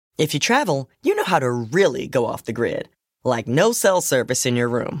If you travel, you know how to really go off the grid. Like no cell service in your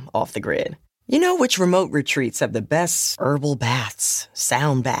room off the grid. You know which remote retreats have the best herbal baths,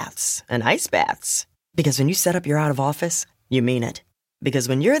 sound baths, and ice baths. Because when you set up your out of office, you mean it. Because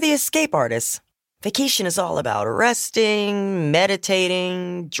when you're the escape artist, vacation is all about resting,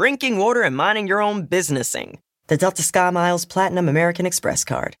 meditating, drinking water, and minding your own businessing. The Delta SkyMiles Platinum American Express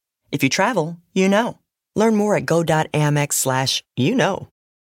card. If you travel, you know. Learn more at go.amex/you-know.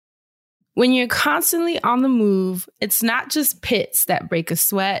 When you're constantly on the move, it's not just pits that break a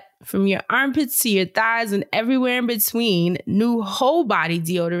sweat. From your armpits to your thighs and everywhere in between, new whole body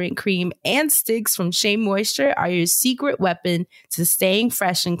deodorant cream and sticks from Shea Moisture are your secret weapon to staying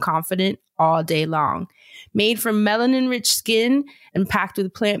fresh and confident all day long. Made from melanin-rich skin and packed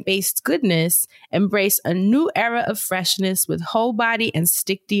with plant-based goodness, embrace a new era of freshness with whole body and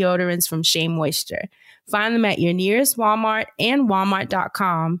stick deodorants from Shea Moisture. Find them at your nearest Walmart and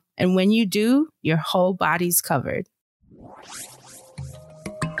walmart.com. And when you do, your whole body's covered.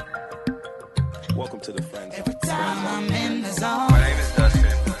 Welcome to the Friend Zone. Every time I'm in the zone. My name is Dustin.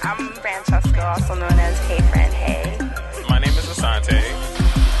 I'm Francesca, also known as Hey Friend Hey. My name is Asante.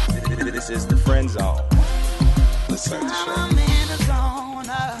 This is the Friend Zone. Let's start the show. I'm in the zone.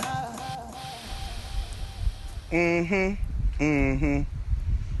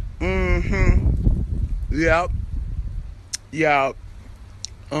 Yep.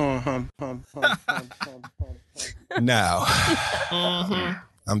 Now,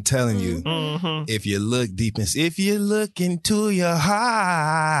 I'm telling you, if you look if you look into your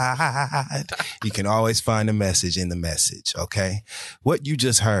heart, you can always find a message in the message, okay? What you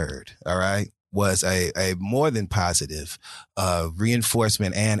just heard, all right, was a more than positive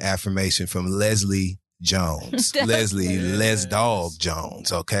reinforcement and affirmation from Leslie Jones, Les Dog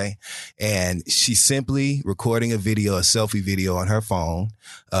Jones, okay? And she's simply recording a selfie video on her phone,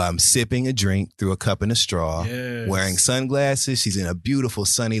 sipping a drink through a cup and a straw, wearing sunglasses. She's in a beautiful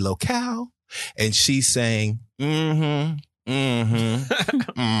sunny locale, and she's saying, yeah,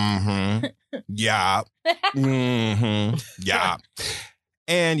 yeah.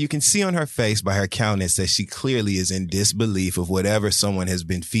 And you can see on her face by her countenance that she clearly is in disbelief of whatever someone has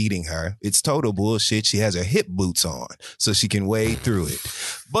been feeding her. It's total bullshit. She has her hip boots on so she can wade through it.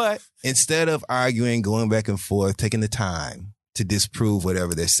 But instead of arguing, going back and forth, taking the time to disprove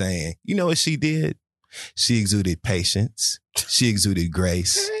whatever they're saying, you know what she did? She exuded patience. She exuded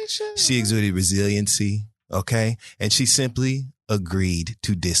grace. She exuded resiliency. Okay? And she simply agreed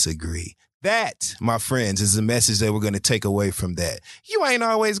to disagree. That, my friends, is the message that we're going to take away from that. You ain't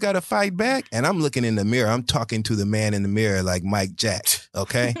always got to fight back. And I'm looking in the mirror. I'm talking to the man in the mirror like Mike Jack,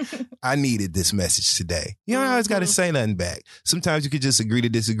 okay? I needed this message today. You don't always got to say nothing back. Sometimes you could just agree to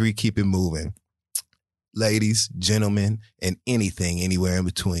disagree, keep it moving. Ladies, gentlemen, and anything anywhere in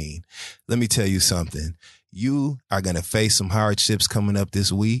between. Let me tell you something. You are going to face some hardships coming up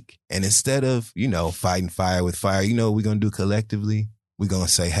this week. And instead of, fighting fire with fire, you know what we're going to do collectively? We're going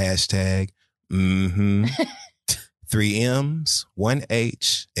to say hashtag, 3 M's, 1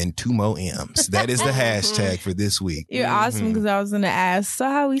 H, and 2 more M's. That is the hashtag for this week. You're awesome because I was going to ask, so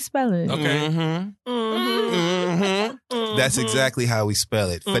how we spell it? Okay. That's exactly how we spell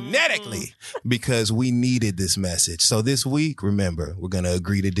it. Phonetically, because we needed this message. So this week, remember, we're going to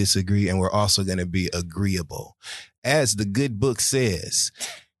agree to disagree, and we're also going to be agreeable. As the good book says,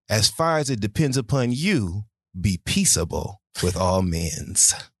 as far as it depends upon you, be peaceable with all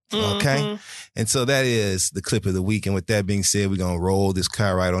men's. Okay? And so that is the clip of the week. And with that being said, we're going to roll this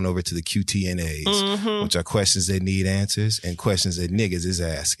car right on over to the QTNAs, which are questions that need answers and questions that niggas is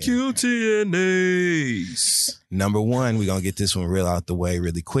asking. QTNAs. Number one, we're going to get this one real out the way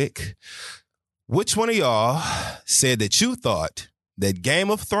really quick. Which one of y'all said that you thought that Game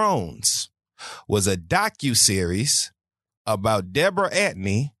of Thrones was a docuseries about Deborah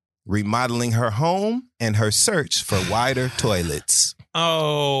Antony remodeling her home and her search for wider toilets?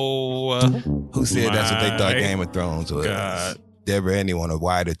 Oh. Who said that's what they thought Game of Thrones was? God. Deborah Antony want a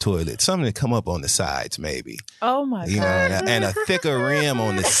wider toilet. Something to come up on the sides, maybe. Oh, my God. And a thicker rim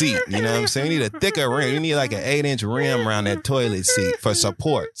on the seat. You know what I'm saying? You need a thicker rim. You need like an 8-inch rim around that toilet seat for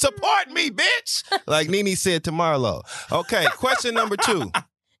support. Support me, bitch! Like Nene said to Marlo. Okay, question number 2.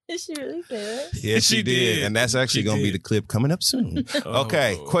 Did she really say that? Yes, she did. And that's actually going to be the clip coming up soon.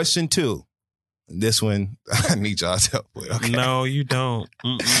 Okay, question 2. This one, I need y'all's help with. Okay. No, you don't.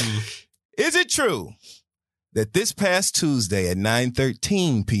 Is it true that this past Tuesday at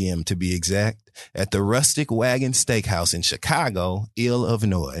 9:13 p.m. to be exact, at the Rustic Wagon Steakhouse in Chicago,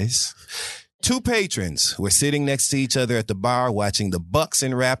 Illinois, 2 patrons were sitting next to each other at the bar watching the Bucks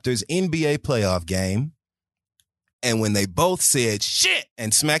and Raptors NBA playoff game, And when they both said shit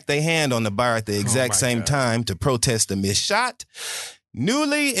and smacked their hand on the bar at the exact same time to protest the missed shot,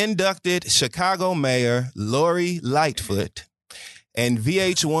 newly inducted Chicago Mayor Lori Lightfoot and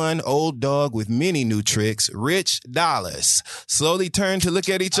VH1 old dog with many new tricks, Rich Dollaz, slowly turned to look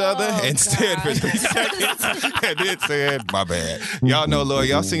at each other and stared for 3 seconds and then said, my bad. Y'all know Lori.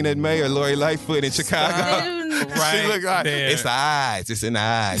 Y'all seen that Mayor Lori Lightfoot in Chicago? Right. She look like, there. it's the eyes. It's in the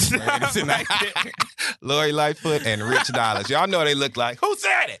eyes. Man. It's in the Lori Lightfoot and Rich Dollaz. Y'all know they look like. Who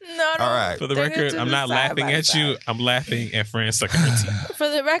said it? No. All right. For the Take it record, to I'm the not side laughing by at you. side. I'm laughing at Fran sucking her teeth. For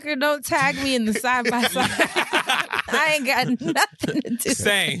the record, don't tag me in the side by side. I ain't got nothing to do.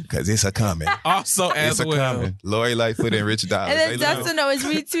 Same. Because it's a coming. Also, as It's a well. coming. Lori Lightfoot and Rich Dollaz. And then They look- Dustin always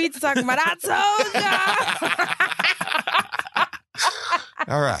retweets talking about, I told y'all.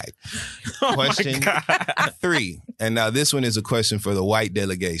 All right. Oh my Question God. 3. And now this one is a question for the white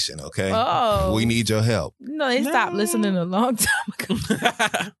delegation, okay? Oh. We need your help. No, they stopped listening a long time ago.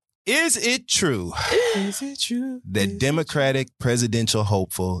 Is it true Is it true? that Democratic presidential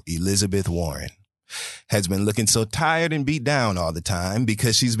hopeful Elizabeth Warren has been looking so tired and beat down all the time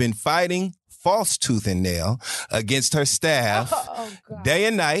because she's been fighting false tooth and nail against her staff God. day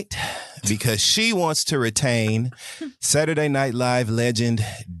and night because she wants to retain Saturday Night Live legend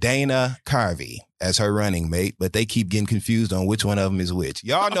Dana Carvey as her running mate, but they keep getting confused on which one of them is which.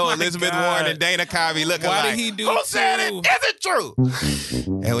 Y'all know my Elizabeth God. Warren and Dana Carvey look Why alike. did he do Who said it? two? Is it true?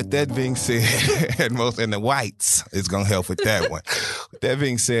 And with that being said, and the whites is gonna help with that one. With that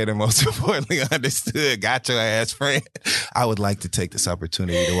being said, and most importantly understood, got your ass friend. I would like to take this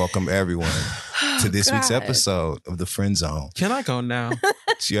opportunity to welcome everyone to this week's God. episode of The Friend Zone. Can I go now?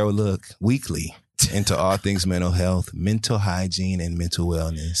 It's your look weekly into all things mental health, mental hygiene, and mental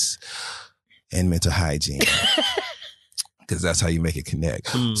wellness, and mental hygiene. Because that's how you make it connect.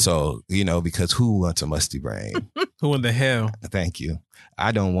 Mm. So, because who wants a musty brain? Who in the hell? Thank you.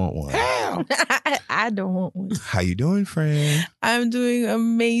 I don't want one. I don't want one. How you doing, friend? I'm doing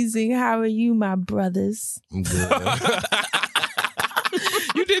amazing. How are you, my brothers? I'm good.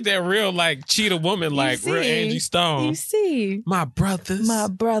 You did that real cheetah woman, real see. Angie Stone. You see, My brothers. my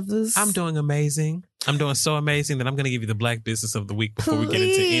brothers. I'm doing amazing. I'm doing so amazing that I'm going to give you the Black Business of the Week before we get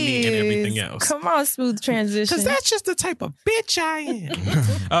into any and everything else. Come on, smooth transition. Because that's just the type of bitch I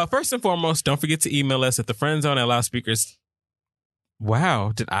am. First and foremost, don't forget to email us at thefriendzone@loudspeakers.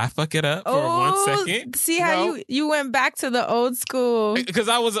 Wow, did I fuck it up for 1 second? See how you went back to the old school. Because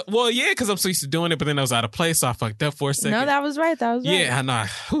I was, because I'm so used to doing it, but then I was out of place, so I fucked up for a second. No, that was right. That was right. Yeah, I know.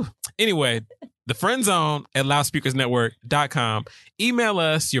 Whew. Anyway, thefriendzone@loudspeakersnetwork.com. Email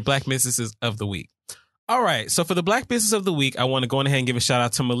us your Black Businesses of the Week. All right, so for the Black Business of the Week, I want to go ahead and give a shout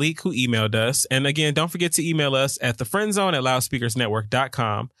out to Malik, who emailed us. And again, don't forget to email us at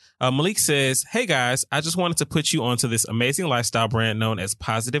thefriendzone@loudspeakersnetwork.com. Malik says, hey guys, I just wanted to put you onto this amazing lifestyle brand known as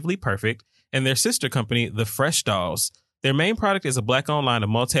Positively Perfect and their sister company, The Fresh Dolls. Their main product is a Black-owned line of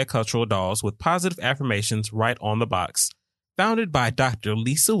multicultural dolls with positive affirmations right on the box. Founded by Dr.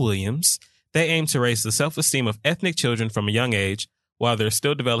 Lisa Williams, they aim to raise the self-esteem of ethnic children from a young age while they're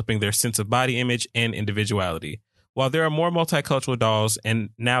still developing their sense of body image and individuality. While there are more multicultural dolls and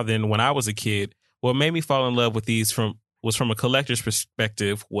now than when I was a kid, what made me fall in love with these was from a collector's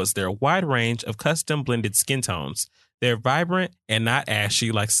perspective was their wide range of custom blended skin tones. They're vibrant and not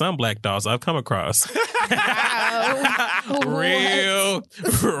ashy like some Black dolls I've come across. Real,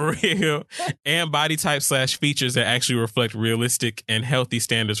 and body type / features that actually reflect realistic and healthy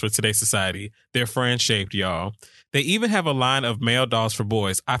standards for today's society. They're friend-shaped, y'all. They even have a line of male dolls for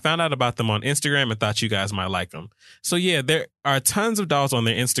boys. I found out about them on Instagram and thought you guys might like them. So yeah, there are tons of dolls on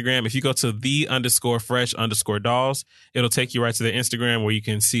their Instagram. If you go to the_fresh_dolls, it'll take you right to their Instagram where you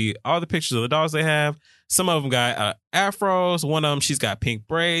can see all the pictures of the dolls they have. Some of them got afros. One of them, she's got pink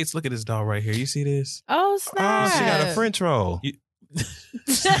braids. Look at this doll right here. You see this? Oh, snap. Oh, she got a French roll.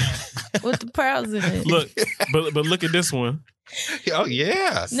 With the pearls in it. Look, but look at this one. Oh,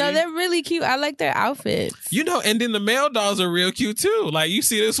 yeah. No, they're really cute. I like their outfits. And then the male dolls are real cute too. Like you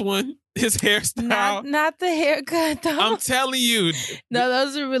see this one, his hairstyle. Not the haircut though. I'm telling you. No,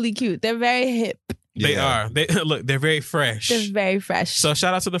 those are really cute. They're very hip. They are. They're very fresh. They're very fresh. So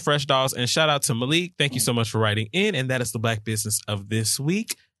shout out to the Fresh Dolls and shout out to Malik. Thank you so much for writing in. And that is the Black Business of this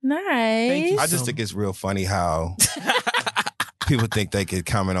week. Nice. Thank you. I just think it's real funny how people think they could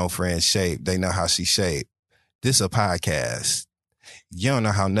comment on Friend's shape. They know how she's shaped. This a podcast. You don't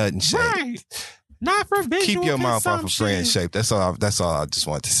know how nothing shaped. Right. Not for visual Keep your mouth off of consumption. Friend's shape. That's all I just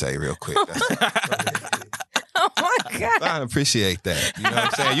want to say real quick. Oh my God. I appreciate that. You know what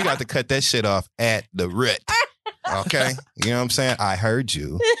I'm saying? You got to cut that shit off at the root. Okay? You know what I'm saying? I heard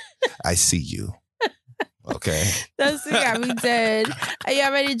you. I see you. Okay. That's the guy we did. Are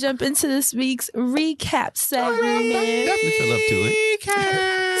y'all ready to jump into this week's recap segment? Definitely feel up to it.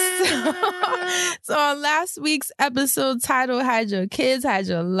 So on last week's episode titled Hide Your Kids, Hide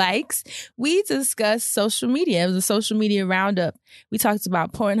Your Likes, we discussed social media. It was a social media roundup. We talked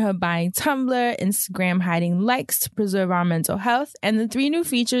about Pornhub buying Tumblr, Instagram hiding likes to preserve our mental health, and the 3 new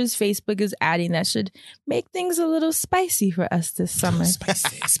features Facebook is adding that should make things a little spicy for us this summer.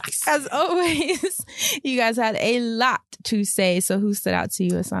 Spicy. As always, you guys had a lot to say. So who stood out to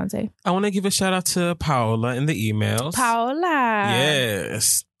you, Asante? I want to give a shout out to Paola in the emails. Paola.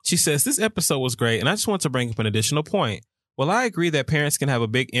 Yes. She says, this episode was great, and I just want to bring up an additional point. While I agree that parents can have a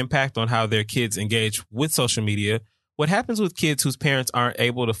big impact on how their kids engage with social media, what happens with kids whose parents aren't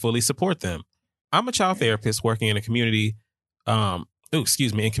able to fully support them? I'm a child therapist working in a community, in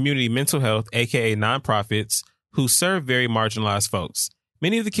community mental health, aka nonprofits, who serve very marginalized folks.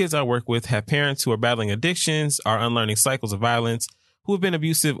 Many of the kids I work with have parents who are battling addictions, are unlearning cycles of violence, who have been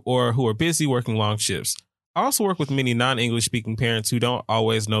abusive, or who are busy working long shifts. I also work with many non-English speaking parents who don't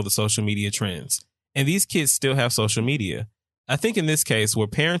always know the social media trends. And these kids still have social media. I think in this case, where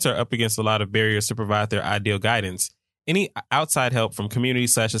parents are up against a lot of barriers to provide their ideal guidance, any outside help from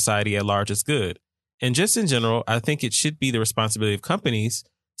community/society at large is good. And just in general, I think it should be the responsibility of companies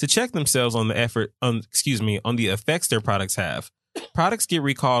to check themselves on the effects their products have. Products get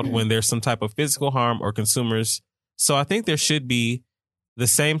recalled when there's some type of physical harm or consumers. So I think there should be the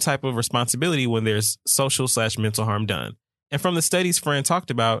same type of responsibility when there's social/mental harm done. And from the studies Fran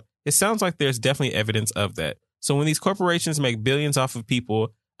talked about, it sounds like there's definitely evidence of that. So when these corporations make billions off of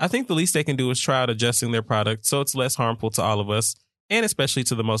people, I think the least they can do is try out adjusting their product so it's less harmful to all of us, and especially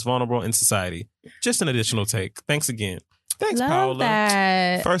to the most vulnerable in society. Just an additional take. Thanks again. Thanks, Love Paola.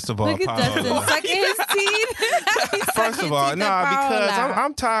 That. First of all, Look at Dustin Paola. sucking his teeth. First of all, because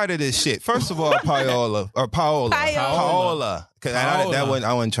I'm tired of this shit. First of all, Paola. Because I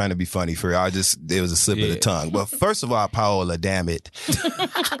wasn't trying to be funny for you. It was a slip of the tongue. But first of all, Paola, damn it.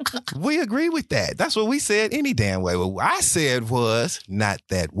 We agree with that. That's what we said any damn way. What I said was not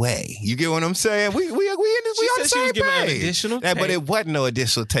that way. You get what I'm saying? We agree. We on the same page. But it wasn't no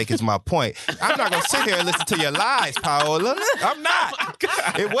additional take is my point. I'm not going to sit here and listen to your lies, Paola. I'm not.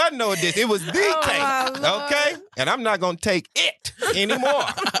 It wasn't no addition. It was the take. Okay? And I'm not going to take it anymore.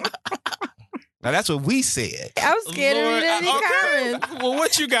 Now, that's what we said. I'm scared to read any comments. Well,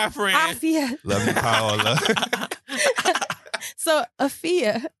 what you got, friend? Afia. Love you, Paola. So,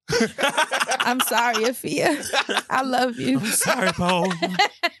 Afia. I'm sorry, Afia. I love you. I'm sorry, Paul.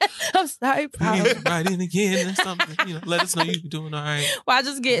 I'm sorry, Paul. Please write in again or something. Let us know you're doing all right. Well, I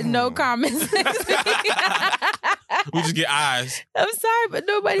just get no comments next week. We just get eyes. I'm sorry, but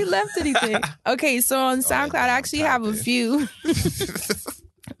nobody left anything. Okay, so on SoundCloud, I actually have a few.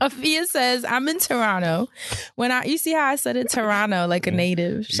 Afia says, I'm in Toronto. You see how I said it, Toronto, like a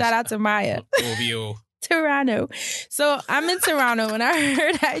native. Shout out to Maya. Toronto. So I'm in Toronto when I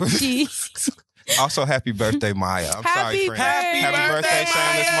heard IG. Also, happy birthday, Maya. I'm sorry, friend. Happy birthday,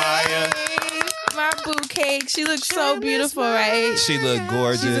 Shameless Maya. My boo cake. She looks so beautiful, right? She look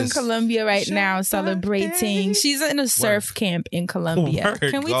gorgeous. She's in Colombia right now celebrating. She's in a surf camp in Colombia.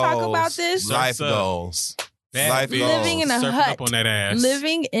 Can we talk about this? Life goals. Living in a hut. Up on that ass.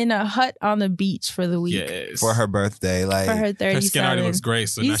 Living in a hut on the beach for the week. Yes. For her birthday. For her 37. Her skin already looks great,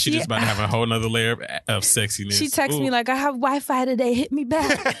 so now she's just about to have a whole nother layer of sexiness. She texts me like, I have Wi-Fi today. Hit me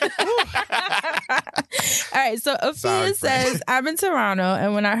back. All right, so Afia says, I'm in Toronto,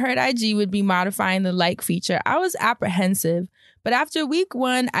 and when I heard IG would be modifying the like feature, I was apprehensive. But after week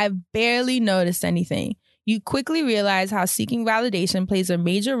 1, I barely noticed anything. You quickly realize how seeking validation plays a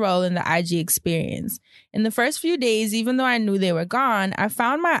major role in the IG experience. In the first few days, even though I knew they were gone, I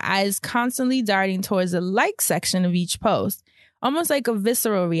found my eyes constantly darting towards the like section of each post, almost like a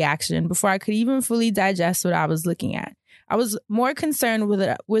visceral reaction before I could even fully digest what I was looking at. I was more concerned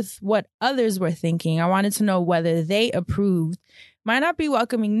with what others were thinking. I wanted to know whether they approved. Might not be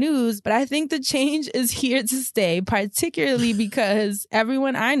welcoming news, but I think the change is here to stay, particularly because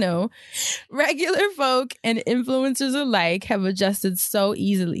everyone I know, regular folk and influencers alike, have adjusted so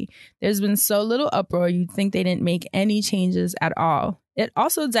easily. There's been so little uproar, you'd think they didn't make any changes at all. It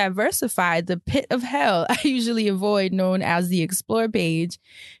also diversified the pit of hell I usually avoid, known as the Explore page.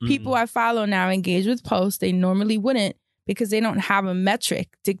 People I follow now engage with posts they normally wouldn't because they don't have a metric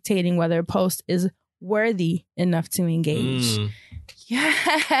dictating whether a post is worthy enough to engage.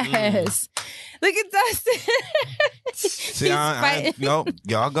 Yes. Look at Dustin. See, nope,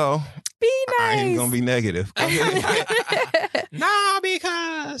 y'all go. Be nice. I ain't gonna be negative. No,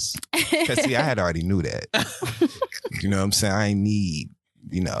 because see, I had already knew that. You know what I'm saying? I ain't need,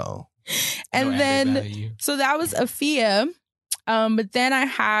 And No then, added value. so that was Afia. But then I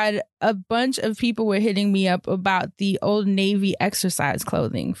had a bunch of people were hitting me up about the Old Navy exercise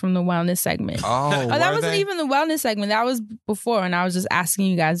clothing from the wellness segment. Oh, That wasn't even the wellness segment. That was before, and I was just asking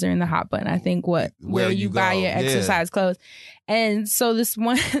you guys during the hot button. I think where you buy go. your exercise clothes. And so this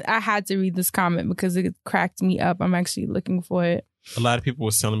one, I had to read this comment because it cracked me up. I'm actually looking for it. A lot of people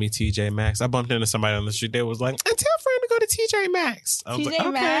was telling me TJ Maxx. I bumped into somebody on the street. They was like, "Tell a friend to go to TJ Maxx." I was TJ like,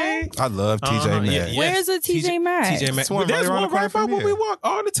 "Okay." Maxx? I love TJ Maxx. Yeah. Where's a TJ Maxx? TJ Maxx. It's one There's right around one the corner right by from where we here. walk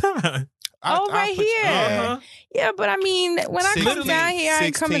all the time. Right here. Uh-huh. Yeah, but I mean, when I come Literally down here, I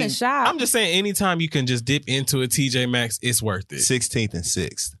ain't coming to 16. shop. I'm just saying, anytime you can just dip into a TJ Maxx, it's worth it. 16th and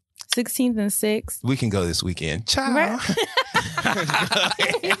 6th. 16th and 6th. We can go this weekend. Ciao. Right.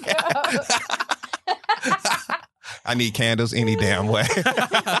 I need candles any damn way.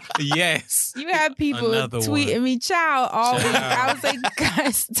 Yes. You had people Another tweeting one. me "chow" all week. Ciao. I was like,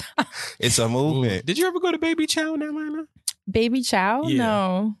 guys, stop. It's a Ooh. movement. Did you ever go to Baby Chow in Atlanta? Baby chow? Yeah.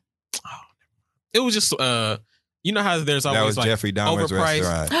 No. It was just, you know how there's always That was like Jeffrey Dahmer's overpriced.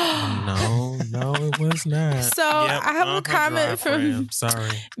 restaurant. No, it was not. So, I have a comment from- Sorry.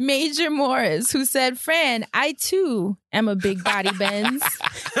 Major Morris, who said, "Fran, I too am a big body Benz."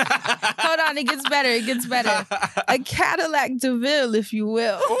 Hold on, it gets better. It gets better. A Cadillac DeVille, if you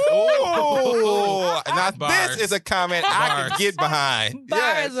will. Oh, now Bars. this is a comment I Bars. can get behind.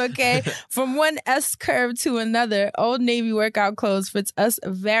 Bars, Yes. okay. From one S curve to another, Old Navy workout clothes fits us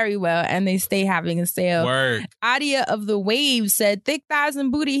very well, and they stay having a sale. Word. Adia of the Wave said, "Thick thighs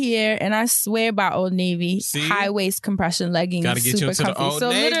and booty here, and I swear by Old Navy, See? high waist compression leggings, Gotta get you super into the comfy." Old So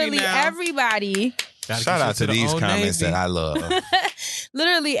Navy literally now. everybody, Gotta Shout get out to the these Old comments Navy. that I love.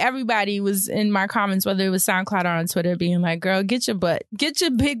 literally everybody was in my comments, whether it was SoundCloud or on Twitter, being like, "Girl, get your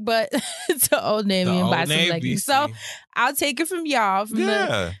big butt to Old Navy The and buy Old some Navy, leggings." see. So I'll take it from y'all,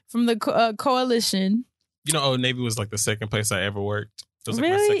 from the coalition. You know, Old Navy was like the second place I ever worked. It was like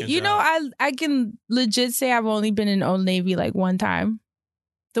my Really? second You know, job. I can legit say I've only been in Old Navy like one time.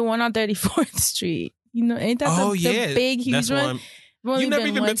 The one on 34th Street. You know, ain't that the big, huge That's one? one. I've only You never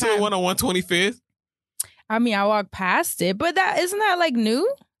even been to the time. one on 125th? I mean, I walked past it, but isn't that like new?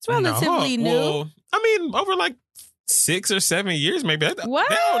 It's relatively new. Well, I mean, over like 6 or 7 years, maybe. What?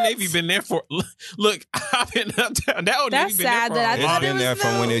 That Old Navy been there for. Look, I've been uptown. That Old That's Navy been sad there for that I a It's while. thought it been was there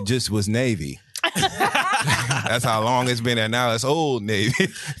from when new. it just was Navy. That's how long it's been there. Now it's Old Navy.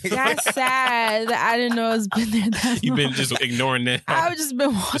 That's sad that I didn't know it's been there that You've been long. just ignoring that. I've just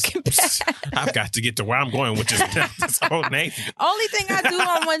been walking past. I've got to get to where I'm going, which is this Old Navy. Only thing I do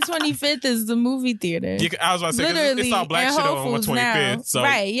on 125th is the movie theater. I was about to say, 'cause Literally, it's all black and shit Whole on Foods 125th. now. So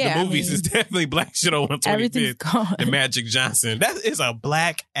Right, yeah, the I movies mean, is definitely black shit on 125th. Everything's gone. And Magic Johnson. That is a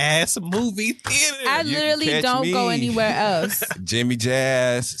black ass movie theater. I You literally catch don't go me. anywhere else. Jimmy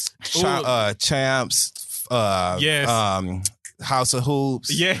Jazz, Champs, Yes. House of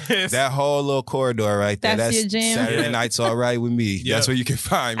Hoops. Yes. That whole little corridor right there. That's your jam? Saturday Yeah. night's all right with me. Yeah. That's where you can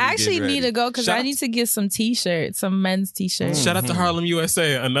find me. I actually getting need ready. to go because Shout I out- need to get some t-shirts, some men's t-shirts. Shout out to Harlem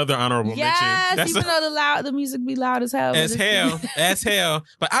USA, another honorable Yes, mention. That's even though the music be loud as hell. as hell.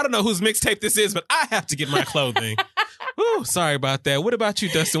 But I don't know whose mixtape this is, but I have to get my clothing. Ooh, sorry about that. What about you,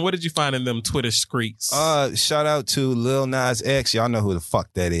 Dustin? What did you find in them Twitter streets? Shout out to Lil Nas X. Y'all know who the fuck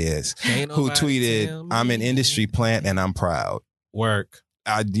that is. Ain't Who nobody tell tweeted, "I'm an me." industry plant and I'm proud." Work.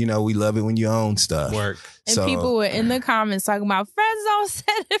 We love it when you own stuff. Work. And So- people were in the comments talking about friends don't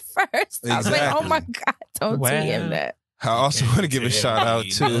said it first. I was like, oh Exactly. my God, don't tweet him that. I also want to give a shout out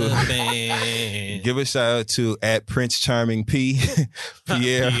to Nothing. give a shout out to at Prince Charming P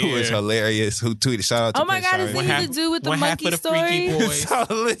Pierre, who is Pierre. hilarious. Who tweeted shout out to Oh my Prince God, is Charming. he the dude with the One half monkey of the Freaky story? Boys. So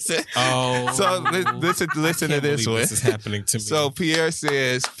listen. Oh. So listen I to can't this believe one. This is happening to me. So Pierre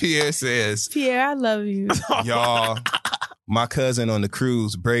says, Pierre, I love you. y'all, my cousin on the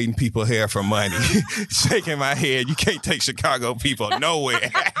cruise braiding people hair for money. Shaking my head. You can't take Chicago people nowhere.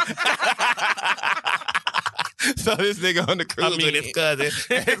 So this nigga on the cruise with his cousin.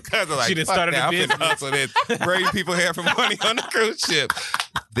 And his cousin like, She done fuck started that, a I'm finna business. hustle this. Braiding people hair for money on the cruise ship.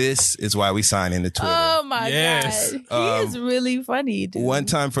 This is why we sign into Twitter. Oh my Yes. God. He is really funny, dude. One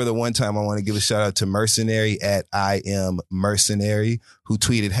time, I want to give a shout out to Mercenary at I Am Mercenary, who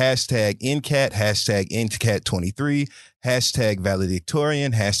tweeted hashtag NCAT, hashtag NCAT23, hashtag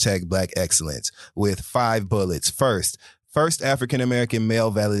valedictorian, hashtag Black Excellence with 5 bullets. First African-American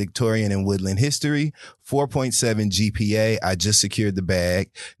male valedictorian in Woodland history, 4.7 GPA. I just secured the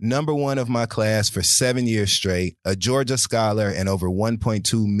bag. Number 1 of my class for 7 years straight, a Georgia scholar, and over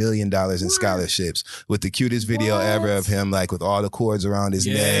 $1.2 million in scholarships with the cutest video What? ever of him, like with all the cords around his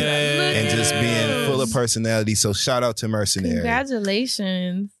neck and just being full of personality. So shout out to Mercenary.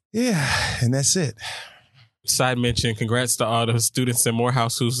 Congratulations. Yeah, and that's it. Side mention, congrats to all the students in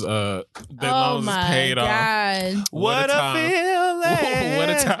Morehouse whose their loans is paid off. God. What a time. feeling. What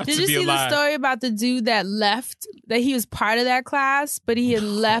a time Did to you be see alive. the story about the dude that left, that he was part of that class, but he had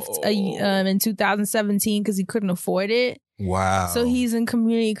left in 2017 because he couldn't afford it? Wow. So he's in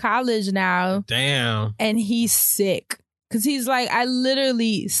community college now, Damn. and he's sick. Because he's like, I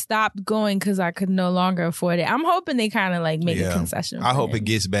literally stopped going because I could no longer afford it. I'm hoping they kind of like make a concession. I for hope him. it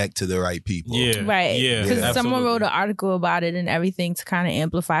gets back to the right people. Yeah. Right. Yeah. Because someone wrote absolutely. an article about it and everything to kind of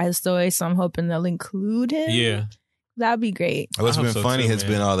amplify his story. So I'm hoping they'll include him. Yeah. That'd be great. What's I been hope so funny too, has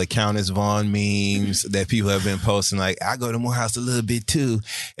man. been all the Countess Vaughn memes that people have been posting. Like, I go to Morehouse a little bit too,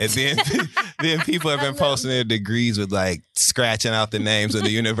 and then then people have been posting their degrees with like scratching out the names of the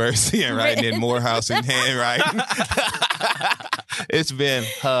university and writing in Morehouse in handwriting. It's been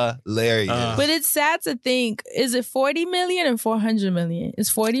hilarious. But it's sad to think, is it 40 million or 400 million? It's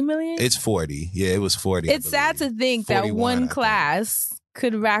 40 million? It's 40. Yeah, it was 40. I It's sad to believe. think that 41, I one think. class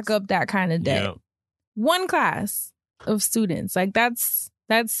could rack up that kind of debt. Yeah. One class of students. Like that's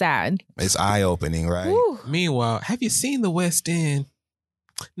sad. It's eye opening, right? Whew. Meanwhile, have you seen the West End?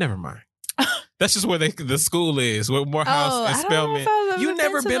 Never mind. That's just where the school is, where Morehouse and I don't know Spelman. if I've ever You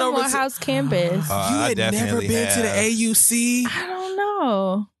never to been the over to- Morehouse campus. Uh, You I had never definitely been to the have. AUC? I don't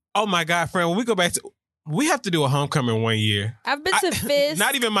know. Oh my God, friend, when we go back to, we have to do a homecoming one year. I've been to Fisk.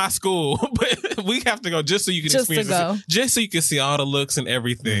 Not even my school, but we have to go just so you can Just to experience go. it. Just so you can see all the looks and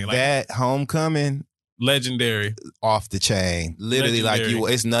everything. Like That homecoming legendary. off the chain. Literally, like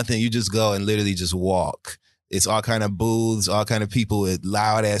Legendary. it's nothing. You just go and literally just walk. It's all kind of booths, all kind of people with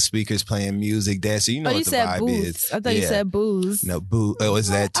loud ass speakers playing music, dancing. You know Oh, what you the said vibe booze. is. I thought you Yeah. said booze. No, Oh, it's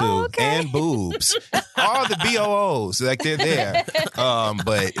that too. Oh, okay. And boobs. All the BOOs, like they're there.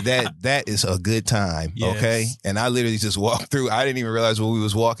 But that is a good time, Yes. okay? And I literally just walked through. I didn't even realize what we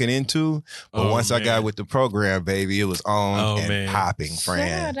was walking into. But Oh, once I got man. with the program, baby, it was on Oh, and man. popping,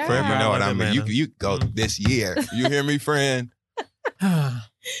 friend. Shout You out. know what I Atlanta. mean? You go this year. You hear me, friend?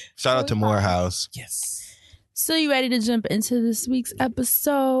 Shout out to Morehouse. Yes. So you ready to jump into this week's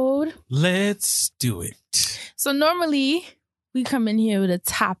episode? Let's do it. So normally we come in here with a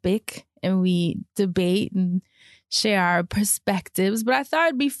topic and we debate and share our perspectives, but I thought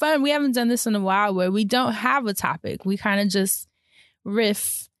it'd be fun. We haven't done this in a while where we don't have a topic. We kind of just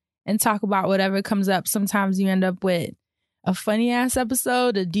riff and talk about whatever comes up. Sometimes you end up with a funny ass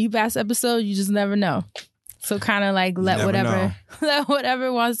episode, a deep ass episode. You just never know. So kind of like let never know.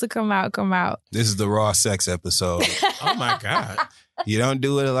 whatever wants to come out. This is the raw sex episode. Oh my God. You don't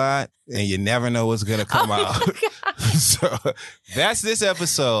do it a lot, and you never know what's gonna come Oh out. my God. So that's this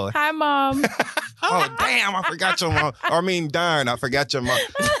episode. Hi, Mom. Oh damn! I forgot your mom. I mean, darn! I forgot your mom.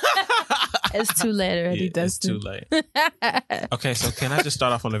 It's too late already, Yeah, it's too Dustin. late. Okay, so can I just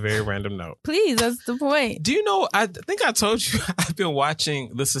start off on a very random note? Please, that's the point. Do you know, I think I told you I've been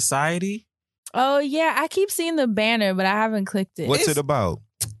watching The Society. Oh, yeah. I keep seeing the banner, but I haven't clicked it. What's it about?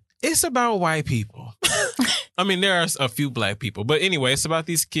 It's about white people. I mean, there are a few black people, but anyway, it's about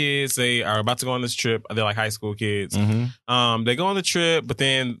these kids. They are about to go on this trip. They're like high school kids. Mm-hmm. They go on the trip, but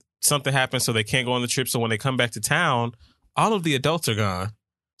then something happens, so they can't go on the trip. So when they come back to town, all of the adults are gone.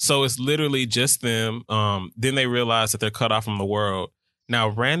 So it's literally just them. Then they realize that they're cut off from the world. Now,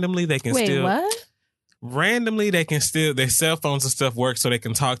 randomly, they can Wait, still... what? Randomly, they can still, their cell phones and stuff work so they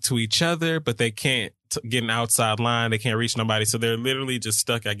can talk to each other, but they can't get an outside line. They can't reach nobody. So they're literally just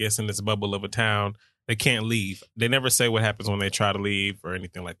stuck, I guess, in this bubble of a town. They can't leave. They never say what happens when they try to leave or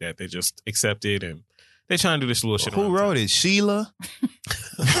anything like that. They just accept it and they try and do this little shit. Who around wrote town. it? Sheila?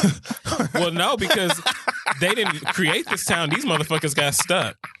 Well, no, because they didn't create this town. These motherfuckers got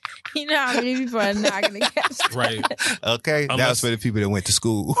stuck. You know how many people are not going to catch that? Right. Okay, that was Unless- for the people that went to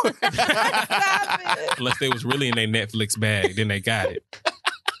school. Stop it. Unless they was really in their Netflix bag, then they got it.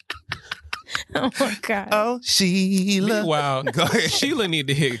 Oh, my God. Oh, Sheila. Meanwhile, Go ahead. Sheila need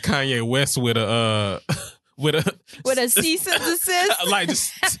to hit Kanye West with a With a cease and desist? like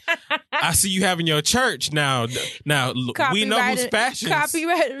just I see you having your church now. Now we know who's fashions.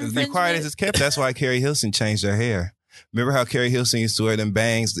 Copyright As be quiet as it's kept. That's why Carrie Hilson changed her hair. Remember how Carrie Hilson used to wear them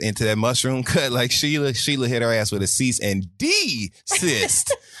bangs into that mushroom cut like Sheila? Sheila hit her ass with a cease and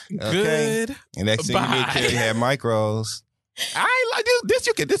desist. Okay? Good. And next thing you knew, Bye. Carrie had micros. I like this.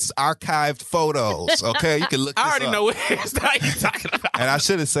 This is archived photos. Okay, you can look. This I already up. know what hairstyle you're talking about. And I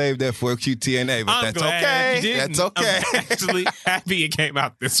should have saved that for QTNA, but I'm that's glad okay. you didn't. That's okay. I'm actually happy it came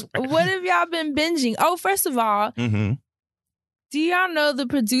out this way. What have y'all been binging? Oh, first of all, Mm-hmm. do y'all know the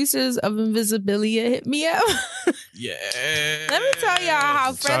producers of Invisibilia hit me up? Yeah. Let me tell y'all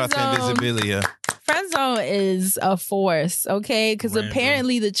how Shout out to Invisibilia. Friend Zone is a force, okay? Because Random.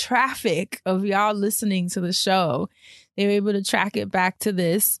 apparently the traffic of y'all listening to the show, they were able to track it back to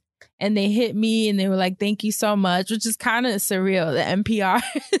this. And they hit me and they were like, thank you so much, which is kind of surreal. The NPR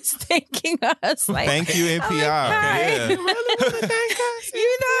is thanking us. Like, Thank you, NPR. I'm like, hi. Yeah. You really want to thank us?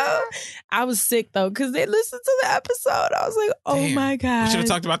 You know? I was sick though, because they listened to the episode. I was like, oh Damn. my God. We should have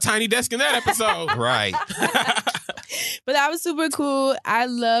talked about Tiny Desk in that episode. Right. But that was super cool. I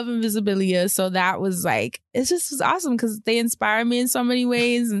love Invisibilia. So that was like, it just was awesome because they inspired me in so many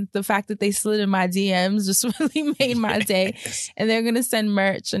ways. And the fact that they slid in my DMs just really made my day. And they're going to send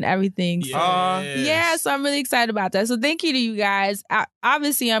merch and everything. So, yeah, so I'm really excited about that. So thank you to you guys.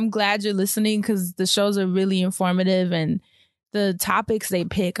 Obviously, I'm glad you're listening because the shows are really informative and the topics they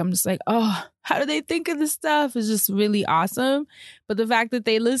pick, I'm just like, oh, how do they think of this stuff? It's just really awesome. But the fact that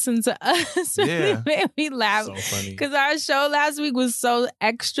they listen to us really made me laugh. So funny. Because our show last week was so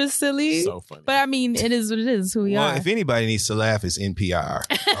extra silly. So funny. But I mean, it is what it is, who we Well, are. if anybody needs to laugh, it's NPR.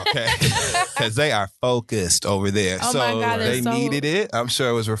 Okay. Because they are focused over there. Oh so my God, they it's so- needed it. I'm sure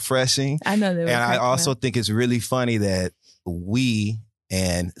it was refreshing. I know they were. And I cracking also up. think it's really funny that we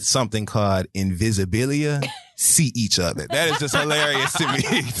and something called Invisibilia see each other. That is just hilarious to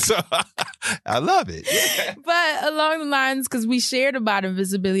me. So I love it. Yeah. But along the lines, because we shared about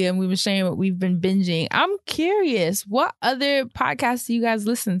Invisibilia and we were sharing what we've been binging, I'm curious, what other podcasts do you guys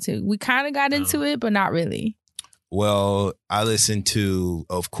listen to? We kind of got into it, but not really. Well, I listen to,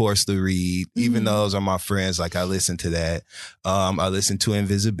 of course, The Read. Even though those are my friends, like I listen to that. I listen to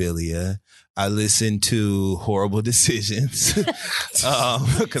Invisibilia. I listen to Horrible Decisions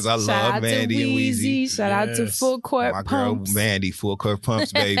because I Shout love out Mandy to and Weezy. Shout out to Yes. Full Court My girl Pumps. Mandy, Full Court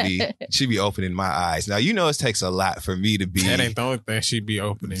Pumps, baby. She be opening my eyes. Now, you know it takes a lot for me to be. That ain't the only thing she'd be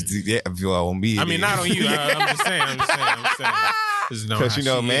opening. Yeah, well, on me. I mean, not on you. I'm just saying. Because you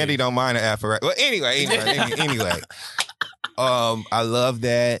know, Mandy don't mind an apparatus. Well, anyway. I love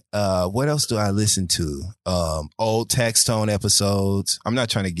that. What else do I listen to? Old Text Tone episodes. I'm not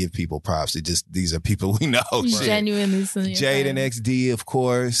trying to give people props. It just these are people we know. You Shit. genuinely listen to your Jade and friends. XD, of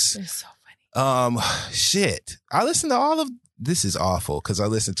course. They're so funny. Shit. I listen to all of. This is awful because I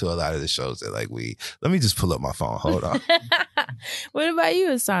listen to a lot of the shows that let me just pull up my phone. Hold on. What about you,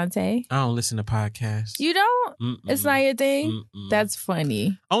 Asante? I don't listen to podcasts. You don't? Mm-mm. It's not your thing? Mm-mm. That's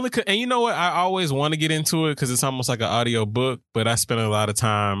funny. And you know what? I always want to get into it because it's almost like an audio book, but I spend a lot of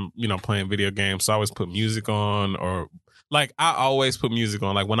time, playing video games. So I always put music on I always put music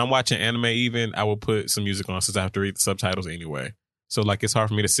on. Like when I'm watching anime even, I will put some music on since I have to read the subtitles anyway. So it's hard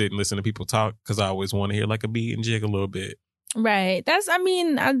for me to sit and listen to people talk because I always want to hear a beat and jig a little bit. Right. There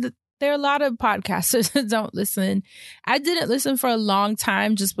are a lot of podcasters that don't listen. I didn't listen for a long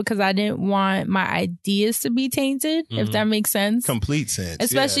time just because I didn't want my ideas to be tainted, if that makes sense. Complete sense.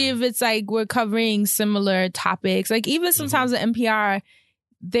 Especially if it's we're covering similar topics. Even sometimes at NPR,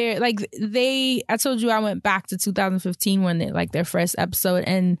 I told you I went back to 2015 when their first episode,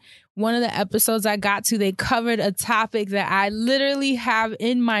 and one of the episodes I got to, they covered a topic that I literally have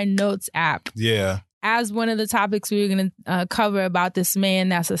in my notes app. Yeah. As one of the topics we were going to cover about this man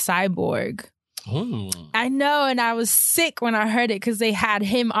that's a cyborg. Ooh. I know, and I was sick when I heard it because they had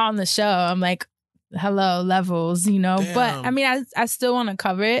him on the show. I'm like, hello, levels, Damn. But I mean, I still want to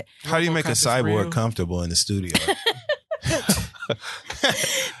cover it. How do you make a Is cyborg real? comfortable in the studio?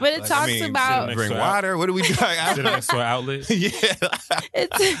 But it talks about sit bring next to water. What do we do? Sit next to an outlet.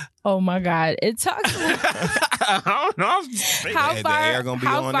 Yeah. oh my God. It talks I don't know. I'm just thinking. how The air gonna be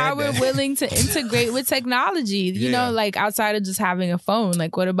far on that we're day. willing to integrate with technology, Yeah. outside of just having a phone.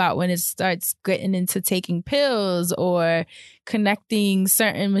 What about when it starts getting into taking pills or connecting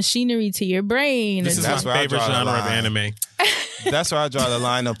certain machinery to your brain? This is That's my where I favorite draw the genre of line. anime. That's where I draw the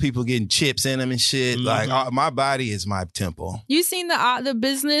line of people getting chips in them and shit. Mhm. My body is my temple. You seen the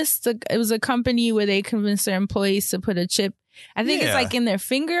business? It was a company where they convinced their employees to put a chip. I think Yeah. it's in their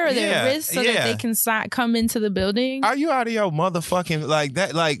finger or their Yeah, wrist so that yeah. they can come into the building. Are you out of your motherfucking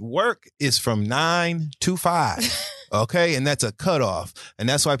that? Work is from 9 to 5. Okay, and that's a cutoff, and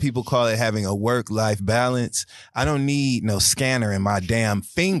that's why people call it having a work-life balance. I don't need no scanner in my damn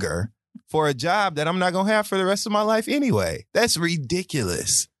finger for a job that I'm not gonna have for the rest of my life anyway. That's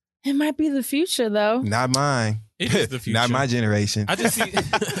ridiculous. It might be the future, though. Not mine. It is the future. Not my generation. I just see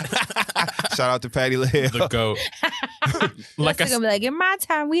Shout out to Patty LaHill. the goat. Like I gonna be like, in my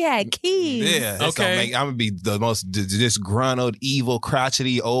time, we had keys. Yeah, it's gonna Okay. I'm gonna be the most disgruntled, evil,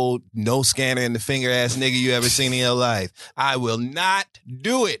 crotchety, old, no scanner in the finger ass nigga you ever seen in your life. I will not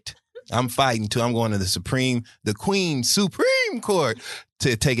do it. I'm fighting too. I'm going to the Queen Supreme Court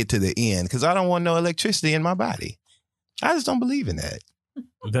to take it to the end because I don't want no electricity in my body. I just don't believe in that.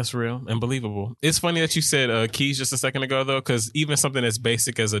 That's real and believable. It's funny that you said keys just a second ago, though, because even something as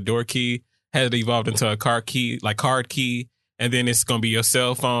basic as a door key has evolved into a car key, like card key, and then it's going to be your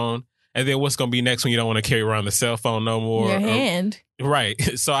cell phone. And then what's going to be next when you don't want to carry around the cell phone no more? Your hand. Right.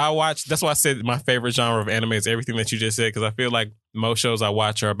 So I watch, that's why I said my favorite genre of anime is everything that you just said, because I feel like most shows I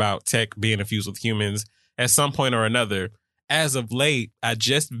watch are about tech being infused with humans at some point or another. As of late, I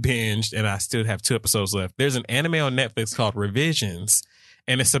just binged, and I still have 2 episodes left. There's an anime on Netflix called Revisions,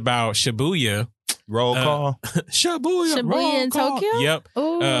 and it's about Shibuya. Roll call. Shibuya Shibuya in call. Tokyo? Yep.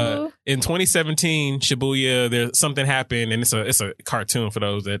 Ooh. In 2017, Shibuya, there's something happened, and it's a cartoon for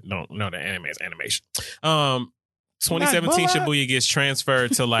those that don't know that anime is animation. 2017, Shibuya gets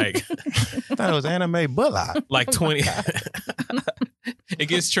transferred to like I thought it was anime Bullock. like 20. It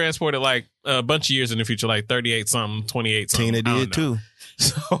gets transported like a bunch of years in the future, like 38 something, 28 something. Tina did too.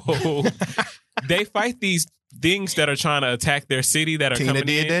 So they fight these things that are trying to attack their city that are Tina coming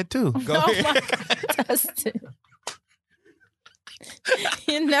did in. that too. Go Oh ahead. my God, Dustin.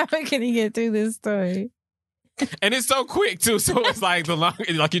 You're never going to get through this story. And it's so quick too. So it's like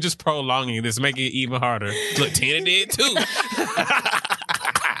like you're just prolonging this, making it even harder. Look, Tina did too.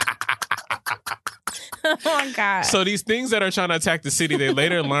 Oh my God. So these things that are trying to attack the city, they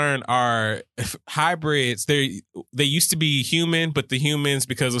later learn are hybrids. They used to be human, but the humans,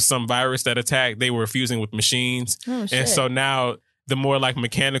 because of some virus that attacked, they were fusing with machines. Oh, shit. And so now the more like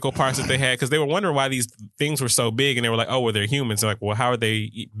mechanical parts that they had, because they were wondering why these things were so big, and they were like, oh, well, they're humans. They're like, well, how are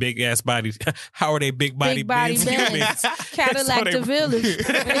they big ass bodies? How are they big body body humans? Benz. Cadillac So they- the village,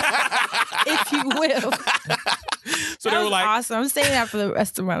 if you will. So That they were was like, awesome. I'm saying that for the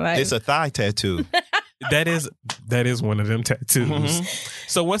rest of my life. It's a thigh tattoo. that is one of them tattoos. Mm-hmm.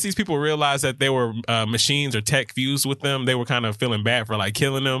 So once these people realized that they were machines or tech fused with them, they were kind of feeling bad for like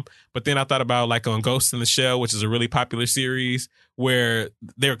killing them. But then I thought about like on Ghost in the Shell, which is a really popular series, where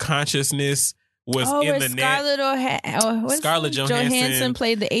their consciousness was in where the net. Scarlett Johansson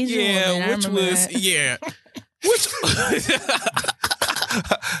played the Asian woman. I which remember was that. Which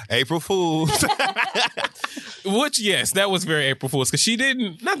April Fools. Which, yes, that was very April Fool's, because she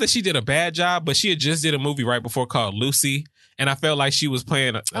didn't, not that she did a bad job, but she had just did a movie right before called Lucy, and I felt like she was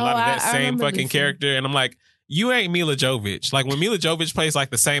playing a lot of that I same remember fucking Lucy. character, and I'm like, you ain't Mila Jovovich. Like when Mila Jovovich plays like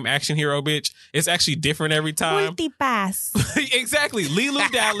the same action hero bitch, it's actually different every time. Exactly.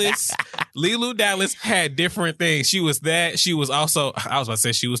 Lilu Dallas had different things. She was that. She was also, I was about to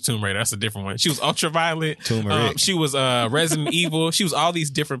say she was Tomb Raider. That's a different one. She was Ultraviolet. Turmeric. She was Resident Evil. She was all these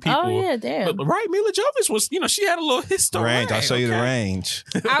different people. Oh, yeah, damn. But, right, Mila Jovovich was, she had a little history. Range. I'll show you the range.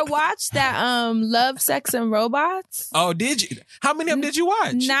 I watched that Love, Sex, and Robots. Oh, did you? How many of them did you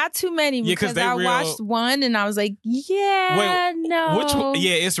watch? Not too many, Yeah, 'cause because they I real- watched one and I was like, no. Which one?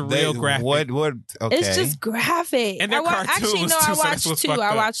 Yeah, it's real graphic. What? Okay. It's just graphic. And they're actually, no, cartoons, I too, so that's watched what's two. fucked I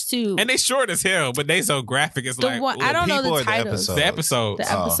up. watched two. And they short as hell, but they so graphic. It's The like, one, I don't know people the or the titles. episodes? the episodes.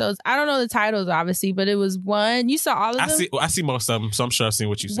 The episodes. I don't know the titles, obviously, but it was one. You saw all of them? I see most of them, so I'm sure I've seen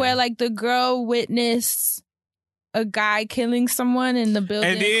what you said. Where like the girl witnessed a guy killing someone in the building.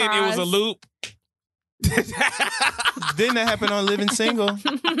 And then it was a loop. Didn't that happen on Living Single?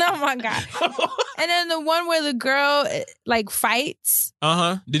 Oh my God. And then the one where the girl like fights.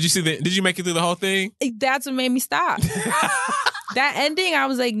 Did you make it through the whole thing? That's what made me stop. That ending, I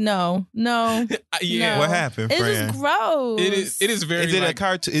was like, no. Yeah. No. What happened, It's friend? just gross. It is very. Is it a like,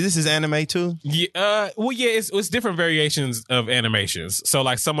 cartoon? This is anime too? Yeah, well, yeah, it's different variations of animations. So,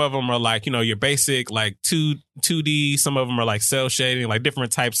 like, some of them are like, your basic, like, 2D. Some of them are like cell shading, like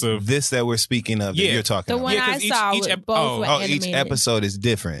different types of. This that we're speaking of, that Yeah. you're talking The about. one Yeah, 'cause I saw, each with ep- both were Oh, each animated. episode is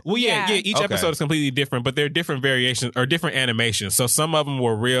different. Well, yeah, Yeah. each Okay. episode is completely different, but they're different variations or different animations. So, some of them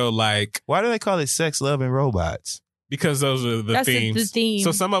were real, like, Why do they call it Sex, Love, and Robots? because those are the That's the themes. theme.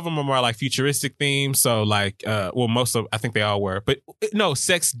 So some of them are more like futuristic themes. So like, most of, I think they all were, but no,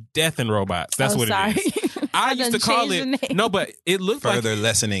 Sex, Death, and Robots. That's what sorry. it is. I used to done call changed the it, name. no, but it looked like. Further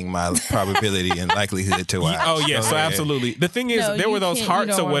lessening my probability and likelihood to watch. Oh yeah, Go so ahead. absolutely. The thing is, No, there you were those can't- you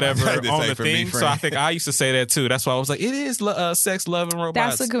hearts don't or whatever want to. on the Say for me, thing. So friend. I think I used to say that too. That's why I was like, it is Sex, Love, and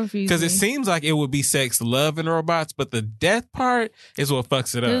Robots. That's what confused Because me. it seems like it would be Sex, Love, and Robots, but the death part is what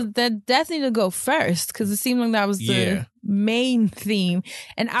fucks it up. The death need to go first because it seemed like that was the Yeah. main theme.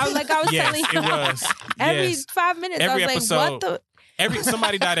 And I was Yes, telling it you, was. every Yes. 5 minutes, Every I was episode. like, what the?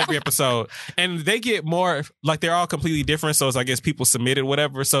 Somebody died every episode, and they get more like they're all completely different. So it's, I guess, people submitted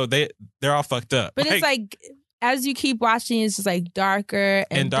whatever, so they're all fucked up. But it's like, as you keep watching, it's just like darker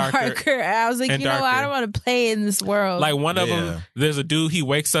and darker darker. And I was like, and you know what? I darker. don't want to play in this world. Like one of Yeah. them, there's a dude. He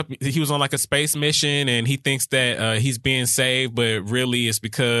wakes up. He was on like a space mission, and he thinks that he's being saved, but really it's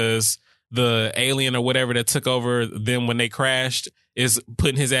because the alien or whatever that took over them when they crashed is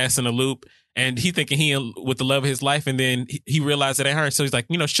putting his ass in a loop. And he thinking he with the love of his life, and then he realized it ain't her. So he's like,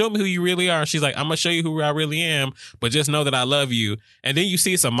 show me who you really are. And she's like, I'm gonna show you who I really am, but just know that I love you. And then you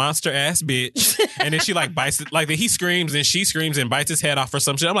see it's a monster ass bitch, and then she like bites it, like he screams and she screams and bites his head off or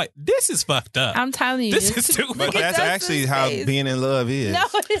some shit. I'm like, this is fucked up. I'm telling you, this is too. But that's actually how being in love is. No,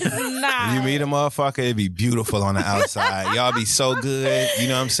 it is not. You meet a motherfucker, it'd be beautiful on the outside. Y'all be so good, you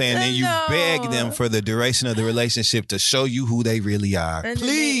know what I'm saying? Then you beg them for the duration of the relationship to show you who they really are. And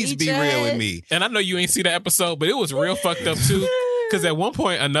Please be real with me. And I know you ain't see the episode, but it was real fucked up too. Because at one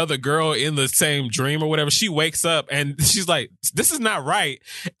point, another girl in the same dream or whatever, she wakes up and she's like, this is not right.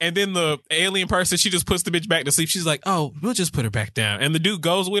 And then the alien person, she just puts the bitch back to sleep. She's like, oh, we'll just put her back down. And the dude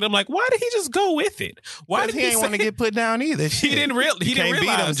goes with it. I'm like, why did he just go with it? Why did he ain't want to get put down either? He didn't can't realize.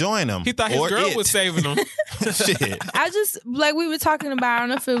 Beat him, join him. He thought his girl was saving him. Shit. I just, like we were talking about, I don't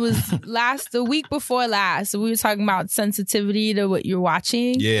know if it was the week before last, we were talking about sensitivity to what you're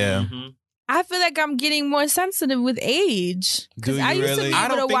watching. Yeah. Mm-hmm. I feel like I'm getting more sensitive with age. Do you I used really? to be I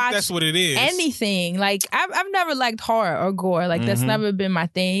able don't to think watch that's what it is. anything. Like I've never liked horror or gore. Like that's never been my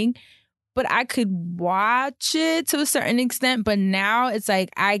thing. But I could watch it to a certain extent. But now it's like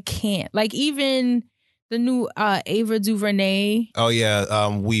I can't. Like even the new Ava DuVernay. Oh yeah,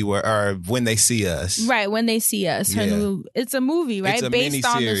 When They See Us. Right, When They See Us. Her new. It's a movie, right? It's a based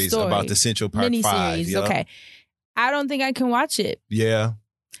on the miniseries story about the Central Park Five. Yep. Okay. I don't think I can watch it. Yeah.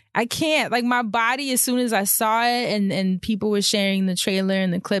 I can't. Like my body, as soon as I saw it and people were sharing the trailer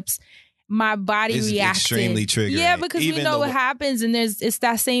and the clips, my body It's reacted. extremely triggering. Yeah, because Even we know the- what happens, and it's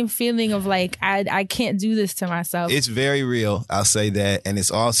that same feeling of like I can't do this to myself. It's very real. I'll say that, and it's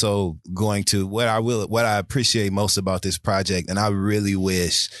also going to what I appreciate most about this project, and I really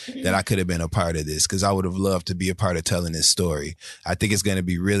wish that I could have been a part of this because I would have loved to be a part of telling this story. I think it's going to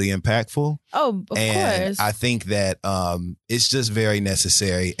be really impactful. Oh, of And course. I think that it's just very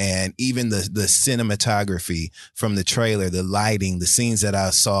necessary. And even the cinematography from the trailer, the lighting, the scenes that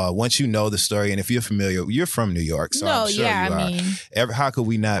I saw, once you know the story, and if you're familiar, you're from New York, so I'm sure you are. I mean, How could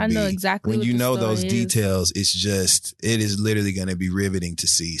we not I be? know exactly When what you the know story those is. details, it is literally going to be riveting to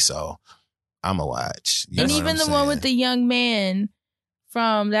see. So I'm a watch. You and know even what the I'm one with the saying? young man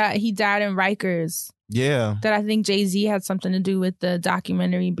from that he died in Rikers. Yeah. That I think Jay-Z had something to do with the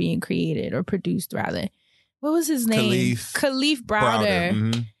documentary being created or produced, rather. What was his name? Khalif Browder.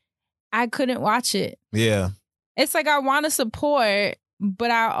 Mhm. I couldn't watch it. Yeah. It's like I want to support, but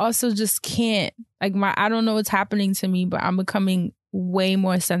I also just can't. Like I don't know what's happening to me, but I'm becoming way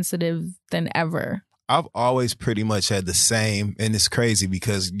more sensitive than ever. I've always pretty much had the same, and it's crazy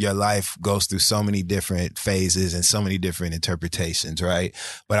because your life goes through so many different phases and so many different interpretations, right?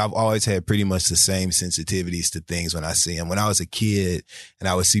 But I've always had pretty much the same sensitivities to things when I see them. When I was a kid and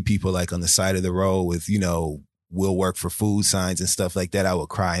I would see people like on the side of the road with, will work for food signs and stuff like that, I would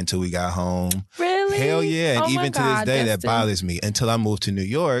cry until we got home. Really? Hell yeah. And Oh my even to this God, day, that Dustin. bothers me until I moved to New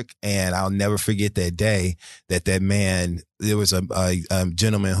York. And I'll never forget that day that man, there was a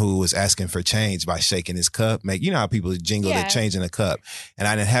gentleman who was asking for change by shaking his cup. You know how people jingle Yeah. their change in a cup. And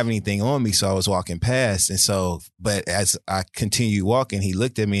I didn't have anything on me, so I was walking past. And so, but as I continued walking, he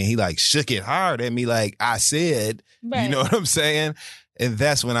looked at me and he like shook it hard at me like I said, Right. you know what I'm saying? And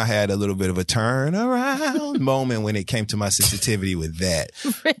that's when I had a little bit of a turn around moment when it came to my sensitivity with that.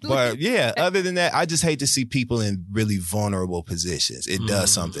 Really? But yeah, other than that, I just hate to see people in really vulnerable positions. It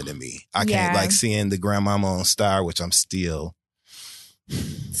does something to me. I can't Yeah. like seeing the grandmama on Star, which I'm still.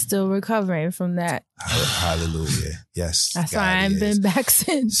 Still recovering from that. Hallelujah. Yes. That's God why I ain't is. been back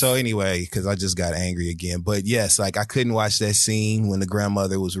since. So anyway, because I just got angry again. But yes, like I couldn't watch that scene when the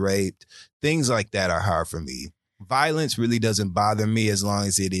grandmother was raped. Things like that are hard for me. Violence really doesn't bother me as long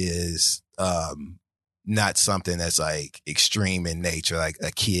as it is not something that's like extreme in nature, like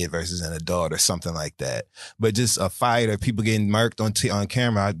a kid versus an adult or something like that. But just a fight or people getting murked on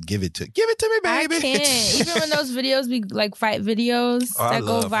camera, I'd give it to me, baby. I can't. Even when those videos be like fight videos Oh, I that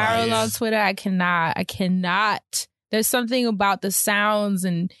go love viral fights. on Twitter, I cannot. There's something about the sounds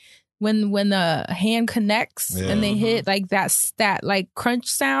and when the hand connects and they hit like that like crunch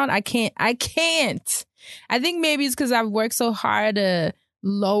sound, I can't. I think maybe it's because I've worked so hard to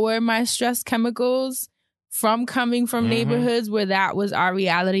lower my stress chemicals from coming from neighborhoods where that was our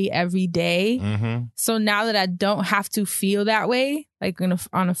reality every day. Mm-hmm. So now that I don't have to feel that way, like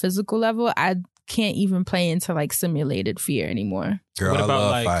on a physical level, I can't even play into like simulated fear anymore. Girl, What I about,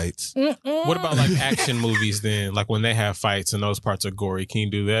 love like- fights. What about like action movies then? Like when they have fights and those parts are gory, can you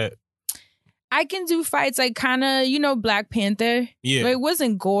do that? I can do fights like kind of, Black Panther. Yeah. But it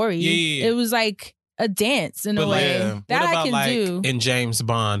wasn't gory. Yeah. It was like a dance in a But way. like, That what I about can like do. in James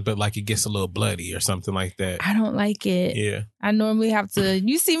Bond, but like it gets a little bloody or something like that? I don't like it. Yeah. I normally have to.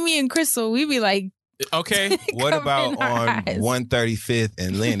 You see me and Crystal, we be like, Okay. What about covering our on eyes. 135th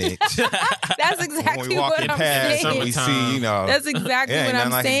and Lennox? That's when exactly we what walking I'm past, saying. we see, That's exactly yeah, what ain't I'm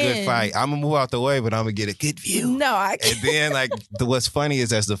nothing like saying. a good fight. I'm gonna move out the way, but I'm gonna get a good view. No, I And can't. then, like, what's funny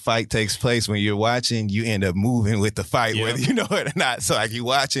is as the fight takes place, when you're watching, you end up moving with the fight, Yeah. whether you know it or not. So, like, you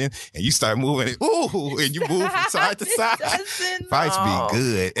watching and you start moving, ooh, and you move from side to side. Fights be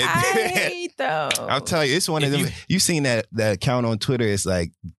good. And I then- hate those. I'll tell you, it's one of If them. You seen that account on Twitter? It's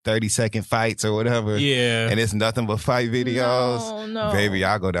like 30-second fights or whatever. Yeah. And it's nothing but fight videos. No. Baby,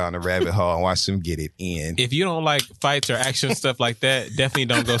 I'll go down the rabbit hole and watch them get it in. If you don't like fights or action stuff like that, definitely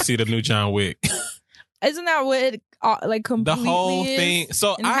don't go see the new John Wick. Isn't that what it, like The completely whole is? thing.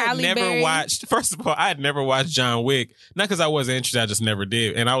 So And I had Halle never Berry? watched, first of all, I had never watched John Wick. Not because I wasn't interested, I just never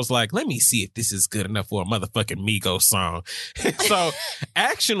did. And I was like, let me see if this is good enough for a motherfucking Migos song. So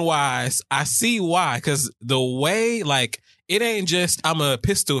action wise, I see why. Because the way, like, it ain't just, I'm a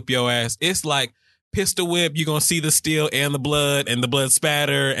pistol whip your ass. It's like, pistol whip, you're gonna see the steel and the blood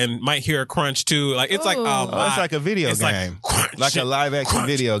spatter, and might hear a crunch too. Like it's like Ooh. a Oh, lot. It's like a video It's game. crunch, Like a live action crunch.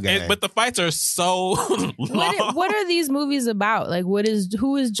 video game. But the fights are so long. What are these movies about? Like, who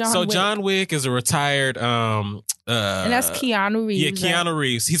is John So Wick? John Wick is a retired and that's Keanu Reeves. Yeah, right? Keanu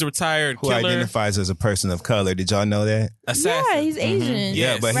Reeves. He's a retired Who killer identifies as a person of color. Did y'all know that? assassin. Yeah, he's Asian. Yes.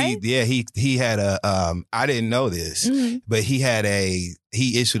 Yeah, but right? he had a I didn't know this, Mhm. but he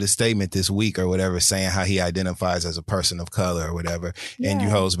issued a statement this week or whatever saying how he identifies as a person of color or whatever, and you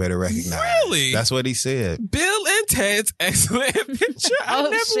Yeah. hoes better recognize. Really? That's what he said. Bill and Ted's Excellent Adventure. I Oh,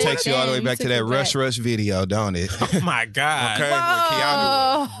 never shit. Takes you all the way Dang, back to took that it Rush back. Rush video, don't it? Oh my God. Okay, with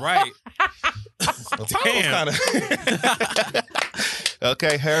Keanu. Whoa. Right. Damn.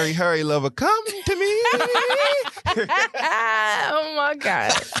 Okay, hurry, lover, come to me. Oh my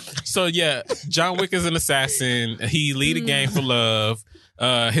god. So yeah, John Wick is an assassin. He lead a gang for love.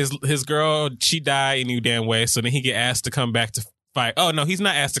 His girl, she died in you damn way. So then he get asked to come back to fight. Oh no, he's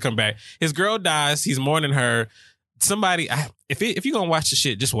not asked to come back. His girl dies. He's mourning her. Somebody, if you're gonna watch the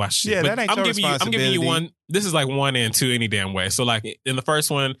shit, just watch the shit. Yeah, But that ain't your I'm giving you responsibility. one. This is like 1 and 2 any damn way. So like in the first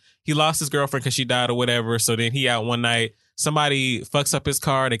one, he lost his girlfriend because she died or whatever. So then he out one night. Somebody fucks up his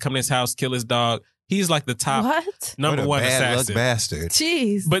car. They come to his house, kill his dog. He's like the top What? number What a one bad luck assassin. bastard.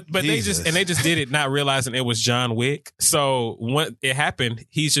 Jeez. But Jesus. they just did it not realizing it was John Wick. So when it happened,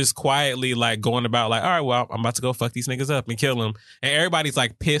 he's just quietly like going about like, all right, well, I'm about to go fuck these niggas up and kill them. And everybody's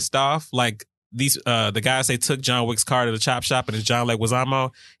like pissed off. Like these the guys, they took John Wick's car to the chop shop and it's John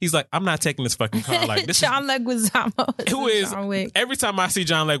Leguizamo. He's like, I'm not taking this fucking car. Like this John Leguizamo. Who is John Wick. every time I see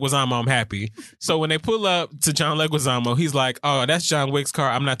John Leguizamo, I'm happy. So when they pull up to John Leguizamo, he's like, "Oh, that's John Wick's car.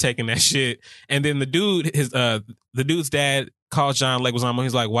 I'm not taking that shit." And then the dude's dad calls John Leguizamo.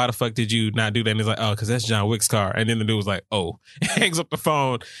 He's like, "Why the fuck did you not do that?" And he's like, "Oh, because that's John Wick's car." And then the dude was like, "Oh," hangs up the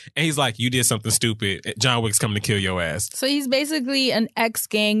phone, and he's like, "You did something stupid. John Wick's coming to kill your ass." So he's basically an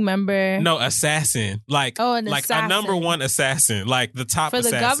ex-gang member No, assassin. Like, Oh, an like assassin. a number one assassin, like the top for the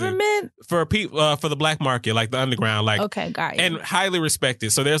assassin government. for people for the black market, like the underground, like. Okay, got you. And highly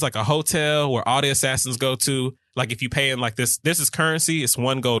respected. So there's like a hotel where all the assassins go to. Like if you pay in like this is currency, it's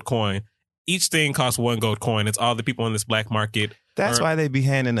 1 gold coin. Each thing costs 1 gold coin. It's all the people in this black market. That's why they be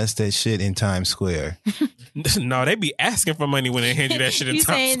handing us that shit in Times Square. No, they be asking for money when they hand you that shit in you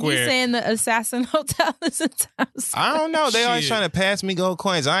Times saying, Square. You saying the assassin hotel is in Times Square? I don't know. They always Shit. trying to pass me gold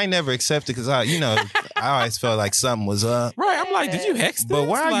coins. I ain't never accepted because I always felt like something was up. Right. I'm like, did you hex this? But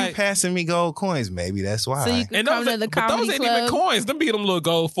why are you Like- passing me gold coins? Maybe that's why. So you can And come those, to the but those comedy ain't club. even coins. Them be them little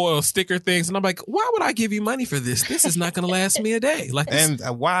gold foil sticker things. And I'm like, why would I give you money for this? This is not going to last me a day. Like, this-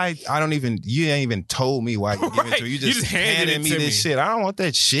 And why? You ain't even told me why you give it Right. to me. You You just just handed handed it me to this me. shit. I don't want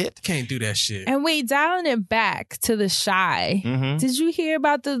that shit. can't do that shit. And wait, dialing it back to The Shy. Mm-hmm. Did you hear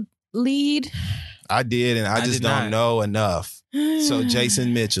about the lead? I did, and I I just did don't not. know enough. So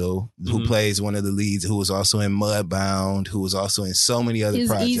Jason Mitchell, who Mhm. plays one of the leads, who was also in Mudbound, who was also in so many other is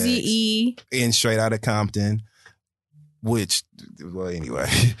projects, Easy E. in Straight Outta Compton, which, well, anyway,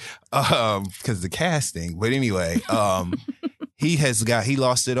 because the casting. But anyway, he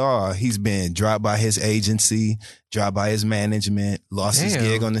lost it all. He's been dropped by his agency, dropped by his management, lost his Damn.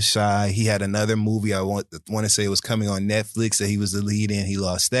 gig on The Shy. He had another movie I want to say it was coming on Netflix that he was the lead in. He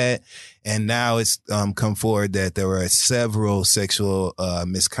lost that. And now it's come forward that there were several sexual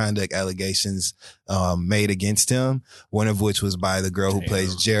misconduct allegations made against him, one of which was by the girl who Damn.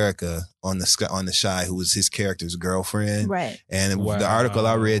 plays Jerica on The Shy, who was his character's girlfriend. Right. And Wow. the article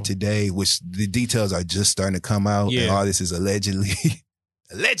I read today, which the details are just starting to come out, Yeah. and all this is allegedly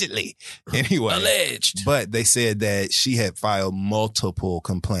Allegedly. Anyway. Alleged. But they said that she had filed multiple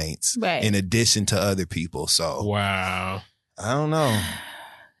complaints in addition to other people. So wow. I don't know.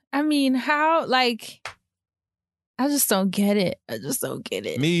 I mean, how, like, I just don't get it.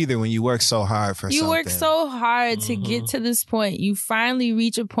 Me either. When you work so hard for something. You work so hard to get to this point. You finally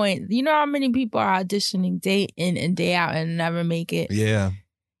reach a point. You know how many people are auditioning day in and day out and never make it? Yeah.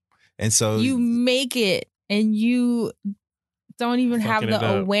 And so you make it and you don't even have Fucking it the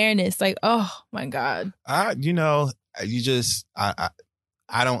up. awareness. Like, oh my God.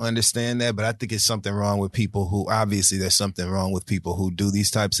 I don't understand that, but I think it's something wrong with people who, obviously there's something wrong with people who do these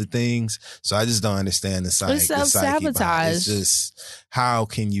types of things. So I just don't understand the psyche. It's self-sabotage. It's just, how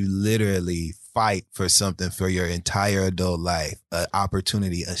can you literally fight for something for your entire adult life, an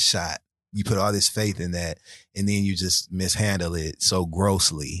opportunity, a shot? You put all this faith in that, and then you just mishandle it so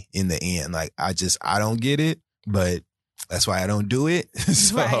grossly in the end. Like, I don't get it, but that's why I don't do it.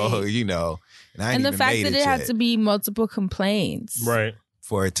 So, Right. you know, and I ain't And the even fact made that it it had yet to be multiple complaints. Right.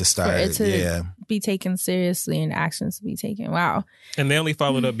 for it to start. For it to yeah. be taken seriously and actions to be taken. Wow. And they only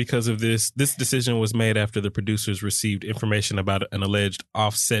followed up because of this. This decision was made after the producers received information about an alleged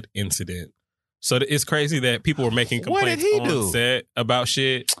Offset incident. So it's crazy that people were making What did complaints he on do? set about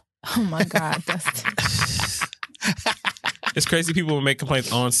shit. Oh my God, Dustin. It's crazy people would make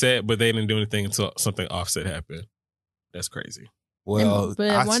complaints on set, but they didn't do anything until something Offset happened. That's crazy. Well,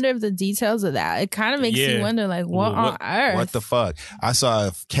 But I wonder if the details of that, it kind of makes you wonder, like, what on earth? What the fuck? I saw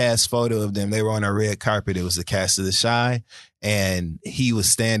a cast photo of them. They were on a red carpet. It was the cast of The Chi, and he was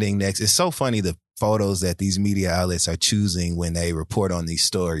standing next. It's so funny, the photos that these media outlets are choosing when they report on these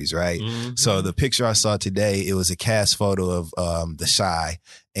stories, right? Mm-hmm. So the picture I saw today, it was a cast photo of The Chi,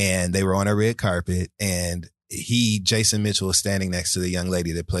 and they were on a red carpet, and Jason Mitchell was standing next to the young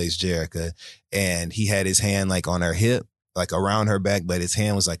lady that plays Jerica, and he had his hand like on her hip, like around her back, but his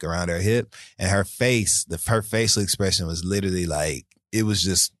hand was like around her hip, and her face, her facial expression was literally like, it was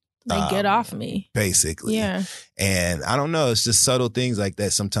just Like, get off me. basically. Yeah. And I don't know, it's just subtle things like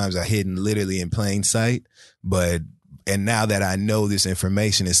that sometimes are hidden literally in plain sight. And now that I know this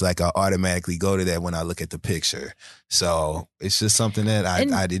information, it's like I automatically go to that when I look at the picture. So it's just something that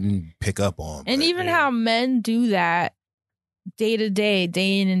I didn't pick up on. And but, even how men do that day to day,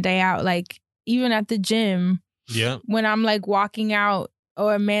 day in and day out, like even at the gym, Yeah. when I'm like walking out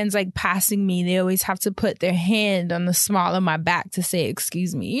or a man's like passing me, they always have to put their hand on the small of my back to say,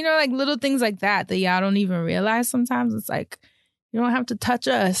 excuse me. You know, like little things like that y'all don't even realize sometimes. It's like, you don't have to touch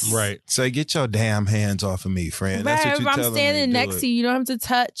us. Right. So get your damn hands off of me, friend. That's Right, what if you're I'm telling standing me. next to you, you don't have to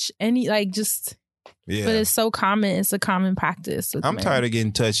touch any, like, just, Yeah. but it's so common. It's a common practice. I'm tired of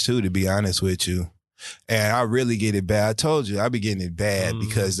getting touched too, to be honest with you. And I really get it bad. I told you, I be getting it bad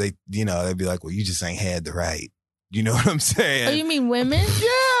because they'd be like, well, you just ain't had the right. You know what I'm saying? Oh, you mean women?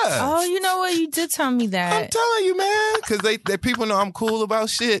 Yeah. Oh, you know what? You did tell me that. I'm telling you, man, because they people know I'm cool about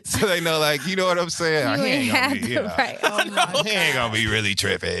shit, so they know, like, you know what I'm saying. You He ain't gonna had be, the you know, right. Oh my he ain't gonna be really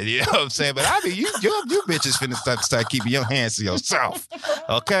tripping. You know what I'm saying? But I mean, you bitches finna start keeping your hands to yourself.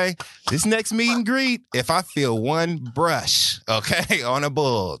 Okay, this next meet and greet, if I feel one brush, okay, on a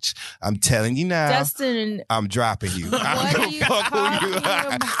bulge, I'm telling you now, Justin, I'm dropping you. what I'm are gonna you fuck who you talking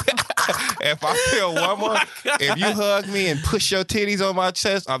are. about? If I feel one more, if you hug me and push your titties on my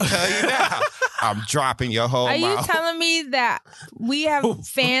chest, I'm telling you now, I'm dropping your whole Are you mouth. telling me that we have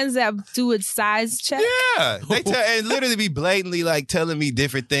fans that do a size check? Yeah, they tell and literally be blatantly like telling me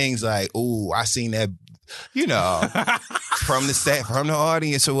different things, like, "Ooh, I seen that," you know, from the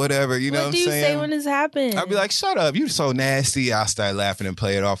audience or whatever. You know what What I'm do you saying? say when this happens? I'll be like, "Shut up, you so nasty." I'll start laughing and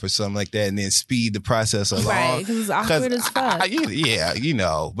play it off or something like that, and then speed the process along. right, because it's awkward as fuck. Yeah, you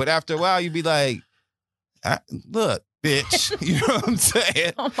know. But after a while, you'd be like, "Look, bitch," you know what I'm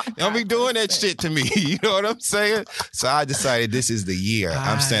saying? Oh my Don't be God, doing that Justin. shit to me. You know what I'm saying? So I decided this is the year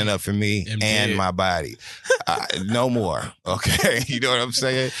I'm standing up for me am and dead. my body. No more. Okay. You know what I'm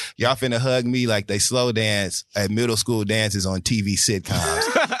saying? Y'all finna hug me like they slow dance at middle school dances on TV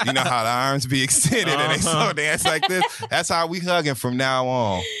sitcoms. You know how the arms be extended and they slow dance like this? That's how we hugging from now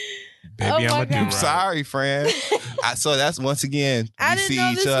on. Baby, Oh I'm my a do God. I'm sorry, friend. So that's once again, I we didn't see know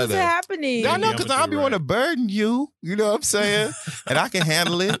each this was other. happening. I know, Maybe because I'ma I do be right. want to burden you. You know what I'm saying? And I can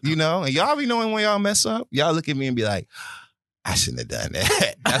handle it, you know? And y'all be knowing when y'all mess up. Y'all look at me and be like, I shouldn't have done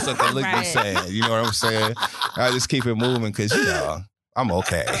that. That's what they look at me Right. saying. You know what I'm saying? I just keep it moving because, you know, I'm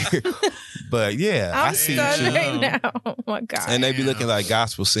okay. But yeah, I I'm see stunned you. right now. Oh my God. And they be looking like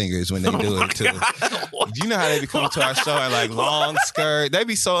gospel singers when they do it too. You know how they be coming to our show in like long skirt. They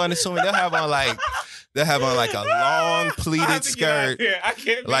be so unassuming. They'll have on like a long pleated skirt, I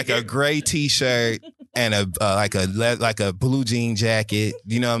can't like a gray t-shirt, and like a blue jean jacket.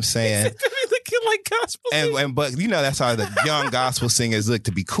 You know what I'm saying? Looking like gospel. And but you know that's how the young gospel singers look,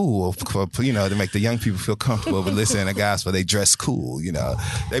 to be cool, to make the young people feel comfortable with listening to gospel. They dress cool, you know.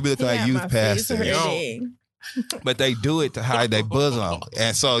 They be looking like youth pastors. But they do it to hide their bosom.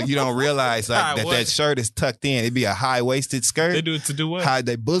 And so you don't realize that shirt is tucked in. It'd be a high-waisted skirt. They do it to do what? Hide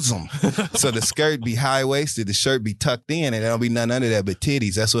their bosom. So the skirt be high-waisted, the shirt be tucked in, and there don't be nothing under that but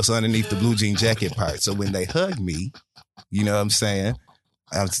titties. That's what's underneath the blue jean jacket part. So when they hug me, you know what I'm saying?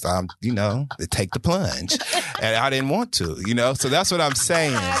 I'm they take the plunge. And I didn't want to, you know? So that's what I'm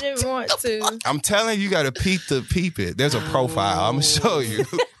saying. I didn't want to. I'm telling you, got to peep it. There's a profile. I'm going to show you.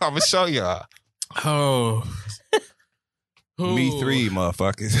 I'm going to show y'all. Oh. Me 3,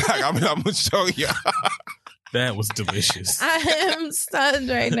 motherfuckers. I'm going to show y'all. That was delicious. I am stunned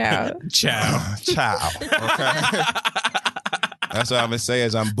right now. Ciao. Okay? That's what I'm going to say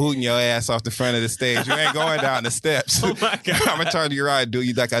is I'm booting your ass off the front of the stage. You ain't going down the steps. Oh, my God. I'm going to turn to your right and do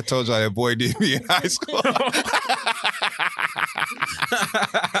you like I told y'all that boy did me in high school.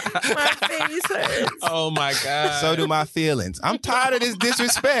 My face hurts. Oh, my God. So do my feelings. I'm tired of this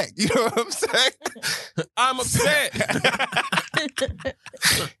disrespect. You know what I'm saying? I'm upset.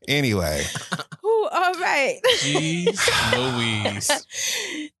 Anyway. Ooh, all right. Jeez Louise.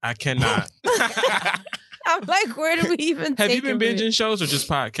 I cannot. I'm like, where do we even Have take you been it? binging shows or just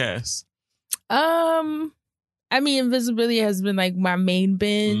podcasts? I mean, Invisibility has been like my main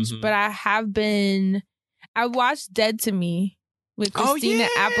binge, but I watched Dead to Me with Christina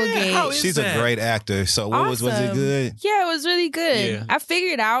Applegate. She's a great actor. So what was it good? Yeah, it was really good. Yeah. I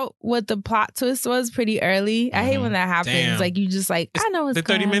figured out what the plot twist was pretty early. I hate when that happens. Damn. Like you just like, I know it's the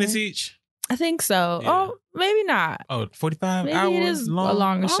 30 coming. minutes each? I think so. Yeah. Oh, maybe not. Oh, 45 Maybe hours it is long? a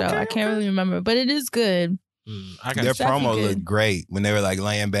longer show. Okay, I can't really remember, but it is good. Their promo good. looked great when they were like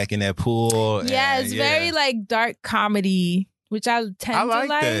laying back in that pool. Yeah, it's very like dark comedy, which I tend to like.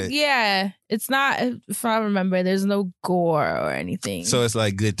 that. Yeah, it's not. If I remember, there's no gore or anything. So it's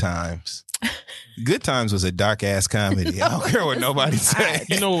like Good Times. Good Times was a dark ass comedy. I don't care what nobody said.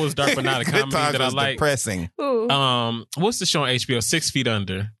 You know what was dark but not a Good comedy Times that I was like? depressing. Ooh. What's the show on HBO? 6 Feet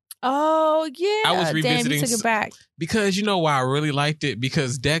Under. Oh yeah, I was revisiting Damn, you took it back. Because you know why I really liked it?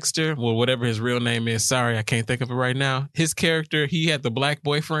 Because Dexter, well, whatever his real name is, sorry, I can't think of it right now. His character, he had the black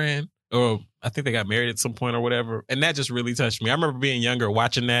boyfriend, or I think they got married at some point or whatever. And that just really touched me. I remember being younger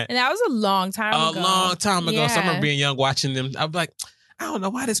watching that. And that was a long time ago. A long time ago. Yeah. So I remember being young watching them. I'm like, I don't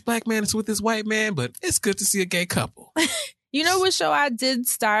know why this black man is with this white man, but it's good to see a gay couple. You know what show I did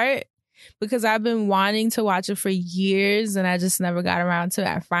start? Because I've been wanting to watch it for years and I just never got around to it.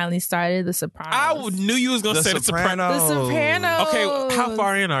 I finally started The Sopranos. I knew you was going to say The Sopranos. The Sopranos. Okay, how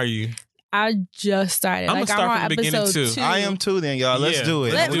far in are you? I just started. I'm like, gonna start I'm on from the beginning, episode too. 2. I am too then, y'all. Let's Yeah. do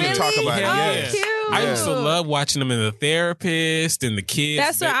it. Let's We do can it. talk about it. Oh, Yeah. cute. I used to love watching them in The Therapist and The Kids.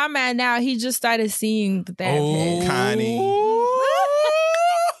 That's where I'm at now. He just started seeing The Therapist. Connie.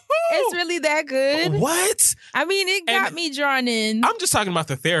 It's really that good. What? I mean, it got And me drawn in. I'm just talking about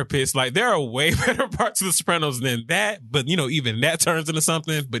The Therapist. Like, there are way better parts of The Sopranos than that. But, you know, even that turns into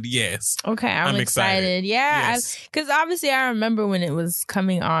something. But yes. Okay, I'm excited. Yeah, Yes. because obviously I remember when it was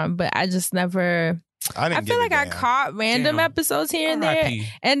coming on, but I just never. I feel like I caught random episodes here and there, R.I.P.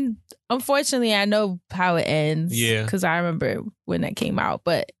 and unfortunately, I know how it ends. Yeah. because I remember when that came out,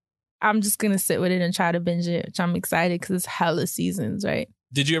 but I'm just gonna sit with it and try to binge it, which I'm excited because it's hella seasons, right?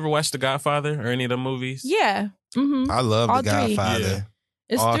 Did you ever watch The Godfather or any of the movies? Yeah. Mm-hmm. I love All The three. Godfather. Yeah.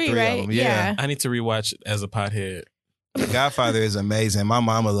 It's All 3, three of right? them, yeah. I need to rewatch it as a pothead. The Godfather is amazing. My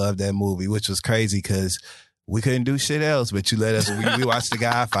mama loved that movie, which was crazy because we couldn't do shit else, but you let us, we watched The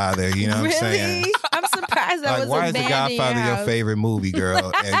Godfather, you know what I'm saying? Really? I'm surprised that Like, was why a is The band in Godfather your house. favorite movie,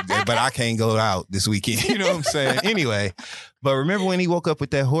 girl? But I can't go out this weekend. You know what I'm saying? Anyway, but remember when he woke up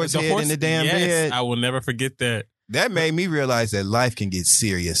with that horse head in the damn yes, bed? I will never forget that. That made me realize that life can get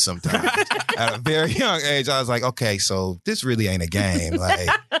serious sometimes. At a very young age, I was like, okay, so this really ain't a game. Like,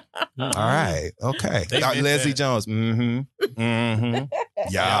 all right, okay. They meant Leslie that. Jones,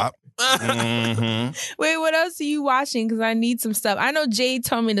 yup. Wait, what else are you watching? Because I need some stuff. I know Jade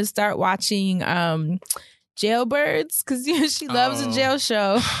told me to start watching Jailbirds because she loves a jail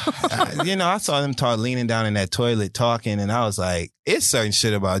show. I saw them leaning down in that toilet talking, and I was like, it's certain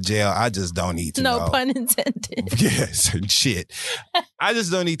shit about jail I just don't need to know. No pun intended. Yeah, certain shit. I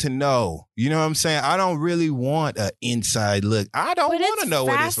just don't need to know. You know what I'm saying? I don't really want an inside look. I don't want to know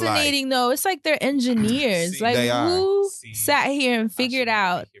what it's like. Fascinating though. It's like they're engineers. See, like they are. who sat here and figured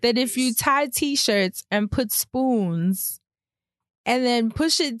out that if you tie t-shirts and put spoons and then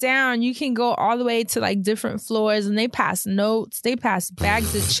push it down, you can go all the way to like different floors, and they pass notes, they pass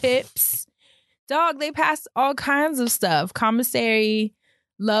bags of chips. Dog, they passed all kinds of stuff. Commissary,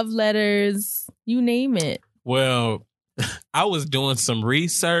 love letters, you name it. Well, I was doing some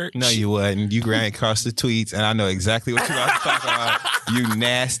research. No, you wasn't. You ran across the tweets, and I know exactly what you about to talk about. You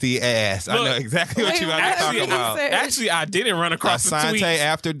nasty ass. I know exactly what you about to talk about. Actually, I didn't run across the Asante tweets.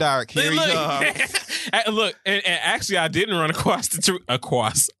 After Dark. Here he comes. Look, and actually, I didn't run across the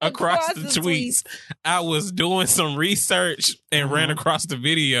across the tweets. I was doing some research and ran across the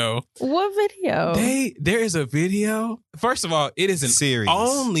video. What video? There is a video. First of all, it is an Series.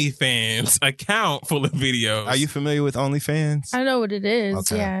 OnlyFans account full of videos. Are you familiar with OnlyFans? I know what it is.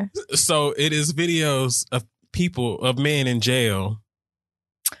 Okay. Yeah. So it is videos of men in jail.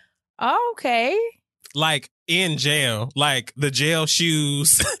 Oh, okay. Like in jail, like the jail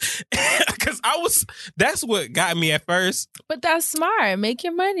shoes. Because that's what got me at first. But that's smart. Make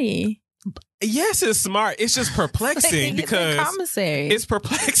your money. Yes, it's smart. It's just perplexing because commissary. it's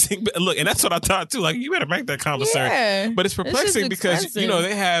perplexing. But look, and that's what I thought too. Like, you better make that commissary. Yeah. But it's perplexing because, expensive.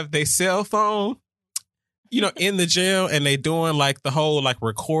 they have their cell phone, in the jail, and they doing like the whole like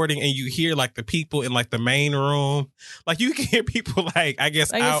recording, and you hear like the people in like the main room. Like, you can hear people like, I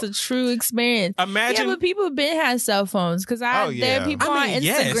guess it's a true experience. Imagine. Yeah, but people been have cell phones because there are people on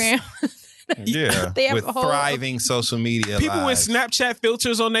Instagram. Yeah, They have with a whole- thriving social media. People lives. with Snapchat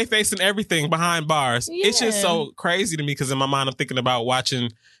filters on their face and everything behind bars. It's just Yeah. so crazy to me because in my mind I'm thinking about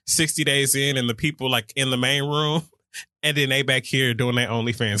watching 60 Days In and the people like in the main room, and then they back here doing their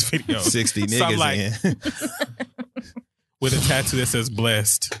OnlyFans videos. 60 So I'm niggas like, in. with a tattoo that says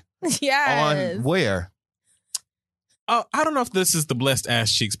blessed. Yes. On where? Oh, I don't know if this is the blessed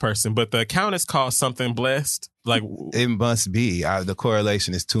ass cheeks person, but the account is called something blessed. Like, It must be. The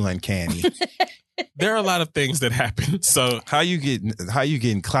correlation is too uncanny. there are a lot of things that happen. So How you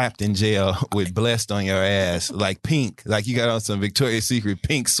getting clapped in jail with blessed on your ass, like pink, like you got on some Victoria's Secret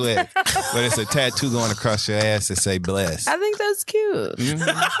pink sweat, but it's a tattoo going across your ass that say blessed. I think that's cute.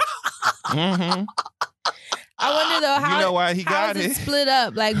 Mm-hmm. I wonder though how You know why he how got is it? it split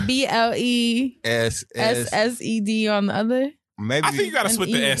up like BLESSED on the other. Maybe I think you got to an split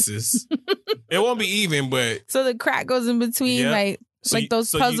the E. S's. It won't be even, but So the crack goes in between, Yeah. like So you- those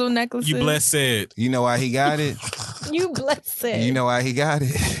so puzzle you necklaces. you blessed said. You know why he got it? You blessed it. You know why he got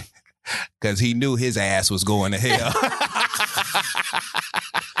it? Because he knew his ass was going to hell.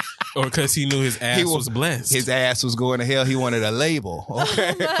 Or because he knew his ass was blessed. His ass was going to hell. He wanted a label.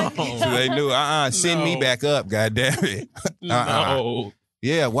 Okay. Oh So they knew, send me No. back up, goddamn it. No.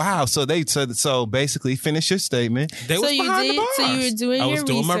 Yeah, wow. So so basically finish your statement. They So was you behind the did. bars. So you were doing I your was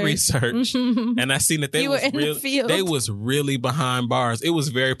doing my research. And I seen that they You was were in the really, field. they was really behind bars. It was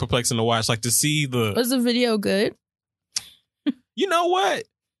very perplexing to watch. Like, to see Was the video good? you know what?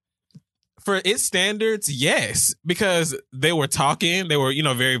 For its standards, yes, because they were talking, they were,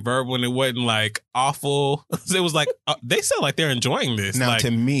 very verbal, and it wasn't like awful. It was like they sound like they're enjoying this. Now, like, to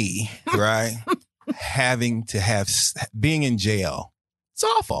me, right, having to being in jail, it's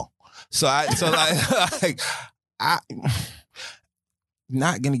awful. So I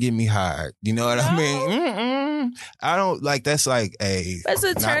not gonna get me hired. You know what I mean? Mm-mm. I don't like. That's like That's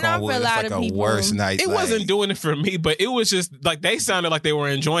a turn knock on off for wood, a it's lot like of a people. worst night. it wasn't doing it for me, but it was just like they sounded like they were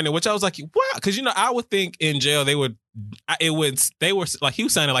enjoying it, which I was like, wow, because I would think in jail they were like, he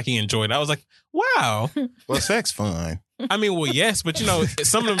was sounding like he enjoyed it. I was like, wow. Well, sex fun. I mean, well, yes, but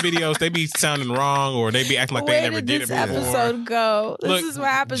some of them videos they be sounding wrong or they be acting like Where they never did did this it before. episode go? This Look, is what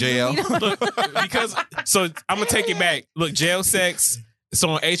happens. when jail. we don't- Look, because so I'm gonna take it back. Look, jail sex. So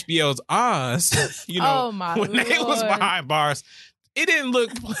on HBO's Oz, Oh, my when they was Lord. behind bars, it didn't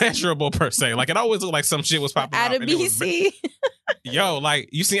look pleasurable per se. Like, it always looked like some shit was popping At off. a and it was BC. Yo, like,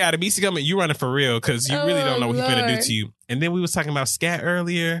 you see Adebisi coming, you running for real because you really don't know what he's gonna do Lord. to you. And then we was talking about scat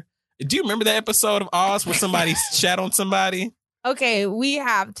earlier. Do you remember that episode of Oz where somebody shat on somebody? Okay, we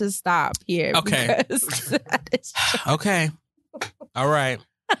have to stop here. Okay. because that is Okay. All right.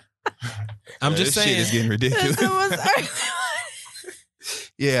 I'm just This saying. shit is getting ridiculous. this was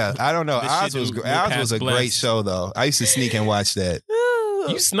Yeah, I don't know. This Oz shit was do- Oz past was a great blessed. show though. I used to sneak and watch that.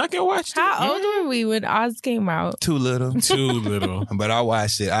 You snuck and watched it? How old were we when Oz came out? Too little, Too little. but I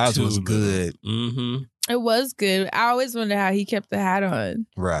watched it. Oz Too was little. good. Mm-hmm. It was good. I always wondered how he kept the hat on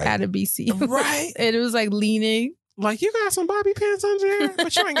Right. at a BC. Right. And it was like leaning. Like, you got some bobby pins under here,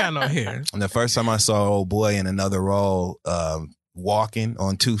 but you ain't got no hair. And the first time I saw old boy in another role, walking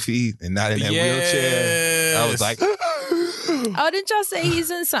on 2 feet and not in that wheelchair, I was like, Oh, didn't y'all say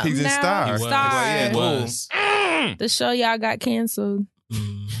he's in something He's in now? Star. He was. Star. Yeah, He was. The show y'all got canceled.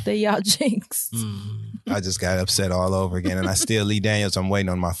 Mm, The y'all jinx. mm. I just got upset all over again, and I still Lee Daniels. I'm waiting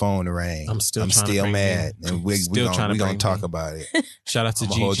on my phone to ring. I'm still mad, and we're gonna talk about it. Shout out to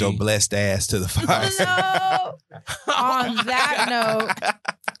Gigi. Hold your blessed ass to the fire. No. On that note,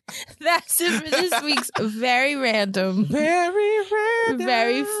 that's it for this week's very random,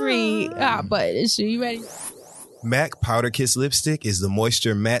 very free hot button issue. You ready? MAC Powder Kiss Lipstick is the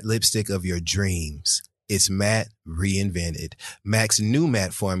moisture matte lipstick of your dreams. It's matte reinvented. MAC's new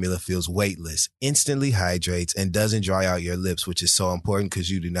matte formula feels weightless, instantly hydrates, and doesn't dry out your lips, which is so important because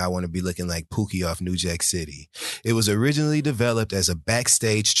you do not want to be looking like Pookie off New Jack City. It was originally developed as a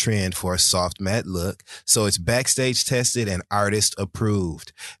backstage trend for a soft matte look, so it's backstage tested and artist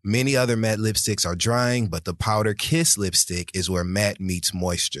approved. Many other matte lipsticks are drying, but the Powder Kiss lipstick is where matte meets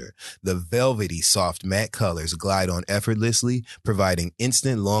moisture. The velvety soft matte colors glide on effortlessly, providing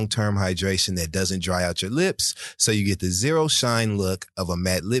instant long-term hydration that doesn't dry out your lips, so you get the zero shine look of a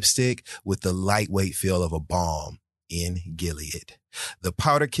matte lipstick with the lightweight feel of a balm in Gilead. The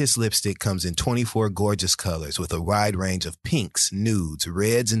Powder Kiss lipstick comes in 24 gorgeous colors with a wide range of pinks, nudes,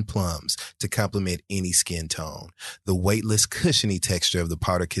 reds, and plums to complement any skin tone. The weightless, cushiony texture of the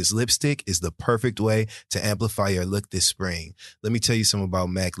Powder Kiss lipstick is the perfect way to amplify your look this spring. Let me tell you something about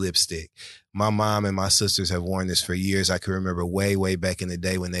MAC lipstick. My mom and my sisters have worn this for years. I can remember way back in the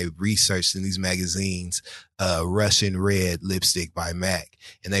day when they researched in these magazines, Russian Red lipstick by MAC.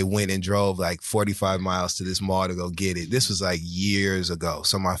 And they went and drove like 45 miles to this mall to go get it. This was like years ago.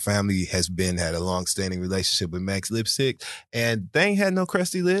 So my family had a long-standing relationship with MAC's lipstick, and they ain't had no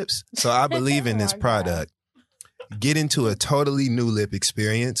crusty lips. So I believe in this product. Get into a totally new lip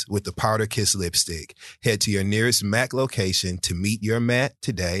experience with the Powder Kiss lipstick. Head to your nearest MAC location to meet your matte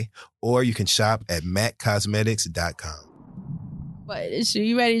today, or you can shop at MACcosmetics.com. But issue,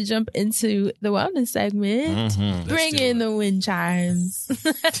 you ready to jump into the wellness segment? Mm-hmm. Bring in the wind chimes.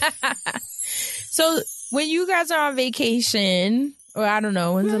 So when you guys are on vacation, or I don't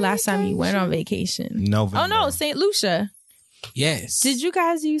know, when's the last time you went on vacation? November. Oh no, St. Lucia. Yes. Did you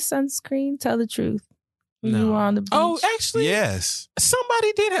guys use sunscreen? Tell the truth. When you were on the beach. Oh, actually, yes.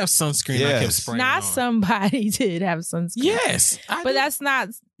 Somebody did have sunscreen. Yes. I kept spraying Not on. somebody did have sunscreen. Yes, But that's not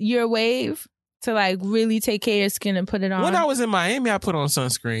your wave to like really take care of your skin and put it on. When I was in Miami, I put on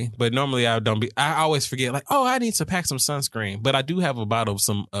sunscreen, but normally I always forget, like, I need to pack some sunscreen. But I do have a bottle of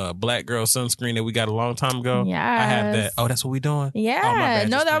some Black Girl sunscreen that we got a long time ago. Yes. I have that. Oh, that's what we doing? Yeah. Oh, my bad,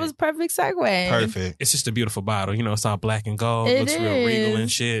 No, just that playing. was perfect segue. Perfect. It's just a beautiful bottle. You know, it's all black and gold. It Looks real regal is.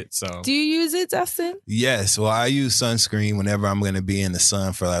 and shit. So Do you use it, Dustin? Yes. Well, I use sunscreen whenever I'm going to be in the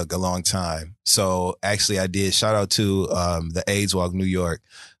sun for like a long time. So actually I did. Shout out to the AIDS Walk New York.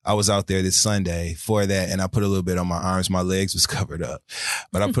 I was out there this Sunday for that, and I put a little bit on my arms. My legs was covered up,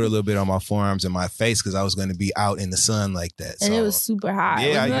 but I put a little bit on my forearms and my face because I was going to be out in the sun like that. And so, it was super hot.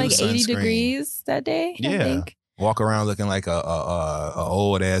 Yeah, Wasn't I it use like 80 sunscreen. degrees that day? I Yeah. think. Walk around looking like a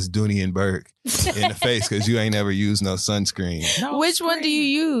old ass Dooney and Burke in the face because you ain't never used no sunscreen. Which one do you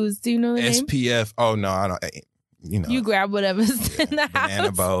use? Do you know the name? SPF. Oh no, I don't. You know, You grab whatever's in the banana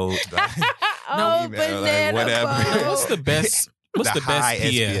house. boat. Oh, you know, like, banana whatever. boat. what's the best? What's the high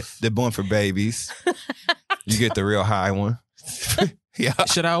best PF? The one for babies. You get the real high one. Yeah.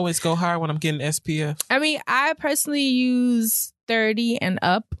 Should I always go higher when I'm getting SPF? I mean, I personally use 30 and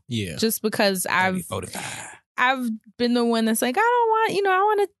up Yeah. just because I've 45. been the one that's like, I don't want, I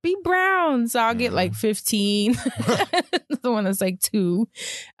want to be brown. So I'll get like 15. The one that's like 2.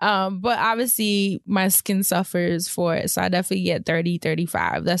 But obviously my skin suffers for it. So I definitely get 30,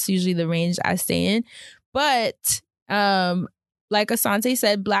 35. That's usually the range I stay in. But like Asante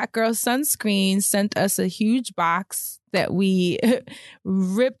said, Black Girl Sunscreen sent us a huge box that we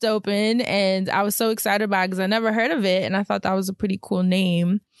ripped open. And I was so excited about it because I never heard of it. And I thought that was a pretty cool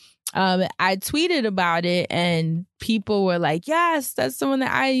name. I tweeted about it and people were like, yes, that's the one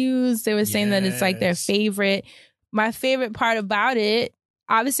that I use. They were saying that it's like their Yes. favorite. My favorite part about it,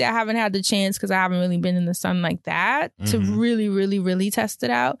 obviously I haven't had the chance because I haven't really been in the sun like that to Mhm. really, really, really test it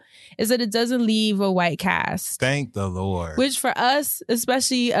out, is that it doesn't leave a white cast. Thank the Lord. Which for us,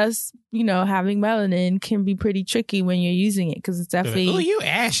 especially us, having melanin can be pretty tricky when you're using it because it's definitely... Oh, you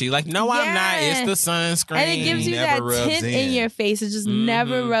ashy. Like, no, I'm not. Yeah. It's the sunscreen. And it gives you that never rubs tint in in. your face. It just Mhm.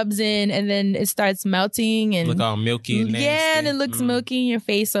 never rubs in, and then it starts melting and Look all milky and nasty. yeah, and it looks Mm. milky in your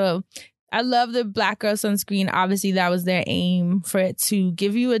face. So I love the Black Girl Sunscreen. Obviously, that was their aim, for it to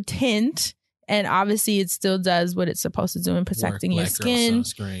give you a tint, and obviously, it still does what it's supposed to do in protecting your Black Girl skin.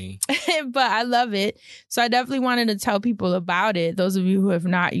 sunscreen. But I love it. So I definitely wanted to tell people about it. Those of you who have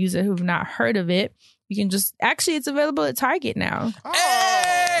not used it, who have not heard of it, you can just it's available at Target now. Hey,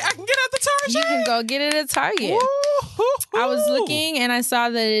 I can get out the Target. You can go get it at Target. I was looking and I saw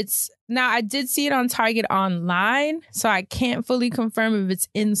that Now, I did see it on Target online, so I can't fully confirm if it's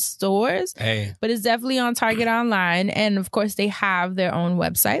in stores, but it's definitely on Target online. And of course, they have their own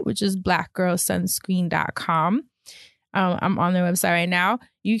website, which is blackgirlsunscreen.com. I'm on their website right now.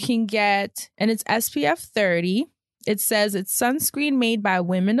 You can get, and it's SPF 30. It says it's sunscreen made by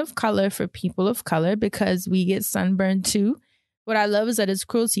women of color for people of color because we get sunburned too. What I love is that it's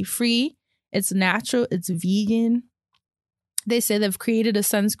cruelty-free, it's natural, it's vegan. They say they've created a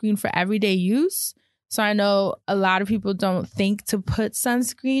sunscreen for everyday use. So I know a lot of people don't think to put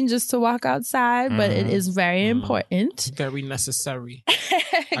sunscreen just to walk outside, but it is very important. Very necessary.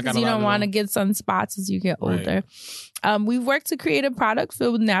 Because you don't want to get sunspots as you get older. We've worked to create a product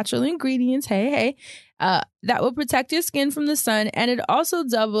filled with natural ingredients. That will protect your skin from the sun, and it also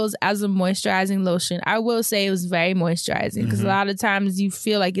doubles as a moisturizing lotion. I will say it was very moisturizing because a lot of times you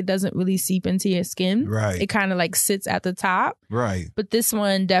feel like it doesn't really seep into your skin. Right. It kind of like sits at the top. Right. But this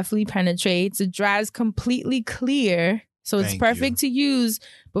one definitely penetrates. It dries completely clear, so it's perfect to use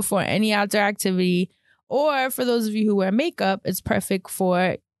before any outdoor activity. Or for those of you who wear makeup, it's perfect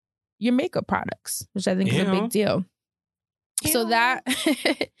for your makeup products, which I think is a big deal. So that,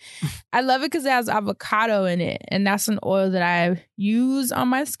 I love it because it has avocado in it. And that's an oil that I use on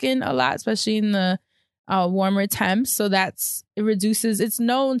my skin a lot, especially in the warmer temps. So it's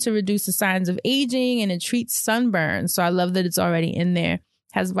known to reduce the signs of aging and it treats sunburn. So I love that it's already in there. It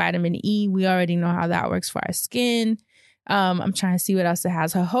has vitamin E. We already know how that works for our skin. I'm trying to see what else it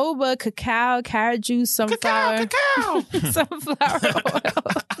has. Jojoba, cacao, carrot juice, sunflower oil.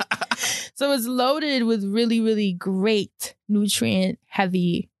 So it's loaded with really, really great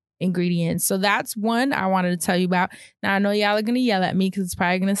nutrient-heavy ingredients. So that's one I wanted to tell you about. Now, I know y'all are going to yell at me because it's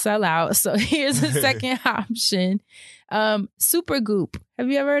probably going to sell out. So here's the second option. Supergoop.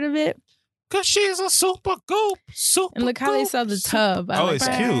 Have you ever heard of it? Because she's a super goop. And look how they sell the tub. It's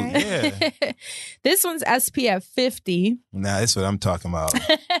cute. Yeah. This one's SPF 50. Nah, that's what I'm talking about.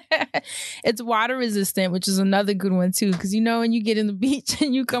 It's water resistant, which is another good one too. Because when you get in the beach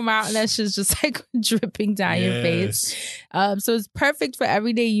and you come out and that shit's just like dripping down your face. So it's perfect for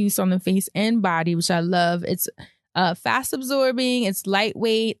everyday use on the face and body, which I love. It's fast absorbing, it's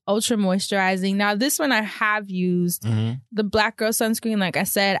lightweight, ultra moisturizing. Now this one I have used, the Black Girl sunscreen. Like I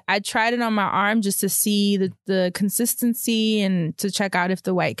said, I tried it on my arm just to see the consistency and to check out if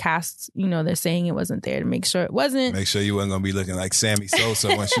the white cast, they're saying it wasn't there, to make sure it wasn't. Make sure you wasn't gonna be looking like Sammy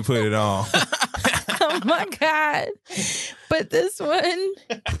Sosa once you put it on. Oh my God. But this one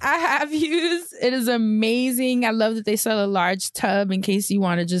I have used. It is amazing. I love that they sell a large tub in case you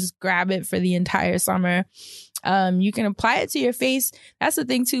want to just grab it for the entire summer. You can apply it to your face. That's the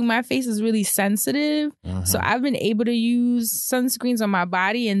thing too. My face is really sensitive. So I've been able to use sunscreens on my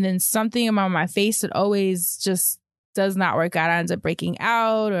body, and then something about my face that always just does not work out. I end up breaking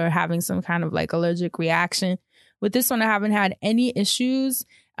out or having some kind of like allergic reaction. With this one, I haven't had any issues.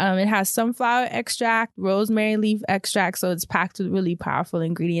 It has sunflower extract, rosemary leaf extract, so it's packed with really powerful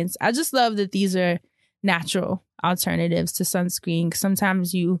ingredients. I just love that these are natural alternatives to sunscreen.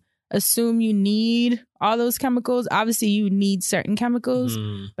 Sometimes you assume you need all those chemicals. Obviously, you need certain chemicals,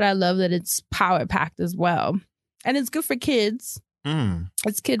 but I love that it's power packed as well. And it's good for kids.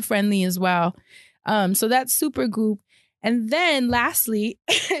 It's kid friendly as well. So that's Supergoop. And then lastly,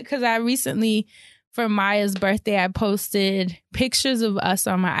 because I recently, for Maya's birthday, I posted pictures of us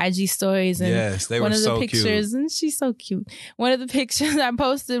on my IG stories. And yes, they were one of the so pictures, cute. and she's so cute. One of the pictures I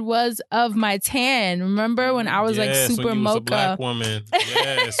posted was of my tan. Remember when I was like super when you mocha? was a black woman.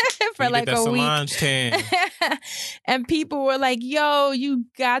 Yes. For like a week. Solange tan. And people were like, yo, you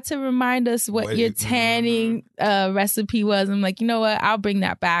got to remind us what your tanning recipe was. I'm like, you know what? I'll bring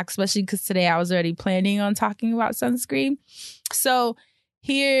that back, especially because today I was already planning on talking about sunscreen. So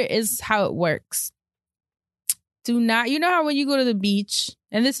here is how it works. Do not, you know how when you go to the beach,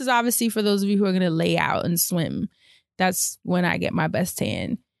 and this is obviously for those of you who are going to lay out and swim, that's when I get my best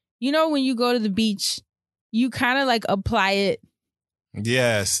tan. You know, when you go to the beach, you kind of like apply it.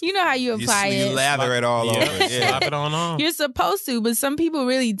 Yes. You know how you apply it. You lather it all over. Yeah. Slap it on. You're supposed to, but some people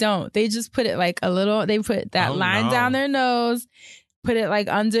really don't. They just put it like a little, they put that line down their nose, put it like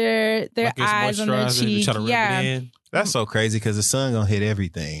under their eyes, on their cheek. Yeah. That's so crazy because the sun gonna hit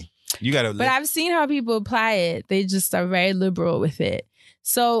everything. You gotta. But I've seen how people apply it. They just are very liberal with it.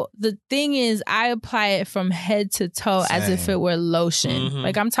 So the thing is, I apply it from head to toe as if it were lotion.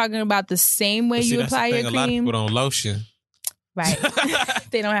 Like I'm talking about the same way you apply your cream. A lot of people don't lotion. Right.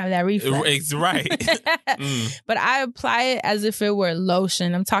 They don't have that reflex. It's right. But I apply it as if it were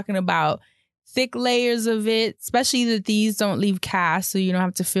lotion. I'm talking about thick layers of it, especially that these don't leave cast, so you don't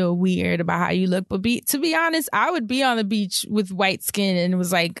have to feel weird about how you look. But to be honest, I would be on the beach with white skin and it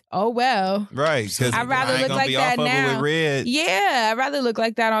was like, oh well. Right. Because I'd rather look like that now. With red. Yeah, I'd rather look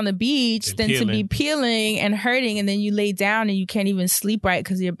like that on the beach than to be peeling and hurting, and then you lay down and you can't even sleep right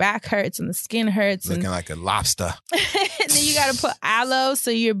because your back hurts and the skin hurts. Looking like a lobster. And then you got to put aloe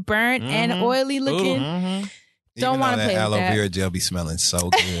so you're burnt and oily looking. Don't want to play with that. Aloe vera gel be smelling so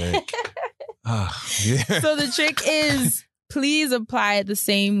good. Yeah. So the trick is, please apply it the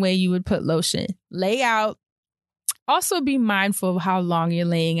same way you would put lotion. Lay out. Also be mindful of how long you're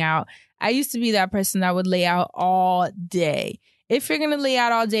laying out. I used to be that person that would lay out all day. If you're going to lay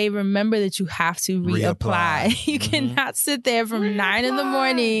out all day, remember that you have to reapply. You cannot sit there from 9 in the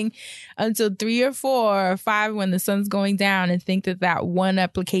morning until 3 or 4 or 5 when the sun's going down and think that one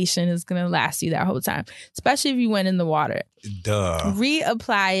application is going to last you that whole time, especially if you went in the water. Duh.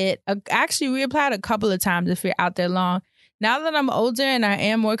 Reapply it. Actually, reapply it a couple of times if you're out there long. Now that I'm older and I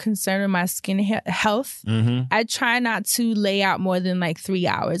am more concerned with my skin health, I try not to lay out more than like 3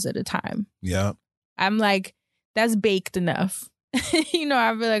 hours at a time. Yeah. I'm like, that's baked enough. You know, I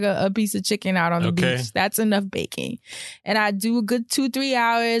feel like a piece of chicken out on the beach. That's enough baking. And I do a good 2-3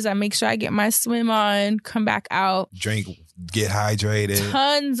 hours. I make sure I get my swim on, come back out. Drink, get hydrated.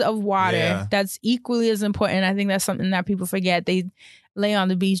 Tons of water. Yeah. That's equally as important. I think that's something that people forget. They lay on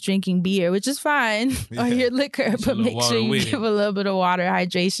the beach drinking beer, which is fine, or your liquor, but make sure you give a little bit of water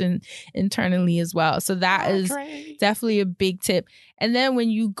hydration internally as well. So that is definitely a big tip. And then when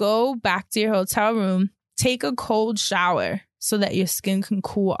you go back to your hotel room, take a cold shower so that your skin can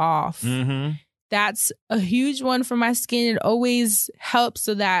cool off. That's a huge one for my skin. It always helps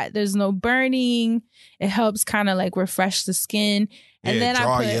so that there's no burning. It helps kind of like refresh the skin. And then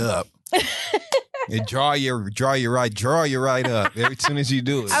draw you up. It draw you right up. Every soon as you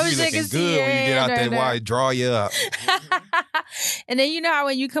do it, I wish I could see good when you get out that water. Draw you up. And then you know how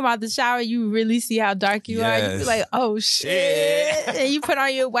when you come out the shower, you really see how dark you are. You be like, oh shit! And you put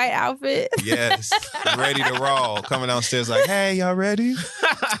on your white outfit. Yes, ready to roll. Coming downstairs like, hey, y'all ready?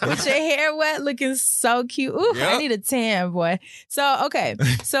 With your hair wet, looking so cute. Ooh, I need a tan, boy. So okay,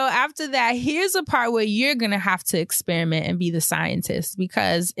 so after that, here's a part where you're gonna have to experiment and be the scientist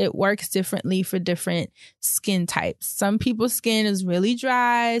because it works differently for different skin types. Some people's skin is really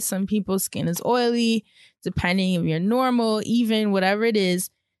dry. Some people's skin is oily. Depending if you're normal, even whatever it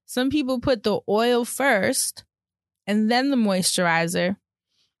is. Some people put the oil first and then the moisturizer.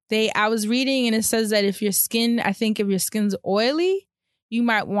 I was reading and it says that if your skin's oily, you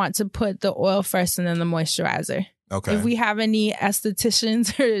might want to put the oil first and then the moisturizer. Okay. If we have any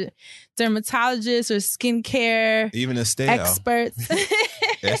estheticians or dermatologists or skincare even experts.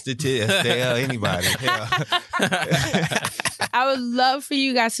 Estelle, anybody. I would love for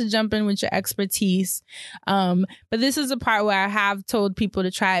you guys to jump in with your expertise. But this is a part where I have told people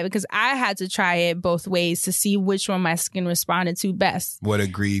to try it because I had to try it both ways to see which one my skin responded to best. What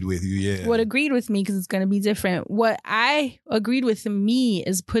agreed with you, yeah. What agreed with me because it's going to be different. What I agreed with me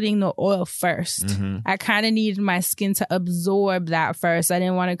is putting the oil first. I kind of needed my skin to absorb that first. I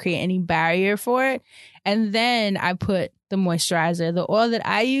didn't want to create any barrier for it. And then I put the moisturizer. The oil that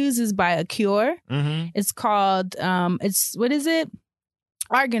I use is by Acure. It's called, what is it?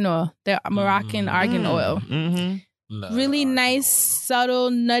 Argan oil. The Moroccan argan oil. Really nice, subtle,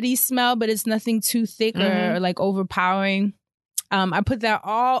 nutty smell, but it's nothing too thick or like overpowering. I put that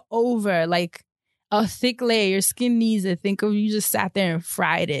all over like a thick layer. Your skin needs it. Think of you just sat there and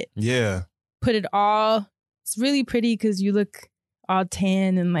fried it. Yeah. Put it all. It's really pretty because you look all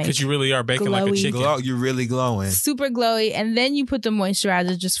tan and like, because you really are baking glowy. Like a chicken. You're really glowing. Super glowy. And then you put the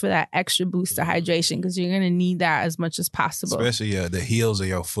moisturizer just for that extra boost of hydration because you're going to need that as much as possible. Especially the heels of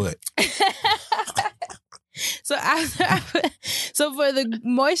your foot. So for the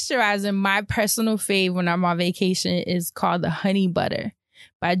moisturizer, my personal fave when I'm on vacation is called the Honey Butter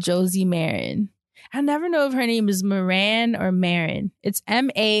by Josie Maran. I never know if her name is Moran or Marin. It's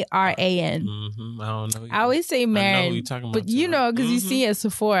Maran. I don't know. I always say Marin, I know who you're talking about, but you know because you see it at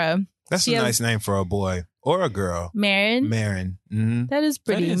Sephora. That's a nice name for a boy or a girl. Marin. That is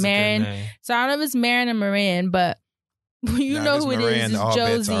pretty. That is Marin. a good name. So I don't know if it's Marin or Moran, but you know who it is. It's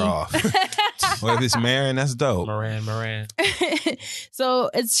Josie. Well, if it's Marin, that's dope. Moran. So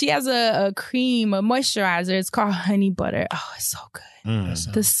she has a cream, a moisturizer. It's called Honey Butter. Oh, it's so good.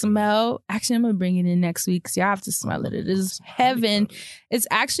 The smell. Actually, I'm going to bring it in next week because y'all have to smell it. It is heaven. It's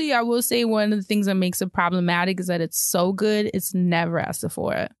actually, I will say, one of the things that makes it problematic is that it's so good. It's never at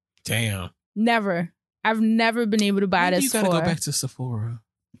Sephora. Damn. Never. I've never been able to buy it at Sephora. You got to go back to Sephora.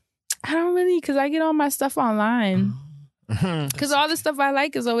 I don't really, because I get all my stuff online. Because all the stuff I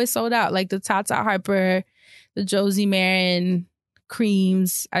like is always sold out. Like the Tata Harper, the Josie Marin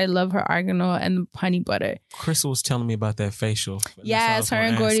creams. I love her Argonaut and the honey butter. Crystal was telling me about that facial. Yes, her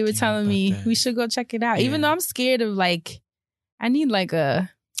and Gordy were telling me we should go check it out. Yeah. Even though I'm scared of like, I need like a...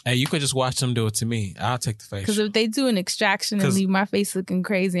 Hey, you could just watch them do it to me. I'll take the facial. Because if they do an extraction and leave my face looking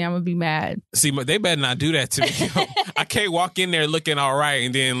crazy, I'm going to be mad. See, they better not do that to me. I can't walk in there looking all right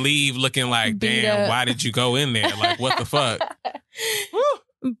and then leave looking like, damn, why did you go in there? Like, what the fuck?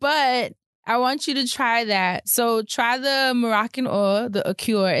 But I want you to try that. So try the Moroccan oil, the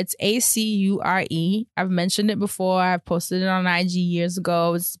Acure. It's ACURE. I've mentioned it before. I've posted it on IG years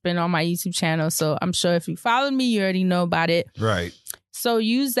ago. It's been on my YouTube channel. So I'm sure if you followed me, you already know about it. Right. So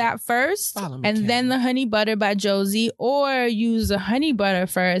use that first and then the honey butter by Josie, or use the honey butter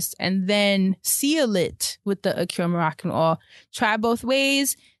first and then seal it with the Acure Moroccan oil. Try both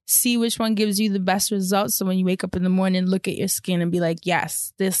ways. See which one gives you the best results. So when you wake up in the morning, look at your skin and be like,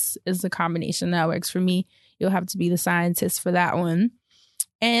 yes, this is the combination that works for me. You'll have to be the scientist for that one.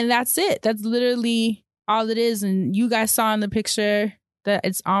 And that's it. That's literally all it is. And you guys saw in the picture that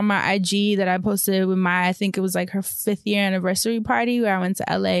it's on my IG that I posted with I think it was like her 5th year anniversary party where I went to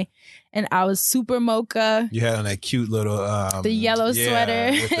LA and I was super mocha. You had on that cute little... the yellow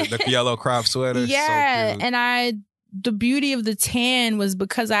sweater. With the yellow crop sweater. Yeah. So cute. And the beauty of the tan was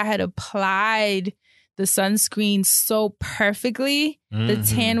because I had applied the sunscreen so perfectly, the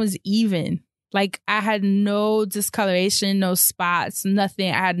tan was even. Like I had no discoloration, no spots,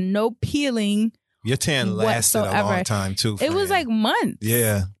 nothing. I had no peeling. Your tan lasted whatsoever. a long time too. It was like months.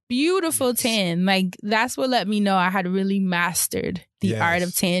 Yeah. Beautiful tan. Like that's what let me know I had really mastered the art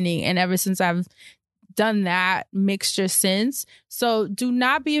of tanning. And ever since I've done that mixture since. So do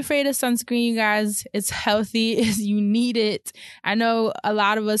not be afraid of sunscreen, you guys. It's healthy. You need it. I know a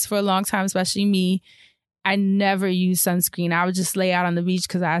lot of us for a long time, especially me, I never use sunscreen. I would just lay out on the beach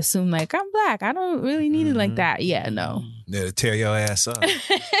because I assume like I'm black. I don't really need it like that. Yeah, no. Yeah, to tear your ass up.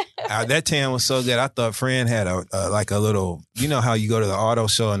 That tan was so good. I thought Fran had like a little, you know how you go to the auto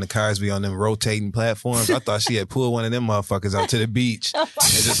show and the cars be on them rotating platforms? I thought she had pulled one of them motherfuckers out to the beach and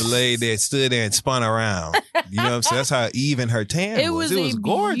just laid there, stood there and spun around. You know what I'm saying? That's how even her tan was. It was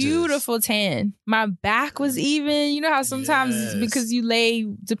gorgeous. Beautiful tan. My back was even. You know how sometimes because you lay,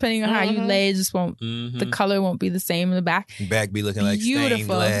 depending on how you lay, it just won't, the color won't be the same in the back. Back be looking like stained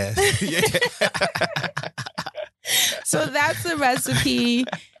glass. So that's the recipe.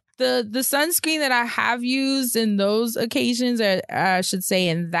 The sunscreen that I have used in those occasions, or I should say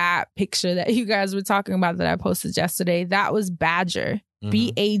in that picture that you guys were talking about that I posted yesterday, that was Badger.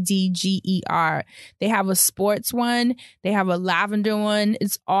 Badger. They have a sports one. They have a lavender one.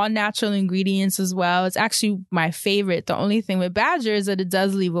 It's all natural ingredients as well. It's actually my favorite. The only thing with Badger is that it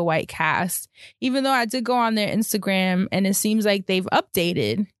does leave a white cast. Even though I did go on their Instagram and it seems like they've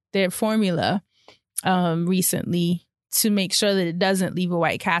updated their formula recently to make sure that it doesn't leave a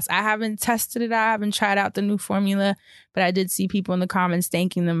white cast. I haven't tested it. I haven't tried out the new formula, but I did see people in the comments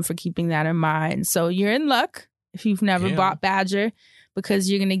thanking them for keeping that in mind. So you're in luck if you've never bought Badger,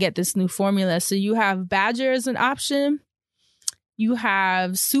 because you're going to get this new formula. So you have Badger as an option. You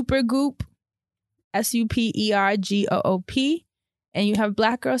have Supergoop, Supergoop, and you have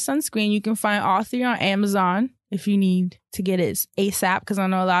Black Girl Sunscreen. You can find all three on Amazon if you need to get it ASAP, because I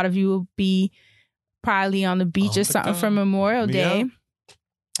know a lot of you will be probably on the beach or something for Memorial Day.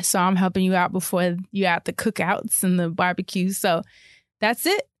 So I'm helping you out before you're at the cookouts and the barbecues. So that's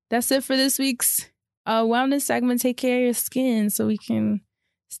it. That's it for this week's wellness segment. Take care of your skin so we can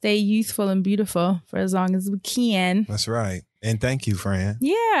stay youthful and beautiful for as long as we can. That's right. And thank you, Fran.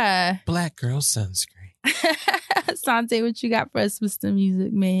 Yeah. Black Girl Sunscreen. Sante, what you got for us, Mr.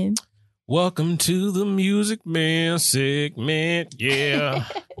 Music Man? Welcome to the Music Man segment. Yeah.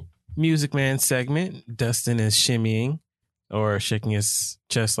 Music Man segment. Dustin is shimmying or shaking his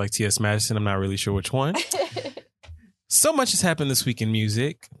chest like T.S. Madison. I'm not really sure which one. So much has happened this week in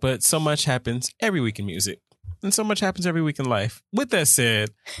music, but so much happens every week in music. And so much happens every week in life. With that said,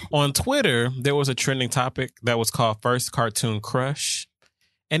 on Twitter, there was a trending topic that was called First Cartoon Crush.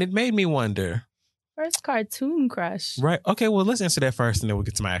 And it made me wonder. First cartoon crush. Right. Okay, well, let's answer that first and then we'll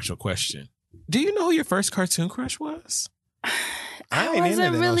get to my actual question. Do you know who your first cartoon crush was? I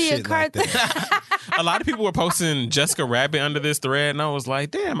wasn't really a cartoon. A lot of people were posting Jessica Rabbit under this thread, and I was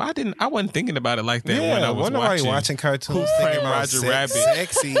like, "Damn, I wasn't thinking about it like that when I was watching cartoons. Thinking about Roger Rabbit,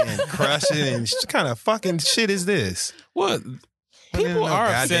 sexy and crushing, and kind of fucking shit is this? What? People are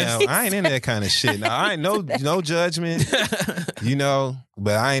obsessed. I ain't in that kind of shit. Now, I ain't no judgment,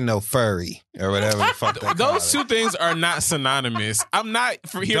 but I ain't no furry or whatever the fuck they call Those two it. things are not synonymous. I'm not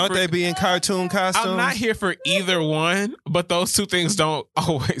here Don't for... they be in cartoon costumes? I'm not here for either one, but those two things don't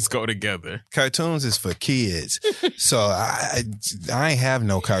always go together. Cartoons is for kids. So I ain't have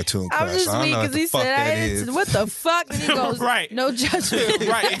no cartoon crush. I'm just I don't weak know what because the he fuck said, that is. "What the fuck?" And he goes, Right. No judgment.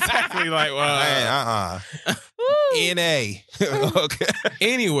 Right, exactly. Like, N.A. Okay.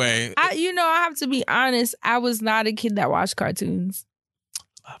 Anyway. I have to be honest. I was not a kid that watched cartoons.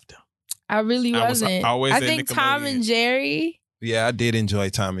 Loved them. I really I was wasn't. always I at think Tom Nickelodeon. and Jerry Yeah, I did enjoy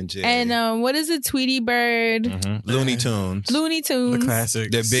Tom and Jerry. and what is it? Tweety Bird, Looney Tunes. Looney Tunes. The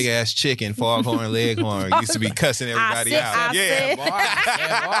classics. That big ass chicken, Foghorn Leghorn, used to be cussing everybody out. I Boy.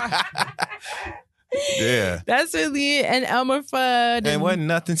 Yeah. That's really it. And Elmer Fudd. And wasn't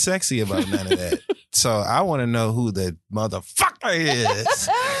nothing sexy about none of that. So I want to know who the motherfucker is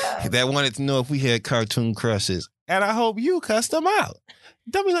that wanted to know if we had cartoon crushes. And I hope you cussed them out.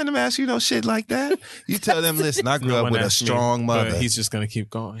 Don't be letting them ask you no shit like that. You tell them, listen, I grew No up one with a asked me, strong mother. but he's just going to keep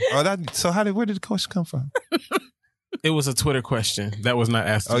going. So where did the question come from? It was a Twitter question that was not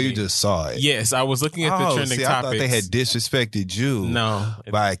asked to Oh, me. you just saw it. Yes, I was looking at the trending see, topics. I thought they had disrespected you No.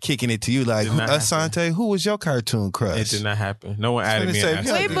 by kicking it to you like, did not happen. Asante, who was your cartoon crush? It did not happen. No one added gonna me. say, and asked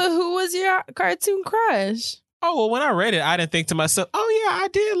yeah. Wait, me. but who was your cartoon crush? Oh, well, when I read it, I didn't think to myself, oh, yeah, I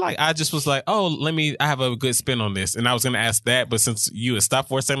did. I just was like, I have a good spin on this. And I was going to ask that, but since you had stopped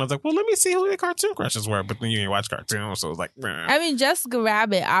for a second, I was like, well, let me see who the cartoon crushes were. But then you didn't watch cartoons, so it was like, I mean, Jessica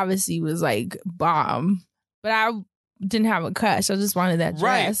Rabbit obviously was like bomb, but I didn't have a crush. I just wanted that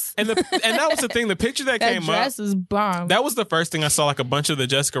dress. Right. And that was the thing. The picture that That came dress up, was bomb. that was the first thing I saw, like a bunch of the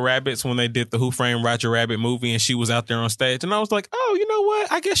Jessica Rabbits when they did the Who Framed Roger Rabbit movie and she was out there on stage. And I was like, oh, you know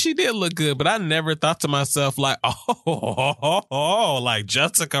what? I guess she did look good. But I never thought to myself like, like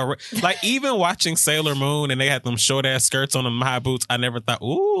Jessica. Like even watching Sailor Moon and they had them short ass skirts on them high boots, I never thought,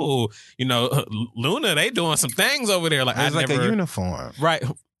 ooh, Luna, they doing some things over there. Like It was I like never, a uniform. right.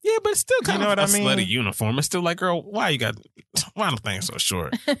 Yeah, but it's still kind You know of what a I mean? slutty uniform. It's still like, girl, why are the things so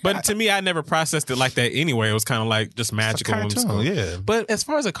short? But to me, I never processed it like that anyway. It was kind of like just magical. It's a cartoon, yeah. But as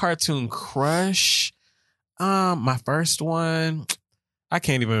far as a cartoon crush, my first one, I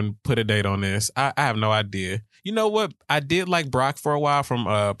can't even put a date on this. I have no idea. You know what? I did like Brock for a while from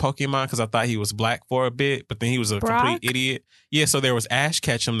Pokemon because I thought he was black for a bit, but then he was a Brock? complete idiot. Yeah, so there was Ash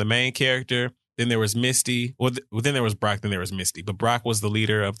Ketchum, the main character. Then there was Misty. Well, then there was Brock. Then there was Misty. But Brock was the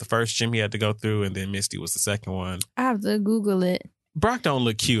leader of the first gym he had to go through, and then Misty was the second one. I have to Google it. Brock don't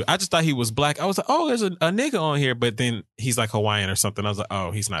look cute. I just thought he was black. I was like, oh, there's a nigga on here, but then he's like Hawaiian or something. I was like,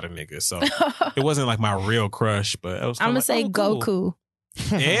 oh, he's not a nigga. So it wasn't like my real crush, but it was. I'm gonna say cool. Goku.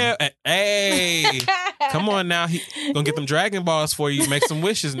 Yeah, hey, come on now. He gonna get them Dragon Balls for you. Make some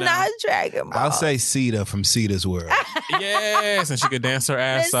wishes now. Not Dragon Ball. I'll say Sita from Sita's World. Yes, and she could dance her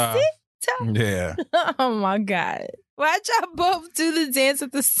ass off. Yeah. Oh my God. Why'd y'all both do the dance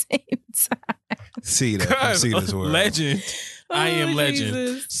at the same time? Sita from Sita's World. Legend. I am Oh, legend.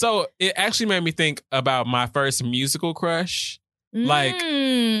 Jesus. So it actually made me think about my first musical crush. Like,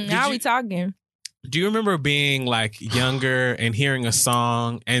 now you- we talking. Do you remember being like younger and hearing a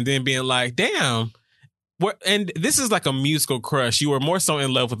song and then being like, damn, and this is like a musical crush. You were more so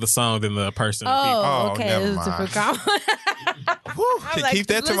in love with the song than the person. Oh, okay. never This is mind. different comment. Whew, keep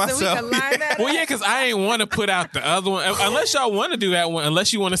that to myself. Well, yeah, because I ain't want to put out the other one unless y'all want to do that one.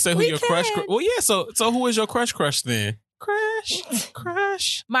 Unless you want to say who We your crush. can. Well, yeah. So who is your crush then?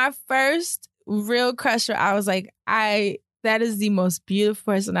 Crush. My first real crush, I was like, that is the most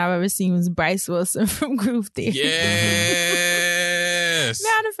beautiful person I've ever seen was Bryce Wilson from Groove Theory. Yes.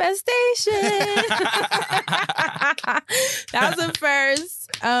 Manifestation. That was the first.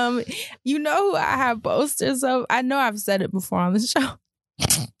 You know who I have posters of? I know I've said it before on the show.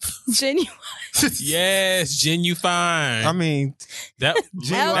 Genuine. Yes, Genuine. I mean, that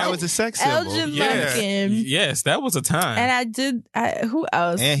Genuine was a sex symbol. Elgin Yeah. Lumpkin. Yes, that was a time. And who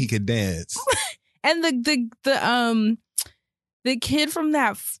else? And he could dance. And the kid from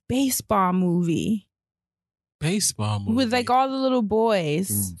that baseball movie Baseball movie. with like all the little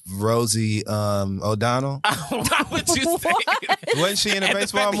boys. Rosie O'Donnell. Why would you say that? Wasn't she in a And the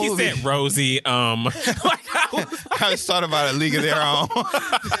baseball fact that movie? He said Rosie. Like, I just thought about a League of Their Own.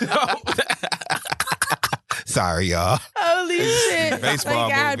 Sorry, y'all. Holy shit. Baseball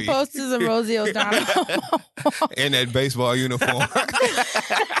like I had movie. posters of Rosie O'Donnell. In that baseball uniform.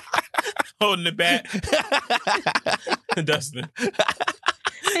 holding the bat. Dustin.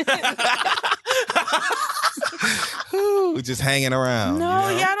 Ooh, just hanging around. No,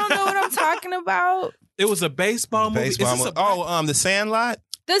 you know? y'all don't know what I'm talking about. It was a baseball movie. Baseball movie. The Sandlot.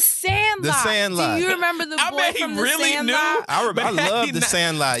 The Sandlot. The Sandlot. Do you remember the boy from The Sandlot? I love The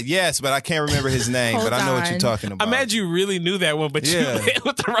Sandlot. Yes, but I can't remember his name. Hold but I know what you're on. talking about. I imagine you really knew that one, but you went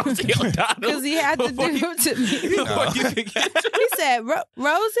with the Rosie O'Donnell. Because he had to do it to me. Before you could get to He said,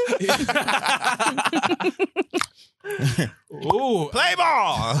 Rosie? Ooh, Play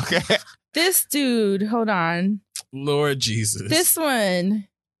ball. Okay. This dude, hold on. Lord Jesus. This one,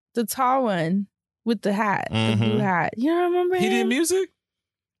 the tall one with the hat, the blue hat. You don't remember him? He did music?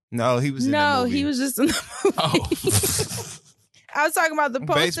 No, he was in the No, movie. he was just in the movie. Oh. I was talking about the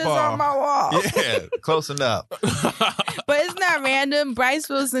posters Baseball. on my wall. Yeah, close enough. But it's not random. Bryce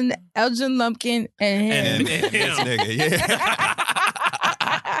Wilson, Elgin Lumpkin, and him. And this nigga, yeah.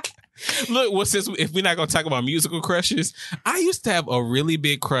 Look, well, if we're not going to talk about musical crushes, I used to have a really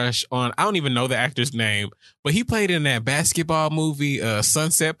big crush on, I don't even know the actor's name, but he played in that basketball movie,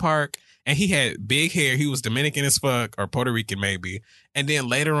 Sunset Park, and he had big hair. He was Dominican as fuck, or Puerto Rican maybe. And then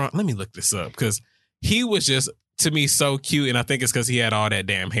later on, let me look this up, because he was just, to me, so cute, and I think it's because he had all that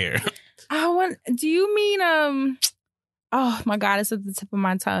damn hair. Do you mean, oh my God, it's at the tip of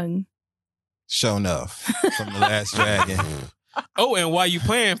my tongue. Show enough from The Last Dragon. Oh, and while you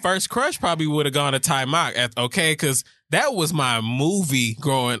playing, First Crush probably would have gone to Ty Mock, okay? Because that was my movie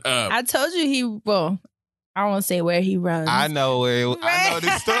growing up. I told you I won't say where he runs. I know where I know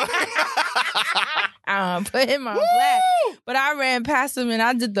this story. Put him on black. But I ran past him and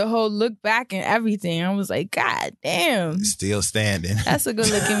I did the whole look back and everything. I was like, God damn. Still standing. That's a good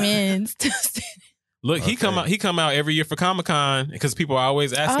looking man. Still standing. Look, he come out every year for Comic-Con because people are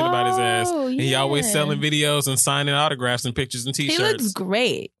always asking about his ass. Oh, And he always yeah. selling videos and signing autographs and pictures and T-shirts. He looks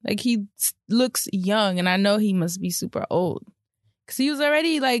great. Like he looks young and I know he must be super old. Because he was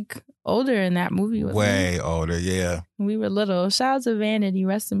already like older in that movie. Wasn't Way older, yeah. he? We were little. Shout out to Vanity.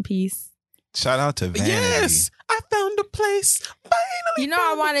 Rest in peace. Shout out to Vanity. Yes, I found a place. Finally, You know,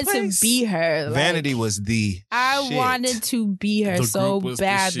 I wanted to be her. Like, Vanity was the I shit. wanted to be her The so group was the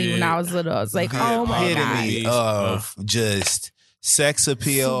badly when shit. I was little. I was like, The oh my God. epitome of just sex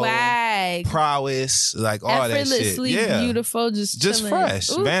appeal, Swag. prowess, like all that shit. Effortlessly Yeah. beautiful. Just Just chilling.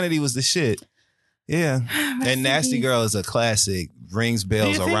 fresh. Ooh. Vanity was the shit. Yeah. Rest in And Nasty peace. Girl is a classic. Rings bells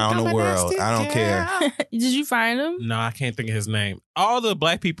Do you think around I'm the a world. nasty I don't care. Did you find him? No, I can't think of his name. All the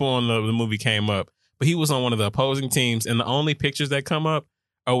black people on the movie came up, but he was on one of the opposing teams, and the only pictures that come up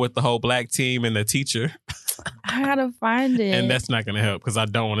are with the whole black team and the teacher. I gotta find it. And that's not going to help because I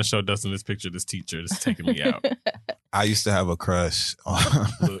don't want to show Dustin this picture of this teacher. It's taking me out. I used to have a crush on.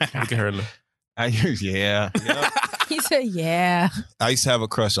 Look at her. Look. Yeah. He said, yeah. I used to have a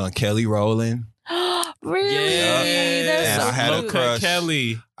crush on Kelly Rowland. Really? Yes. That's And so I had a cute. crush.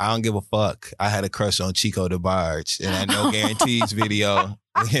 Kelly. I don't give a fuck. I had a crush on Chico DeBarge in that No Guarantees video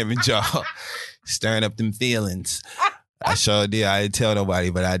with him and Joe stirring up them feelings. I sure did. I didn't tell nobody,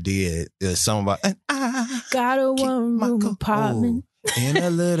 but I did. There's something about and I Got a keep one my room cool apartment in a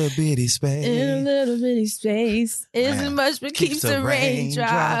little bitty space. in a little bitty space. Isn't Man, much but keeps the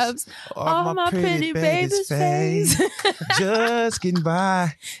raindrops off on my pretty baby's face. Just getting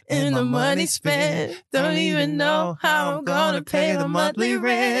by And the money spent. Don't even know how I'm gonna pay the monthly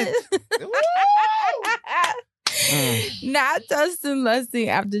rent. Not Dustin Lusting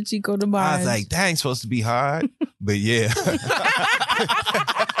after Chico DeBarge. I was like, dang, supposed to be hard. But yeah.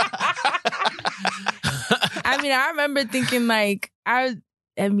 I mean, I remember thinking like, I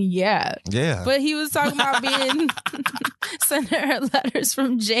mean, yeah. Yeah. But he was talking about being sending her letters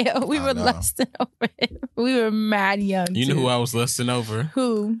from jail. We I were know. lusting over it. We were mad young. You know too. who I was lusting over?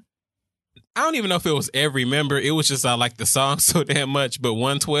 Who? I don't even know if it was every member. It was just I liked the song so damn much. But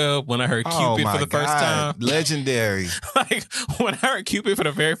 112, when I heard Cupid for the first time. Legendary. Like, when I heard Cupid for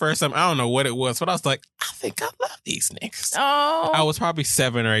the very first time, I don't know what it was, but I was like, I think I love these niggas. Oh. I was probably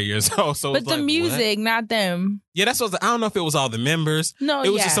 7 or 8 years old. So it But was the like, music, not them. what? Yeah, that's what I don't know if it was all the members. No, It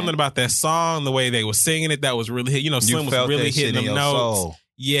was yeah. just something about that song, the way they were singing it, that was really hit. You know, Slim You was felt really that shit hitting in them your notes. soul.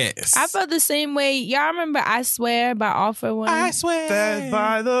 Yes. I felt the same way. Y'all remember I Swear by All For One? I swear. That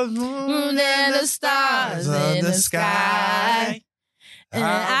by the moon and the stars in the sky. And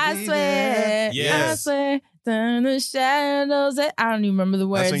I'll I be swear, there. I Yes. swear, turn the shadows. I don't even remember the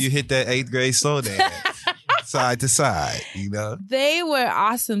words. That's when you hit that 8th grade slow dance. Side to side, you know? They were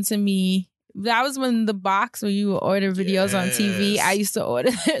awesome to me. That was when the box where you would order videos on TV. Yes. I used to order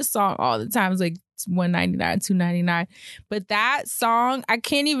their song all the time. It was like $1.99, $2.99. But that song, I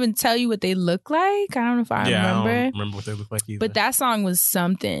can't even tell you what they look like. I don't know if I I remember. don't remember what they look like either. But that song was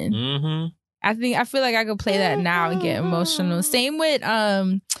something. Mm-hmm. I feel like I could play that now and get emotional. Same with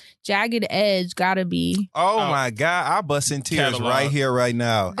Jagged Edge, Gotta Be. Oh my God, I bust in tears Catalog. right here, right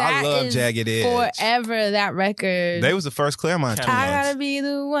now. That I love is Jagged Edge. forever, that record. They was the first Claremont twins. I gotta be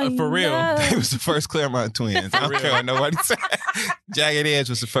the one. For you real. love. They was the first Claremont twins. I don't care what nobody said. Jagged Edge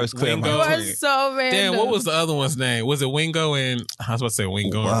was the first Claremont Wingo. You are twins. so random. Damn, what was the other one's name? Was it Wingo and I was about to say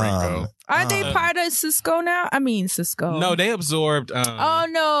Wingo and Ringo? Aren't they part of Cisco now? I mean Cisco. No, they absorbed. Oh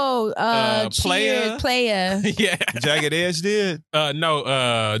no, Playa. Player. Yeah. Jagged Edge did?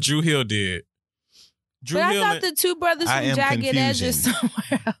 No, Drew Hill did. Drew But I Hill, thought the two brothers I from am Jagged Edge is confusing.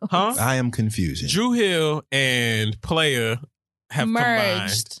 somewhere else. huh? I am confusing. Drew Hill and Playa have combined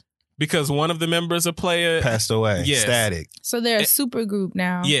Merged. because one of the members of Playa. Passed away. Yes. Static. So they're a super group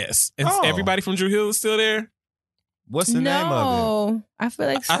now. Yes, and Oh. everybody from Drew Hill is still there. What's the name of No, I feel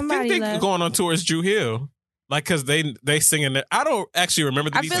like I somebody think they're left. going on tour as Drew Hill, like because they singing it. I don't actually remember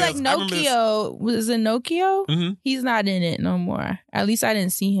the I feel details. like Nokio was it Nokio? Mhm. He's not in it no more. At least I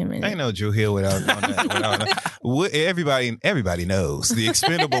didn't see him in it? Ain't it. no Drew Hill without everybody knows. The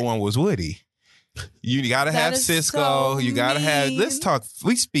expendable one was Woody. You gotta That have is Cisco. so You gotta have. mean. Let's talk.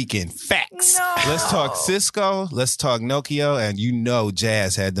 We speaking facts. No. Let's talk Cisco. Let's talk Nokia. And you know,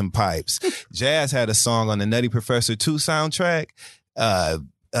 Jazz had them pipes. Jazz had a song on the Nutty Professor 2 soundtrack.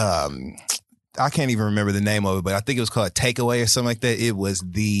 I can't even remember the name of it, but I think it was called Takeaway or something like that. It was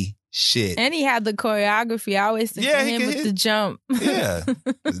the shit. And he had the choreography. I always think Yeah, of he him could with hit- the jump. Yeah,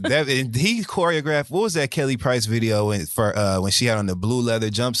 and he choreographed. What was that Kelly Price video when she had on the blue leather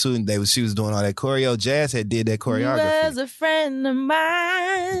jumpsuit and she was doing all that choreo? Jazz had did that He choreography was a friend of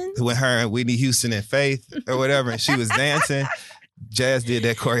mine. with her and Whitney Houston and Faith or whatever, and she was dancing. Jazz did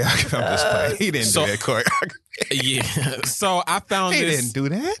that choreography. I'm just playing. He didn't So- do that choreography. Yeah. So I found He this. didn't do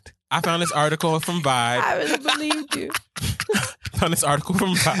that. I found this article from Vibe. I really believed you. Found this article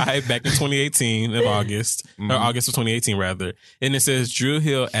from Vibe back in 2018 of August, or August of 2018 rather, and it says Drew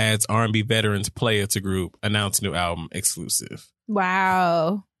Hill adds R&B veterans Playa to group, announced new album exclusive.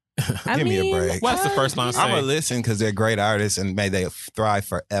 Wow. I Give me a mean, break. What's the first line you say? I'm gonna listen because they're great artists and may they thrive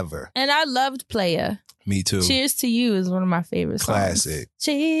forever. And I loved Playa. Me too. Cheers to You is one of my favorite songs. Classic.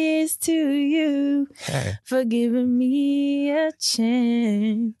 Cheers to you Hey, for giving me a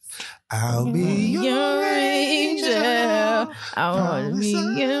chance. I'll be your angel. I want to be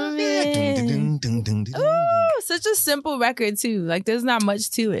your man. Ooh, such a simple record too. Like there's not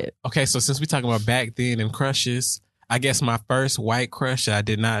much to it. Okay, so since we talking about back then and crushes, I guess my first white crush I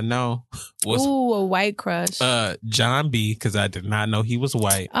did not know was Ooh, a white crush. John B, because I did not know he was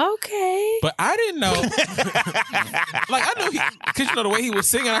white. Okay. But I didn't know. Like I knew because you know the way he was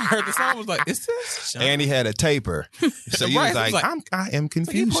singing, I heard the song. I was like, "Is this?" John? And he had a taper, so you Right, was it was like, like- I am Is he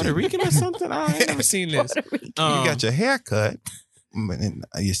confused. Puerto Rican or something? I ain't never seen this. Puerto Rican. You got your hair cut. But then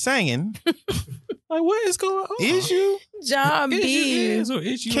you're singing. Like what is going on? Is you? John Is B. you is or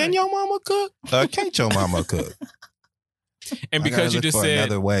is you Can right? your mama cook? Can't your mama cook? And I because gotta you look just for said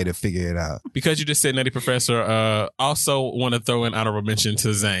another way to figure it out. Nutty Professor, also want to throw in honorable mention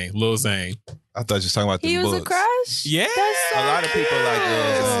to Zane, Lil Zane. I thought you were talking about the He was books. a crush? Yeah, That's so A lot of people like Lil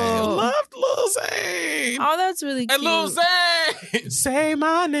I Zane. cute. loved Lil Zane. Oh, that's really cute. And Lil Zane, say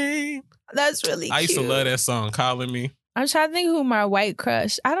my name. That's really cute. I used to love that song, Calling Me. I'm trying to think who my white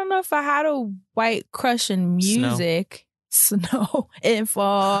crush. I don't know if I had a white crush in music. Snow in form.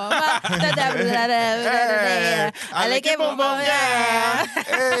 I like it boom boom, yeah.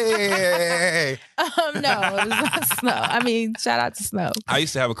 Hey. No, it was not Snow. I mean, shout out to Snow. I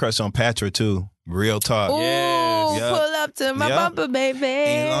used to have a crush on Patra too. Real talk. Ooh, Yes. Yeah. pull up to my Yeah. bumper, baby.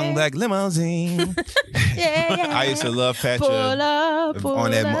 In long black limousine. Yeah, yeah. I used to love Pull Patra. up, pull On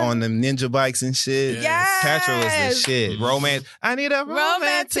up. them ninja bikes and shit. Yes. Patra was the shit. Romance. I need a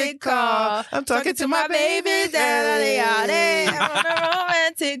romantic call. I'm talking to my baby daddy. on a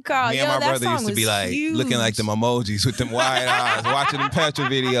romantic call. Me and Yo, my that brother song used to be was like huge. looking like them emojis with them wide eyes, watching them Patra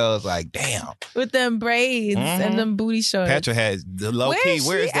videos. Like, damn, with them braids Mhm. and them booty shorts. Patra has the low Where key. is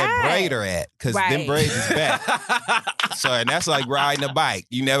Where she is that at? braider at? Because them Right. braids is back. So, and that's like riding a bike.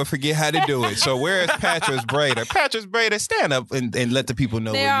 You never forget how to do it. So, where is Patra's braider? Patra's braider, stand up and let the people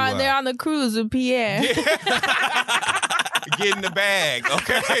know They're where you are. they're on the cruise with Pierre. Get in the bag,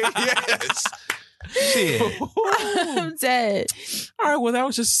 okay? Yes. Shit. I'm dead. All right, well, that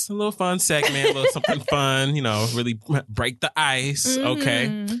was just a little fun segment, a little something fun, really break the ice. Okay.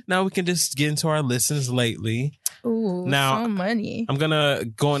 Mhm. Now we can just get into our listens lately. Ooh, Now, so money. I'm going to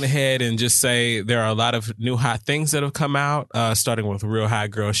go on ahead and just say there are a lot of new hot things that have come out, starting with real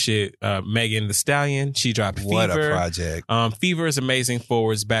hot girl shit. Megan Thee Stallion, she dropped Fever. What a project. Fever is amazing,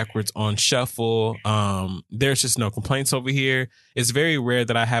 forwards, backwards, on shuffle. There's just no complaints over here. It's very rare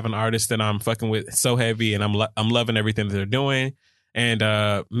that I have an artist that I'm fucking with so heavy, and I'm loving everything that they're doing. And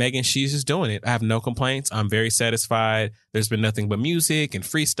Megan, she's just doing it. I have no complaints. I'm very satisfied. There's been nothing but music and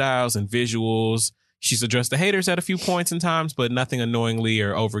freestyles and visuals. She's addressed the haters at a few points and times, but nothing annoyingly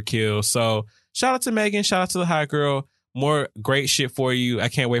or overkill. So shout out to Megan. Shout out to the hot girl. More great shit for you. I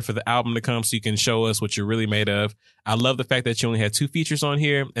can't wait for the album to come so you can show us what you're really made of. I love the fact that you only had 2 features on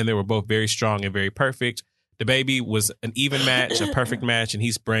here, and they were both very strong and very perfect. The baby was an even match, a perfect match, and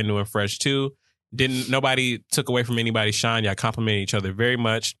he's brand new and fresh too. Nobody took away from anybody's shine. Y'all complimented each other very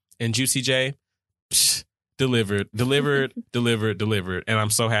much. And Juicy J, delivered. And I'm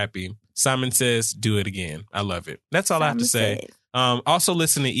so happy. Simon Says, do it again. I love it. That's all I have to say. Also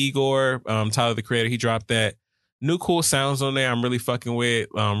listen to Igor, Tyler the Creator. He dropped that new cool sounds on there. I'm really fucking with,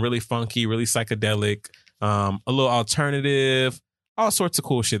 really funky, really psychedelic, a little alternative, all sorts of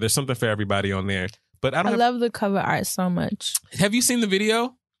cool shit. There's something for everybody on there. But I love the cover art so much. Have you seen the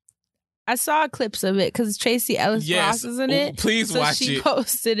video? I saw clips of it because Tracy Ellis Ross is in it. Please watch it. She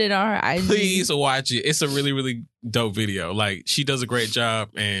posted it on her IG. Please watch it. It's a really, really dope video. Like, she does a great job,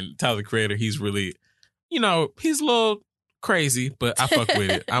 and Tyler the Creator, he's really, he's a little crazy, but I fuck with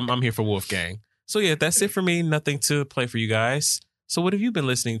it. I'm here for Wolfgang. So yeah, that's it for me. Nothing to play for you guys. So what have you been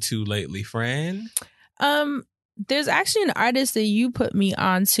listening to lately, friend? There's actually an artist that you put me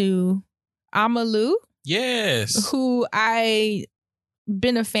onto, Amalu. Yes. Who I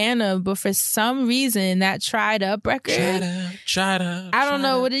been a fan of, but for some reason that Tried Up record, I don't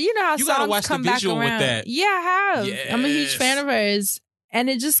know what how you songs gotta watch come the visual back around. with that. Yeah, I have. Yes. I'm a huge fan of hers, and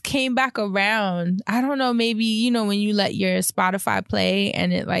it just came back around. I don't know, maybe when you let your Spotify play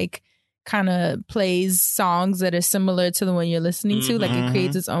and it like kind of plays songs that are similar to the one you're listening to, like it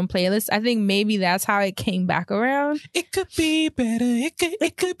creates its own playlist. I think maybe that's how it came back around. It could be better. It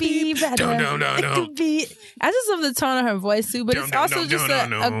could be better. No. It could be. I just love the tone of her voice too, but it's also just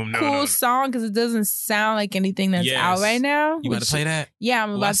a cool song because it doesn't sound like anything that's out right now. You about to play that? Yeah,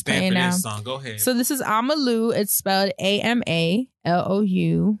 I'm about to play it now. This song. Go ahead. So this is Amalu. It's spelled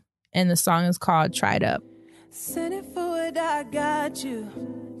AMALOU, and the song is called Tried Up. Send it forward, I got you.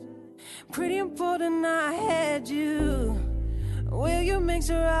 Pretty important, I had you. Will you make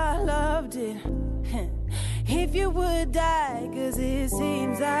sure I loved it? If you would die, cause it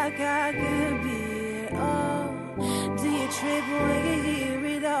seems like I could be it all. Do you trip when you hear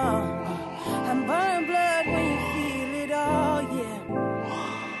it all? I'm burning blood when you feel it all, yeah.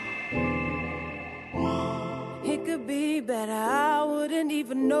 It could be better, I wouldn't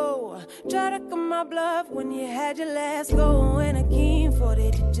even know. Try to come my bluff when you had your last go. And I came for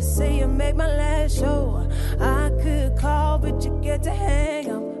it, did you say you make my last show? I could call, but you get to hang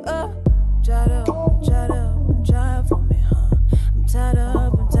up. Try for me, huh? I'm tied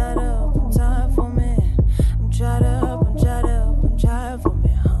up, I'm tired for me. I'm tied up, I'm tired for me,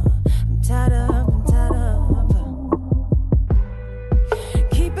 huh? I'm tied up.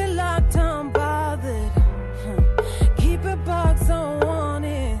 Keep it locked, I'm bothered. Keep it box on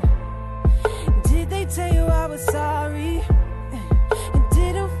wanted. Did they tell you I was sorry? It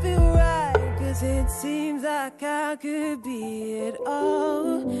didn't feel right, cause it seems like I could be it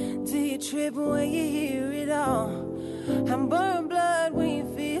all. Do you trip when you hear it all? I'm burning blood when you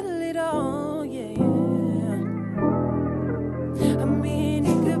feel it all, yeah. I mean,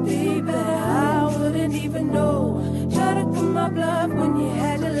 it could be better, I wouldn't even know. Try to come my bluff when you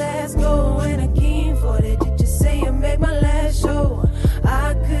had your last go. And I came for it, did you say you make my last show?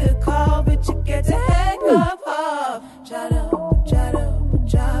 I could call, but you get to hang up.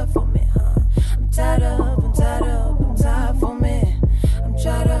 Try for me, huh? I'm tied up for me. I'm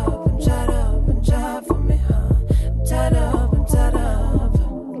tied up for me, huh? I'm tied up.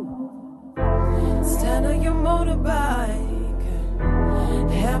 Stand on your motorbike,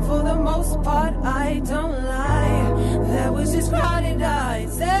 and for the most part, I don't lie. There was just crowded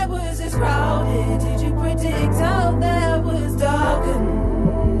eyes, there was just crowded. Did you predict how that was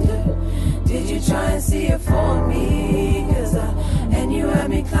darkened? Did you try and see it for me? And you had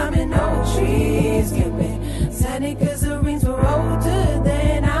me climbing old trees. Give me sandy cause the rings were older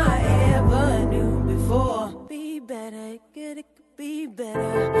than I ever knew before. Be better, it could be better.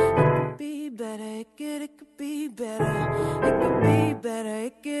 It could be better, it could be better. It could be better,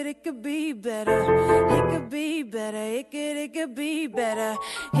 it could be better. It could be better, it could be better.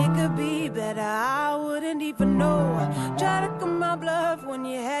 It could be better, I wouldn't even know. Try to of my bluff when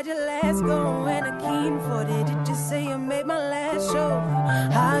you had your last go and a keen for it. Did you say you made my last show?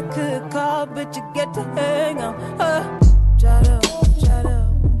 I could call, but you get to hang on. Shut up.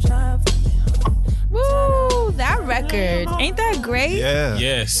 Woo, that record. Ain't that great? Yeah.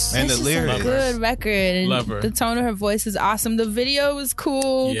 Yes. And It's the just a lyrics. good record. And Love her. the tone of her voice is awesome. The video was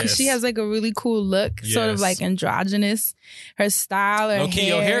cool because Yes. she has like a really cool look, sort of Yes. like androgynous. Her style, her Okay,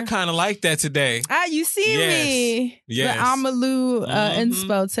 hair. your hair kind of like that today. You see Yes. me. Yes. The Amalu Mhm.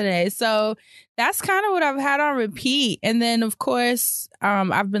 inspo today. So that's kind of what I've had on repeat. And then of course,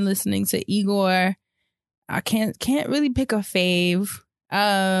 I've been listening to Igor. I can't really pick a fave.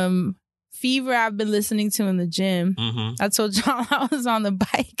 Fever I've been listening to in the gym. Mm-hmm. I told y'all I was on the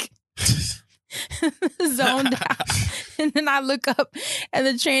bike. Zoned out. And then I look up and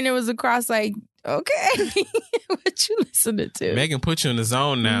the trainer was across like, okay, what you listening to? Megan put you in the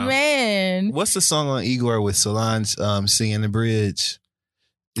zone now. Man. What's the song on Igor with Solange singing the bridge?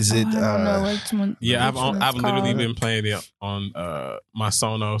 Is it? I don't know which one. Yeah, which one I've it's literally called. been playing it on my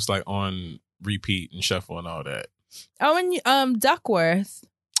Sonos, like on repeat and shuffle and all that. Oh, and Duckworth.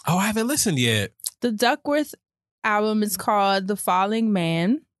 Oh, I haven't listened yet. The Duckworth album is called The Falling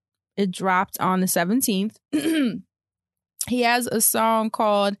Man. It dropped on the 17th. He has a song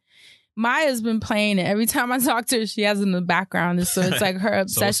called Maya's been playing it. Every time I talk to her, she has it in the background. And so it's like her So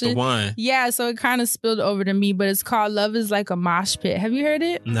it's obsession. the one. Yeah, so it kind of spilled over to me, but it's called Love is Like a Mosh Pit. Have you heard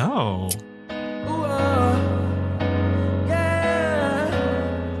it? No.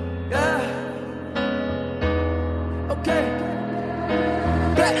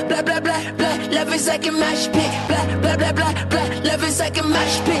 Blah, blah, blah, blah, blah, love is like a mash pit. Blah, blah, blah, blah, blah, love is like a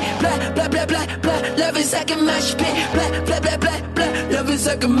mash pit. Blah, blah, blah, blah, blah, love is like a mash pit. Blah, blah, blah, blah, blah, love is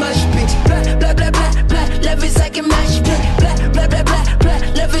like a mash pit. Blah, blah, blah, blah, blah, love is like a mash pit. Blah, blah, blah, blah, blah,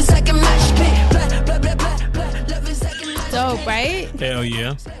 love is like a mash pit. Blah, blah, blah, blah, blah, love is like a mash pit. Dope, right? Hell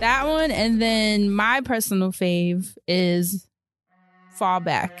yeah. That one. And then my personal fave is Fall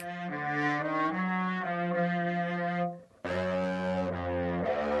Back.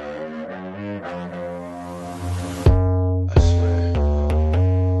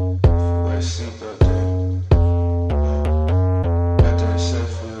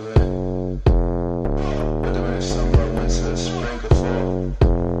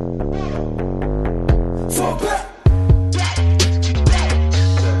 Fall back.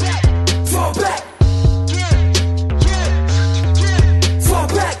 Fall back. Fall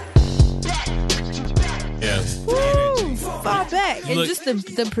back. Yes. Woo! Fall Back. And Look, just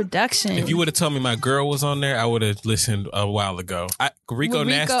the production. If you would have told me my girl was on there, I would have listened a while ago. Rico With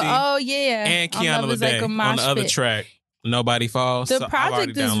Nasty oh yeah, and On Kiana Love Is Like Lede a on Mosh the other Pit. track, Nobody Falls. The So I've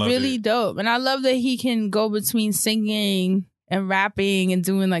already project is downloaded really it. dope, and I love that he can go between singing and rapping and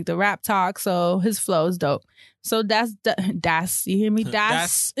doing like the rap talk. So his flow is dope. So that's you hear me?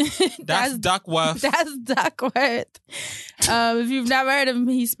 That's Duckworth. That's Duckworth. If you've never heard of him,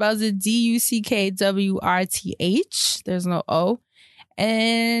 he spells it DUCKWRTH. There's no O,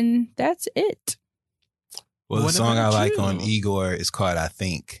 and that's it. Well, the What song I about like you? on Igor is called I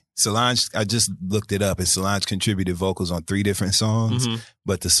Think. Solange, I just looked it up, and Solange contributed vocals on 3 different songs, Mhm.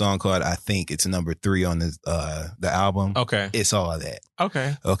 but the song called I Think, it's number 3 on the album. Okay. It's all that.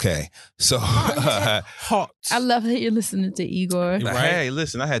 Okay. Okay. So, Hot. I love that you're listening to Igor. Right. hey,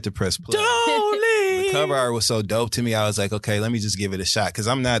 listen, I had to press play. Don't The leave. cover art was so dope to me. I was like, okay, let me just give it a shot. Cause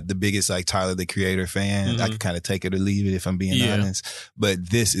I'm not the biggest like Tyler, the Creator fan. I Mhm. can kind of take it or leave it if I'm being Yeah. honest, but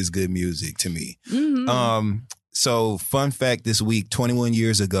this is good music to me. Mhm. So fun fact this week, 21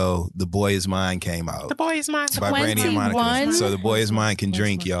 years ago, The Boy Is Mine came out. The boy is mine. by Brandy and Monica. 21? So The Boy Is Mine can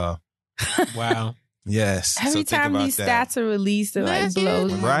drink, y'all. Wow. Yes. Every so think time about these that. stats are released, it like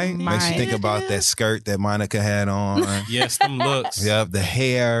blows my Right? Makes you mind. think about that skirt that Monica had on. Yes, them looks. Yep, the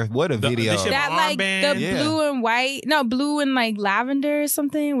hair. What a The- video. the shit- That like Armband. the Yeah. blue and white, no blue and like lavender or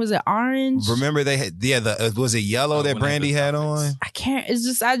something. Was it orange? Remember they had, was it yellow Oh, that when they Brandy had had the on? outfits. I can't. It's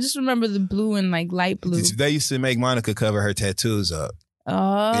just I just remember the blue and like light blue. They used to make Monica cover her tattoos up.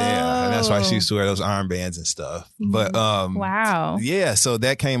 Oh, Yeah, and that's why she used to wear those armbands and stuff. But wow. yeah, so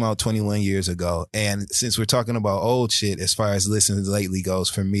that came out 21 years ago. And since we're talking about old shit, as far as listening lately goes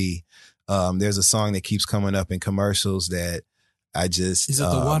for me, there's a song that keeps coming up in commercials that I just Is it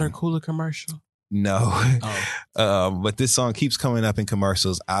the water cooler commercial? No. Oh. But this song keeps coming up in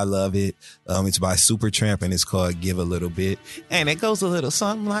commercials. I love it. It's by Supertramp and it's called Give a Little Bit. And it goes a little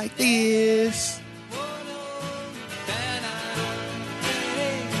something like this.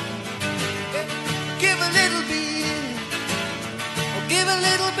 Give a little bit, oh, give a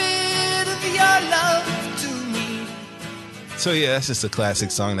little bit of your love to me. So yeah, that's just a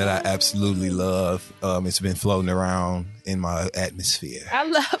classic song that I absolutely love. It's been floating around in my atmosphere. I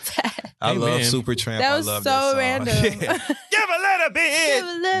love that. I love Amen. Supertramp. That I was love so that song. random. Yeah. Give a little bit. Give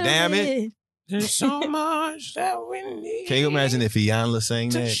a little Damn it. bit. There's so much that we need. Can you imagine if Iyanla sang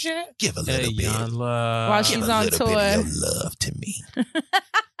to that? share? Give a little bit. While she's Give a on little tour. bit of your love to me.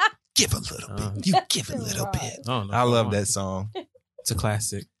 Give a little bit. You give a little bit. Oh, no, I love that song. It's a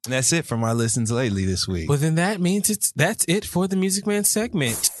classic. And that's it for my listens lately this week. Well, then that means that's it for the Music Man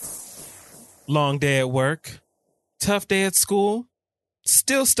segment. Long day at work, tough day at school,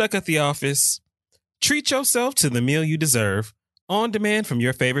 still stuck at the office. Treat yourself to the meal you deserve, on demand from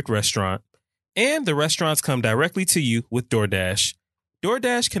your favorite restaurant. And the restaurants come directly to you with DoorDash.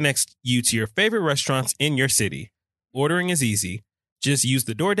 DoorDash connects you to your favorite restaurants in your city. Ordering is easy. Just use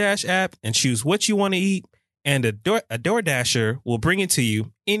the DoorDash app and choose what you want to eat, and a DoorDasher will bring it to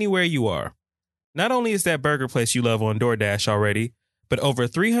you anywhere you are. Not only is that burger place you love on DoorDash already, but over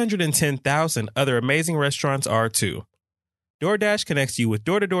 310,000 other amazing restaurants are too. DoorDash connects you with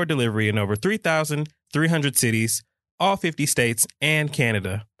door-to-door delivery in over 3,300 cities, all 50 states, and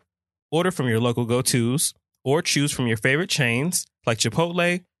Canada. Order from your local go-tos, or choose from your favorite chains like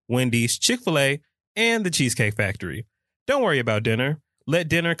Chipotle, Wendy's, Chick-fil-A, and the Cheesecake Factory. Don't worry about dinner. Let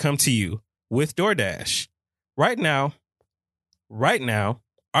dinner come to you with DoorDash. Right now,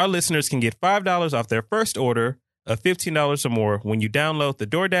 our listeners can get $5 off their first order of $15 or more when you download the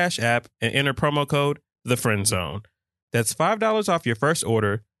DoorDash app and enter promo code TheFriendZone. That's $5 off your first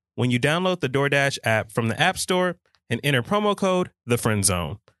order when you download the DoorDash app from the App Store and enter promo code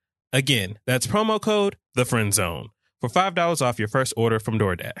TheFriendZone. Again, that's promo code TheFriendZone for $5 off your first order from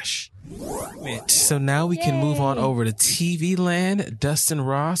DoorDash. So now we can move on over to TV land. Dustin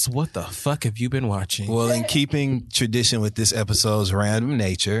Ross, what the fuck have you been watching? Well, in keeping tradition with this episode's random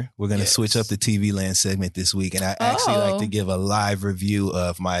nature, we're going to switch up the TV land segment this week. And I actually like to give a live review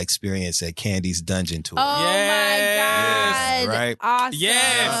of my experience at Candy's Dungeon Tour. Oh Yes. my God. Right? Awesome.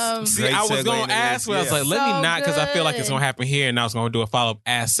 Yes. See, Great I was segue going into to ask, this. but I was Yeah. like, let me So not, because I feel like it's good. going to happen here, and I was going to do a follow-up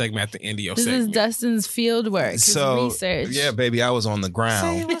ass segment at the end of your This is segment. Dustin's field work, his research. Yeah, baby, I was on the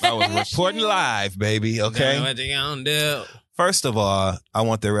ground. I was reporting live, baby. Okay. What you gonna do? First of all, I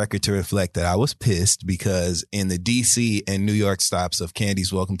want the record to reflect that I was pissed because in the DC and New York stops of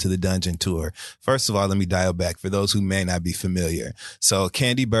Candy's Welcome to the Dungeon tour, first of all, let me dial back for those who may not be familiar. So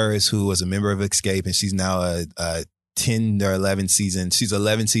Candy Burris, who was a member of Escape, and she's now a 10 or 11 seasons. She's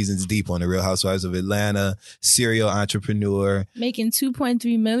 11 seasons deep on The Real Housewives of Atlanta, serial entrepreneur. Making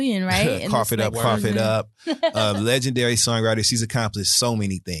 $2.3 million, right? Cough it up. Legendary songwriter. She's accomplished so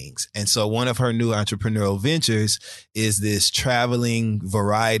many things. And so one of her new entrepreneurial ventures is this traveling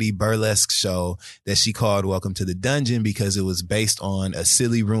variety burlesque show that she called Welcome to the Dungeon because it was based on a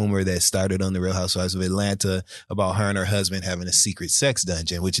silly rumor that started on The Real Housewives of Atlanta about her and her husband having a secret sex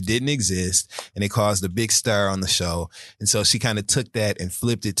dungeon, which didn't exist. And it caused a big stir on the show. And so she kind of took that and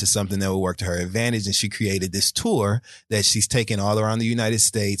flipped it to something that would work to her advantage. And she created this tour that she's taken all around the United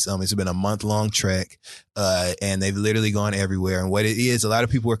States. It's been a month-long trek. And they've literally gone everywhere. And what it is, a lot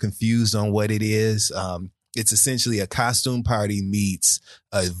of people are confused on what it is. It's essentially a costume party meets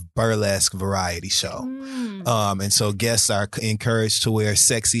a burlesque variety show. And so guests are encouraged to wear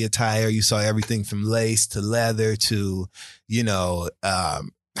sexy attire. You saw everything from lace to leather to,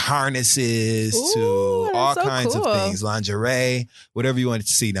 harnesses to all so kinds cool. of things, lingerie, whatever you wanted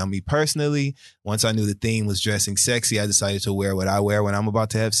to see. Now, me personally, once I knew the theme was dressing sexy, I decided to wear what I wear when I'm about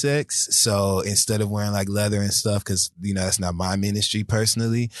to have sex. So instead of wearing like leather and stuff, because, that's not my ministry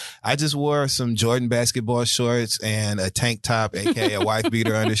personally, I just wore some Jordan basketball shorts and a tank top, aka a wife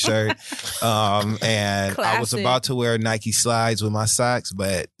beater undershirt. And I was Classic. about to wear Nike slides with my socks,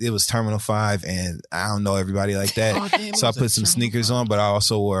 but it was Terminal 5 and I don't know everybody like that. Oh, damn, So I it was put a some Terminal sneakers on, but I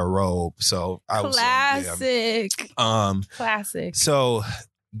also wore a robe. So I was Classic. Classic. So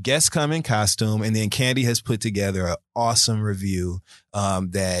guests come in costume, and then Candy has put together an awesome review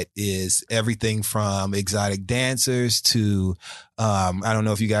that is everything from exotic dancers to I don't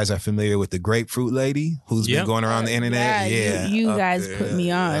know if you guys are familiar with the Grapefruit Lady who's been going around the internet. Yeah, you guys put me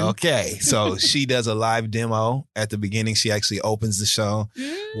on. Okay, so she does a live demo at the beginning. She actually opens the show.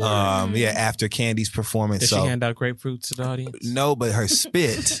 After Candy's performance. Did so she hand out grapefruit to the audience? no, but her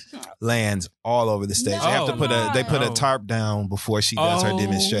spit lands all over the stage. No, They have to they put a Oh. tarp down before she does her Oh.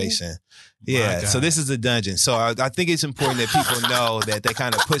 demonstration. My Yeah, God. so this is a dungeon. So I think it's important that people know that they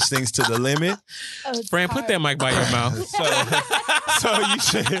kind of push things to the limit. Fran, put that mic by your mouth.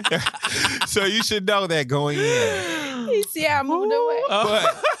 So you should know that going in. You see how I moved away?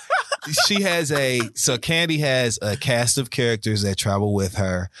 But she has Candy has a cast of characters that travel with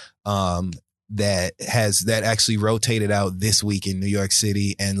her. that actually rotated out this week in New York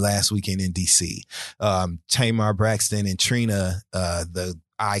City and last weekend in DC. Tamar Braxton and Trina, the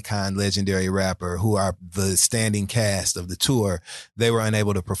icon, legendary rapper, who are the standing cast of the tour, they were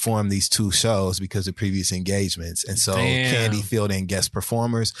unable to perform these 2 shows because of previous engagements. And so Kandi filled in guest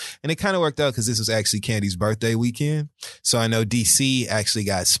performers. And it kind of worked out because this was actually Kandi's birthday weekend. So I know DC actually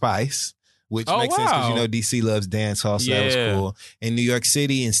got Spice, which makes sense because, you know, DC loves dance hall, so that was cool. In New York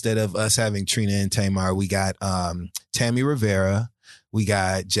City, instead of us having Trina and Tamar, we got Tammy Rivera, we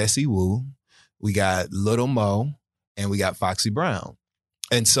got Jessie Woo, we got Little Mo, and we got Foxy Brown.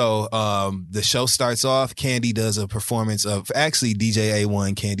 And so the show starts off. Kandi does a performance of actually DJ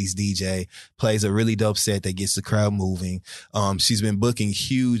A1, Kandi's DJ, plays a really dope set that gets the crowd moving. She's been booking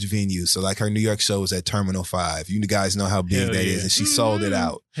huge venues. So like her New York show was at Terminal 5. You guys know how big that is. And she sold it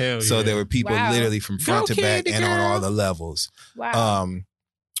out. So there were people literally from front to back and on all the levels. Wow.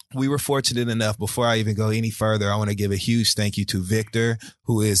 We were fortunate enough, before I even go any further, I want to give a huge thank you to Victor,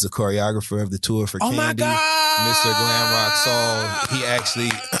 who is the choreographer of the tour for Kandi. My God! Mr. Glam Rock Soul. He actually,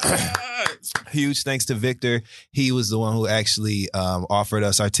 huge thanks to Victor. He was the one who actually offered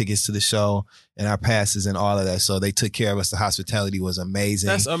us our tickets to the show and our passes and all of that. So they took care of us. The hospitality was amazing.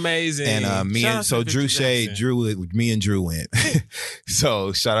 That's amazing. And Drew Shade, me and Drew went.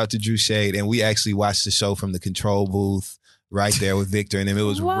 So shout out to Drew Shade. And we actually watched the show from the control booth right there with Victor, and it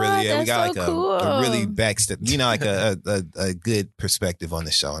was really, we got like a really backstep, like a good perspective on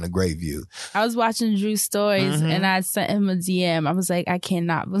the show and a great view. I was watching Drew's stories and I sent him a DM. I was like, I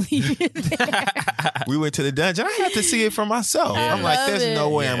cannot believe it. We went to the dungeon. I had to see it for myself. I'm like, there's no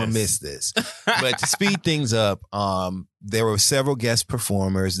way I'm gonna miss this. But to speed things up, there were several guest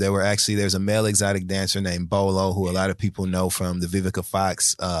performers. There's a male exotic dancer named Bolo, who a lot of people know from the Vivica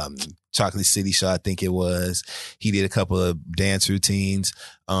Fox Chocolate City show, I think it was. He did a couple of dance routines.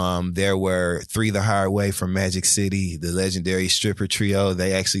 There were Three the Hard Way from Magic City, the legendary stripper trio.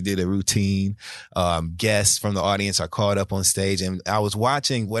 They actually did a routine. Guests from the audience are called up on stage. And I was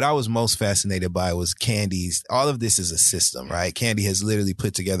watching, what I was most fascinated by was Kandi's. All of this is a system, right? Kandi has literally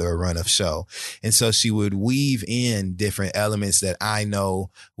put together a run of show. And so she would weave in different elements that I know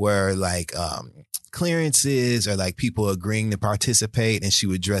were like, clearances or like people agreeing to participate, and she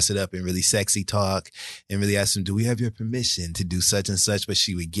would dress it up in really sexy talk and really ask them, do we have your permission to do such and such? But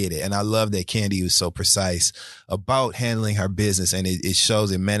she would get it. And I love that Kandi was so precise about handling her business, and it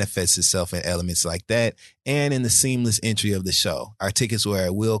shows, it manifests itself in elements like that and in the seamless entry of the show. Our tickets were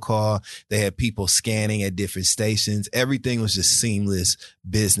at will call. They had people scanning at different stations. Everything was just seamless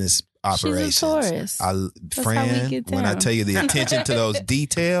business operations. She's a tourist. Fran, when I tell you the attention to those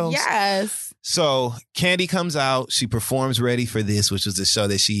details. Yes. So Kandi comes out, she performs Ready for This, which was the show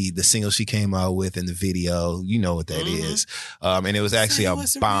that the single she came out with in the video. You know what that is. And it was actually a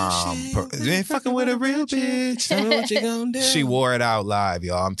bomb. You ain't fucking with a real bitch. Tell me what you gonna do. She wore it out live,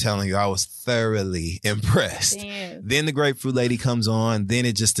 y'all. I'm telling you, I was thoroughly impressed. Damn. Then the Grapefruit Lady comes on. Then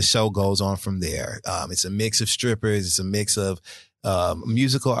the show goes on from there. It's a mix of strippers. It's a mix of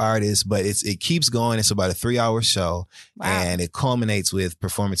musical artists, but it keeps going. It's about a 3-hour show. Wow. And it culminates with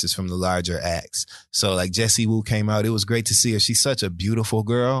performances from the larger acts. So like Jessie Woo came out. It was great to see her. She's such a beautiful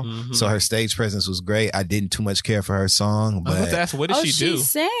girl. So her stage presence was great. I didn't too much care for her song, but what did she do? She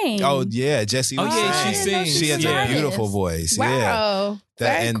sang. Oh yeah, Jessie Woo. She sings. She has a beautiful voice. Wow. Yeah.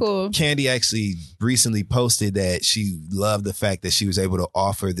 Very cool. Kandi actually recently posted that she loved the fact that she was able to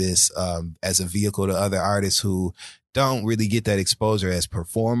offer this as a vehicle to other artists who don't really get that exposure as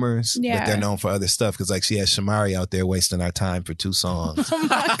performers, but they're known for other stuff. Because like she has Shamari out there wasting our time for 2 songs. Oh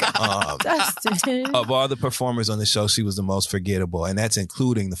my God, Dustin. Of all the performers on the show, she was the most forgettable, and that's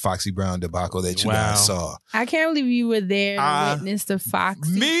including the Foxy Brown debacle that you guys saw. I can't believe you were there to witness the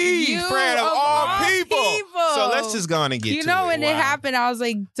Foxy. Fran, of all people. So let's just go on and get to it. You know, when it happened, I was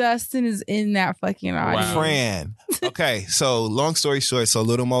like, Dustin is in that fucking audience. Fran. Okay, so long story short, so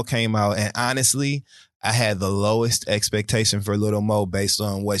Little Mo came out, and honestly, I had the lowest expectation for Little Mo based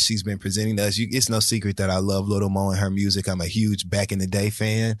on what she's been presenting to us. It's no secret that I love Little Mo and her music. I'm a huge Back in the Day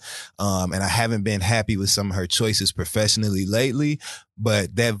fan. And I haven't been happy with some of her choices professionally lately,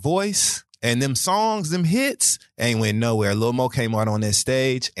 but that voice and them songs, them hits ain't went nowhere. Little Mo came out on that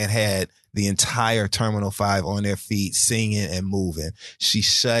stage and had the entire Terminal 5 on their feet singing and moving. She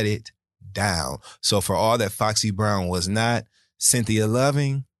shut it down. So for all that Foxy Brown was not, Cynthia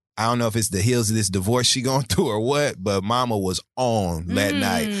Loving, I don't know if it's the heels of this divorce she going through or what, but Mama was on that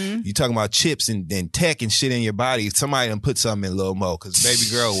night. You talking about chips and tech and shit in your body. Somebody done put something in Lil Mo, because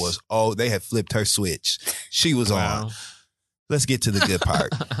baby girl was, they had flipped her switch. She was on. let's get to the good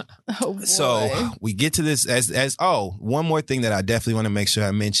part. Oh, boy. So we get to this as one more thing that I definitely want to make sure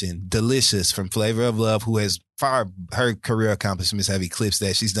I mention. Delicious from Flavor of Love, who has her career accomplishments have eclipsed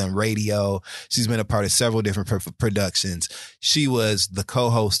that. She's done radio. She's been a part of several different productions. She was the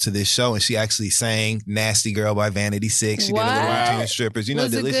co-host to this show, and she actually sang Nasty Girl by Vanity Six. She did a little routine with strippers. You know,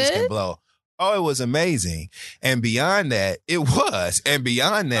 Was it Delicious good? can blow. Oh, it was amazing. And beyond that, it was. And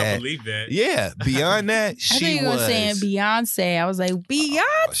beyond that, I believe that. yeah, beyond that, I she think you were was. saying Beyonce. I was like, Beyonce.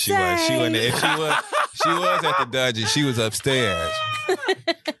 Oh, she was. She wasn't. If she was at the dungeon. She was upstairs.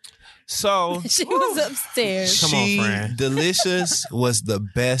 So She was upstairs. Come on, Fran. Delicious was the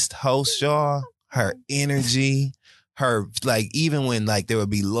best host, y'all. Her energy, her even when there would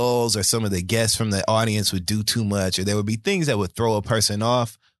be lulls or some of the guests from the audience would do too much, or there would be things that would throw a person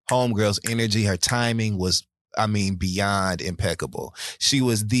off. Homegirl's energy, her timing was, beyond impeccable. She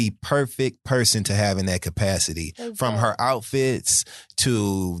was the perfect person to have in that capacity. Okay. From her outfits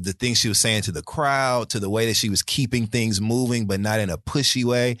to the things she was saying to the crowd, to the way that she was keeping things moving, but not in a pushy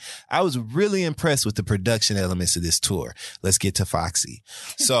way. I was really impressed with the production elements of this tour. Let's get to Foxy.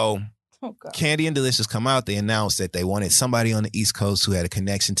 So Oh, God. Candy and Delicious come out. They announced that they wanted somebody on the East Coast who had a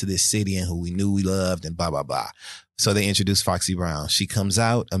connection to this city and who we knew we loved and blah, blah, blah. So they introduced Foxy Brown. She comes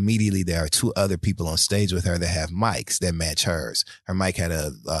out. Immediately, there are two other people on stage with her that have mics that match hers. Her mic had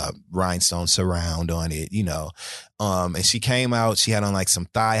a rhinestone surround on it, and she came out. She had on some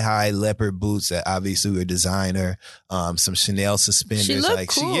thigh-high leopard boots that obviously were designer, some Chanel suspenders. She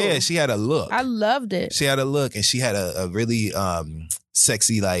looked cool. She had a look. I loved it. She had a look, and she had a really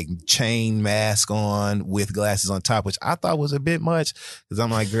sexy chain mask on with glasses on top, which I thought was a bit much because I'm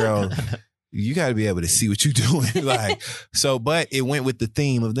like, girl, you got to be able to see what you're doing. But it went with the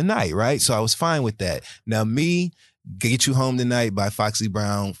theme of the night, right? So I was fine with that. Now, Get You Home Tonight by Foxy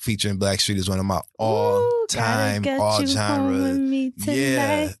Brown featuring Blackstreet is one of my all-time, all genre,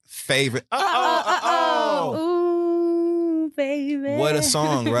 favorite. Ooh, baby. What a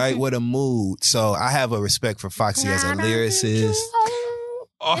song, right? What a mood. So I have a respect for Foxy as a lyricist.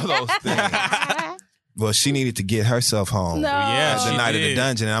 All those things. Well, she needed to get herself home. No. Yeah, The she night of the did.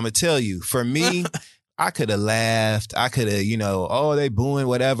 dungeon. And I'm going to tell you, for me, I could have laughed. I could have, they booing,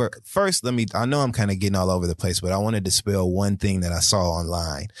 whatever. First, I know I'm kind of getting all over the place, but I want to dispel one thing that I saw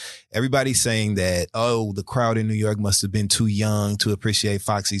online. Everybody's saying that, the crowd in New York must have been too young to appreciate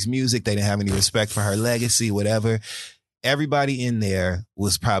Foxy's music. They didn't have any respect for her legacy, whatever. Everybody in there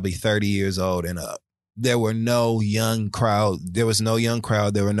was probably 30 years old and up. There were no young crowd. There was no young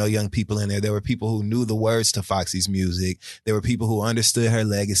crowd. There were no young people in there. There were people who knew the words to Foxy's music. There were people who understood her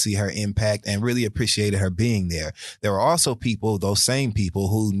legacy, her impact, and really appreciated her being there. There were also those same people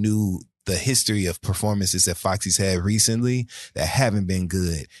who knew the history of performances that Foxy's had recently that haven't been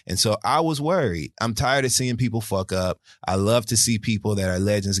good. And so I was worried. I'm tired of seeing people fuck up. I love to see people that are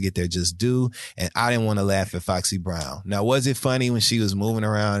legends get their just due. And I didn't want to laugh at Foxy Brown. Now, was it funny when she was moving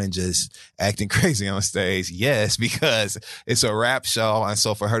around and just acting crazy on stage? Yes, because it's a rap show. And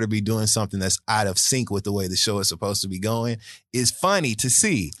so for her to be doing something that's out of sync with the way the show is supposed to be going is funny to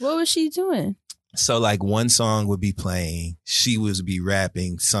see. What was she doing? So one song would be playing, she would be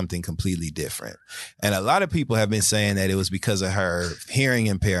rapping something completely different. And a lot of people have been saying that it was because of her hearing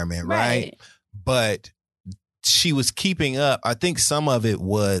impairment, right? But she was keeping up. I think some of it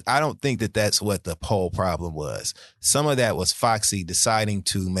was, I don't think that that's what the whole problem was. Some of that was Foxy deciding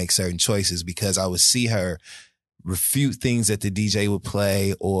to make certain choices because I would see her refute things that the DJ would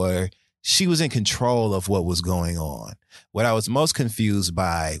play, or she was in control of what was going on. What I was most confused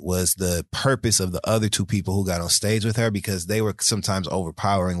by was the purpose of the other two people who got on stage with her, because they were sometimes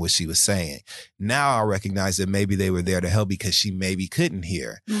overpowering what she was saying. Now I recognize that maybe they were there to help because she maybe couldn't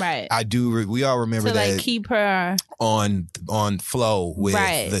hear. Right. We all remember to that keep her on flow with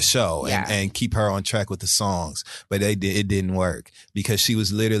the show and keep her on track with the songs. But it didn't work because she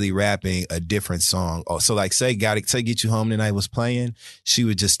was literally rapping a different song. So say Get You Home Tonight was playing, she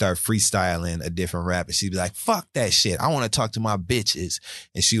would just start freestyling a different rap, and she'd be like, fuck that shit, I want to talk to my bitches.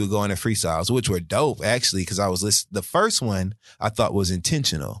 And she would go into freestyles, which were dope actually, because I was listening. The first one I thought was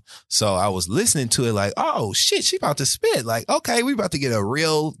intentional. So I was listening to it like, oh shit, she about to spit. Like, okay, we about to get a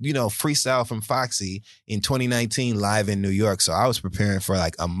real, freestyle from Foxy in 2019 live in New York. So I was preparing for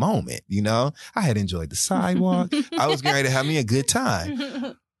a moment, I had enjoyed the sidewalk. I was getting ready to have me a good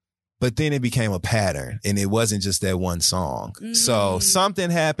time. But then it became a pattern, and it wasn't just that one song. So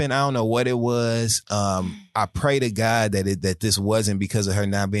something happened. I don't know what it was. I pray to God that this wasn't because of her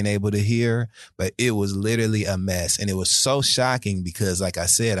not being able to hear, but it was literally a mess. And it was so shocking because, like I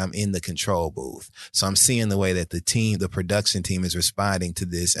said, I'm in the control booth. So I'm seeing the way that the production team is responding to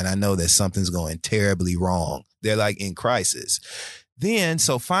this, and I know that something's going terribly wrong. They're like in crisis. Then,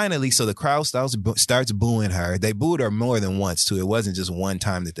 so the crowd starts booing her. They booed her more than once, too. It wasn't just one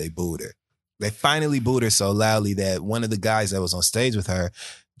time that they booed her. They finally booed her so loudly that one of the guys that was on stage with her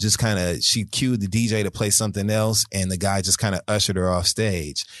just she cued the DJ to play something else, and the guy just kind of ushered her off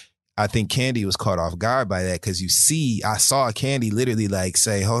stage. I think Candy was caught off guard by that because I saw Candy literally like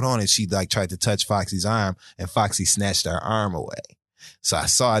say, hold on, and she like tried to touch Foxy's arm, and Foxy snatched her arm away. So I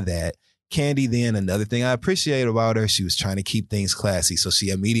saw that. Candy then, another thing I appreciate about her, she was trying to keep things classy. So she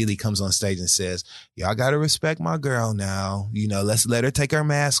immediately comes on stage and says, y'all got to respect my girl now. Let's let her take her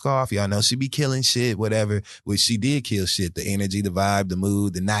mask off. Y'all know she be killing shit, whatever, which she did kill shit. The energy, the vibe, the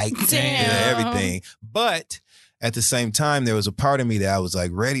mood, the night, everything. But at the same time, there was a part of me that I was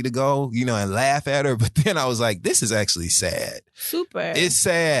like ready to go, and laugh at her. But then I was like, this is actually sad. Super. It's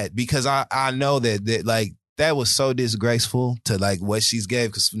sad because I know that like, that was so disgraceful to like what she's gave,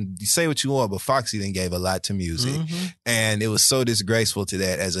 because you say what you want, but Foxy then gave a lot to music. And it was so disgraceful to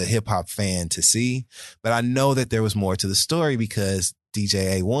that as a hip hop fan to see. But I know that there was more to the story because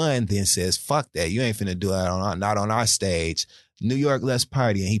DJ A1 then says, fuck that. You ain't finna do it not on our stage. New York, let's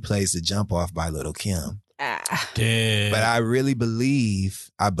party. And he plays the Jump Off by Lil' Kim. Damn. But I really believe,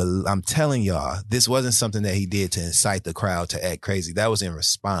 I'm telling y'all, this wasn't something that he did to incite the crowd to act crazy. That was in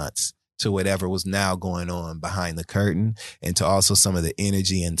response to whatever was now going on behind the curtain, and to also some of the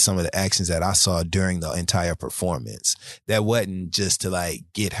energy and some of the actions that I saw during the entire performance. That wasn't just to like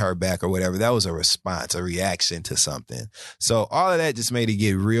get her back or whatever. That was a response, a reaction to something. So all of that just made it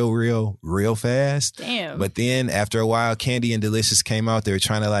get real fast. Damn. But then after a while, Candy and Delicious came out. They were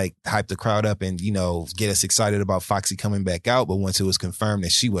trying to like hype the crowd up and, get us excited about Foxy coming back out. But once it was confirmed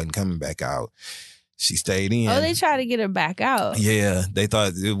that she wasn't coming back out, she stayed in. Oh, they tried to get her back out. Yeah,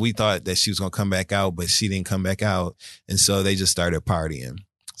 we thought that she was going to come back out, but she didn't come back out. And so they just started partying.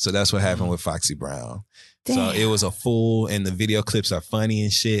 So that's what happened with Foxy Brown. Damn. So it was a full, and the video clips are funny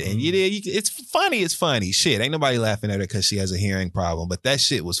and shit. And it's funny. Shit, ain't nobody laughing at her because she has a hearing problem. But that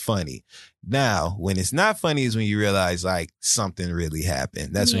shit was funny. Now, when it's not funny is when you realize like something really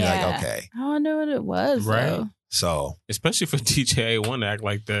happened. That's when you're like, okay. I wonder what it was, right? though. So, especially for DJ A1 to act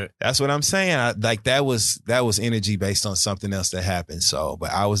like that. That's what I'm saying. That was energy based on something else that happened. So,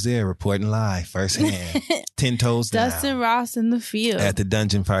 but I was there reporting live firsthand, 10 toes down. Dustin Ross in the field at the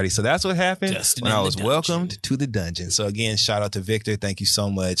dungeon party. So that's what happened when I was welcomed to the dungeon. So again, shout out to Victor. Thank you so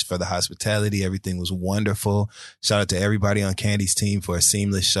much for the hospitality. Everything was wonderful. Shout out to everybody on Candy's team for a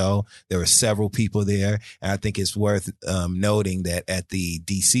seamless show. There were several people there, and I think it's worth noting that at the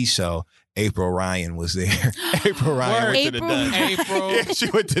DC show, April Ryan was there. April Ryan went to the dungeon. Yeah, she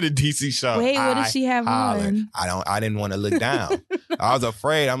went to the DC show. Wait, what did she have on? I didn't want to look down. I was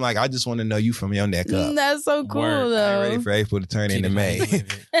afraid. I'm like, I just want to know you from your neck up. That's so cool, though. I ain't ready for April to turn into May.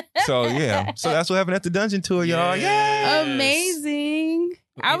 So yeah. So that's what happened at the dungeon tour, y'all. Yeah. Amazing.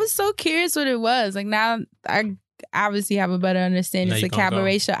 I was so curious what it was. Like now I obviously have a better understanding. It's a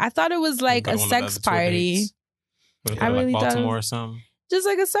cabaret show. I thought it was like a sex party. I really thought Baltimore or something. Just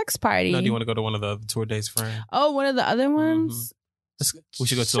like a sex party. No, do you want to go to one of the other tour dates, friend? Oh, one of the other ones? We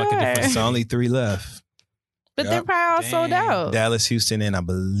should go to like a different. There's only 3 left. But they're probably all sold out. Dallas, Houston, and I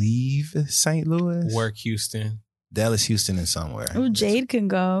believe St. Louis. Work Houston. Dallas, Houston, and somewhere. Oh, Jade can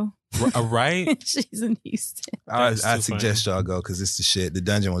go. Right? She's in Houston. I suggest y'all go because it's the shit. The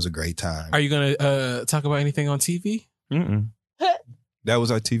dungeon was a great time. Are you going to talk about anything on TV? Mm-mm. That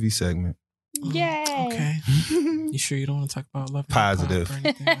was our TV segment. Yay. Okay. You sure you don't want to talk about Love? Positive. Or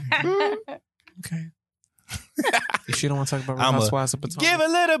anything like that? Okay. You sure you don't want to talk about Real Housewives of Potomac? Give a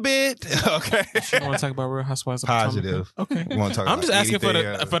little bit. Okay. You sure you don't want to talk about Real Housewives of Potomac? Positive. Okay. You want to talk I'm just asking for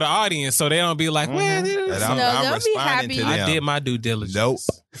the audience so they don't be like, well, they'll be happy. I did my due diligence.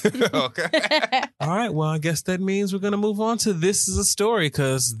 Nope. Okay. All right. Well, I guess that means we're going to move on to This Is a Story,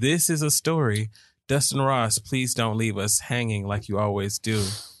 because this is a story. Dustin Ross, please don't leave us hanging like you always do.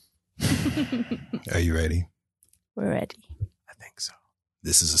 Are you ready? We're ready. I think so.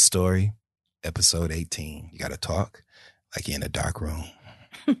 This is a story, episode 18. You got to talk like you're in a dark room.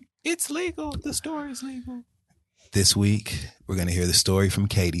 It's legal. The story's legal. This week, we're going to hear the story from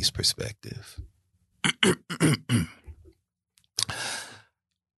Katie's perspective.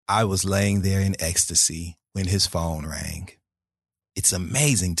 I was laying there in ecstasy when his phone rang. It's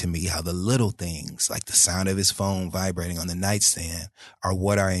amazing to me how the little things, like the sound of his phone vibrating on the nightstand, are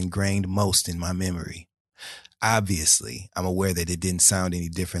what are ingrained most in my memory. Obviously, I'm aware that it didn't sound any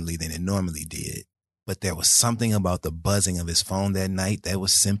differently than it normally did, but there was something about the buzzing of his phone that night that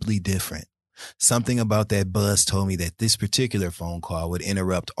was simply different. Something about that buzz told me that this particular phone call would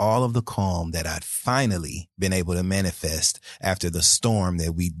interrupt all of the calm that I'd finally been able to manifest after the storm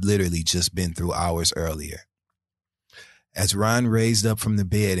that we'd literally just been through hours earlier. As Ron raised up from the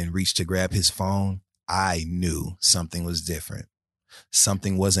bed and reached to grab his phone, I knew something was different.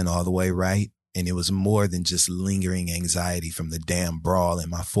 Something wasn't all the way right, and it was more than just lingering anxiety from the damn brawl in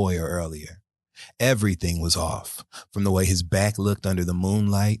my foyer earlier. Everything was off, from the way his back looked under the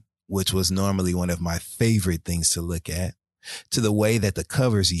moonlight, which was normally one of my favorite things to look at, to the way that the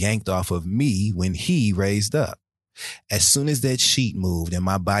covers yanked off of me when he raised up. As soon as that sheet moved and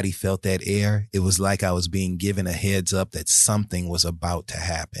my body felt that air, it was like I was being given a heads up that something was about to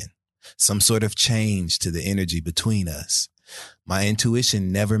happen. Some sort of change to the energy between us. My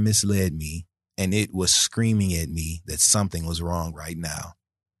intuition never misled me, and it was screaming at me that something was wrong right now.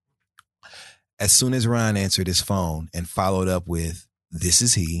 As soon as Ron answered his phone and followed up with, "This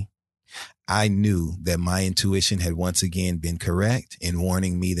is he," I knew that my intuition had once again been correct in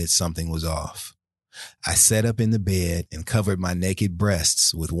warning me that something was off. I sat up in the bed and covered my naked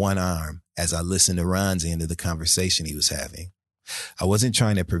breasts with one arm as I listened to Ron's end of the conversation he was having. I wasn't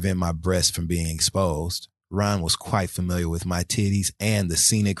trying to prevent my breasts from being exposed. Ron was quite familiar with my titties and the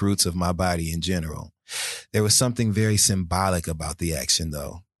scenic roots of my body in general. There was something very symbolic about the action,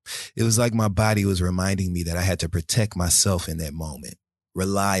 though. It was like my body was reminding me that I had to protect myself in that moment,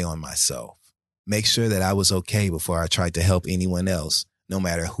 rely on myself, make sure that I was okay before I tried to help anyone else, no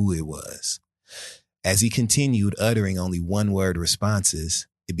matter who it was. As he continued uttering only one-word responses,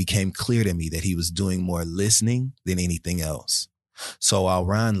 it became clear to me that he was doing more listening than anything else. So while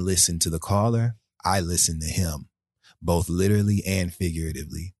Ron listened to the caller, I listened to him, both literally and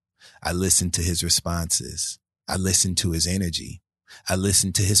figuratively. I listened to his responses. I listened to his energy. I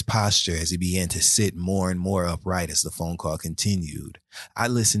listened to his posture as he began to sit more and more upright as the phone call continued. I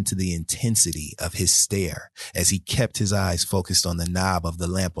listened to the intensity of his stare as he kept his eyes focused on the knob of the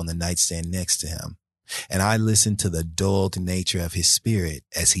lamp on the nightstand next to him. And I listened to the dulled nature of his spirit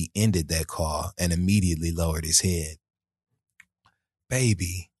as he ended that call and immediately lowered his head.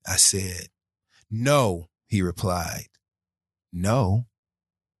 "Baby," I said. "No," he replied. "No?"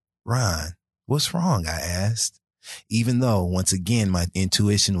 "Ron, what's wrong?" I asked, even though once again my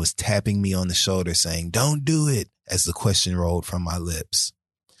intuition was tapping me on the shoulder saying, "Don't do it," as the question rolled from my lips.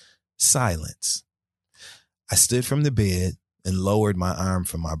 Silence. I stood from the bed and lowered my arm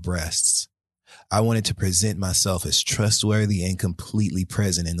from my breasts. I wanted to present myself as trustworthy and completely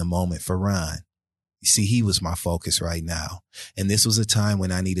present in the moment for Ron. You see, he was my focus right now, and this was a time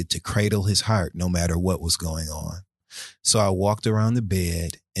when I needed to cradle his heart no matter what was going on. So I walked around the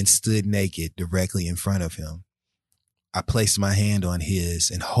bed and stood naked directly in front of him. I placed my hand on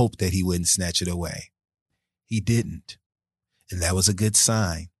his and hoped that he wouldn't snatch it away. He didn't, and that was a good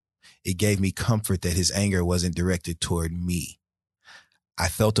sign. It gave me comfort that his anger wasn't directed toward me. I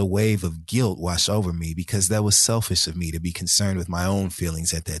felt a wave of guilt wash over me because that was selfish of me to be concerned with my own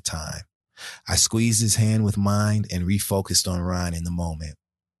feelings at that time. I squeezed his hand with mine and refocused on Ron in the moment.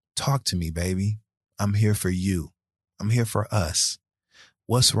 "Talk to me, baby. I'm here for you. I'm here for us.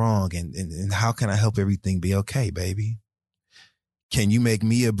 What's wrong and how can I help everything be okay, baby?" "Can you make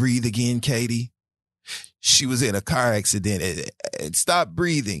Mia breathe again, Katie? She was in a car accident and stopped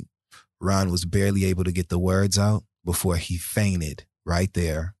breathing." Ron was barely able to get the words out before he fainted right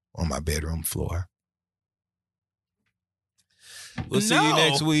there on my bedroom floor. We'll see you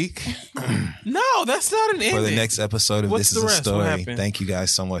next week. No, that's not an ending. For the next episode of What's This Is the a rest? What Story. happened? Thank you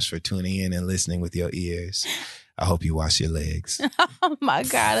guys so much for tuning in and listening with your ears. I hope you wash your legs. Oh my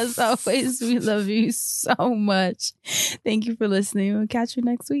God, as always, we love you so much. Thank you for listening. We'll catch you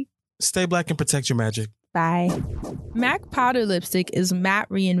next week. Stay black and protect your magic. Bye. MAC powder lipstick is matte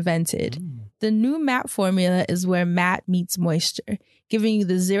reinvented. The new matte formula is where matte meets moisture, giving you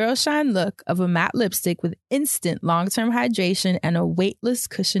the zero shine look of a matte lipstick with instant long-term hydration and a weightless,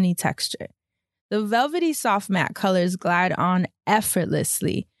 cushiony texture. The velvety soft matte colors glide on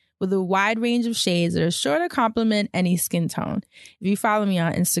effortlessly with a wide range of shades that are sure to complement any skin tone. If you follow me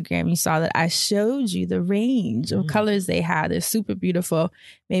on Instagram, you saw that I showed you the range of colors they have. They're super beautiful.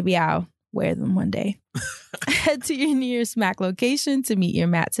 Maybe I'll wear them one day. Head to your nearest MAC location to meet your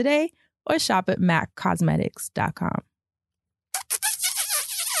matte today or shop at maccosmetics.com.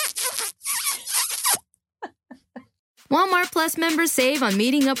 Walmart Plus members save on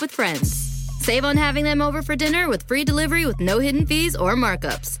meeting up with friends. Save on having them over for dinner with free delivery with no hidden fees or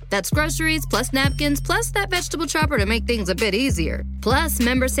markups. That's groceries, plus napkins, plus that vegetable chopper to make things a bit easier. Plus,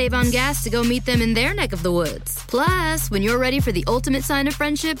 members save on gas to go meet them in their neck of the woods. Plus, when you're ready for the ultimate sign of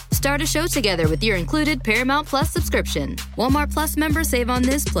friendship, start a show together with your included Paramount Plus subscription. Walmart Plus members save on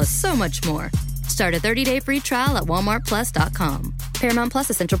this plus so much more. Start a 30-day free trial at walmartplus.com. Paramount Plus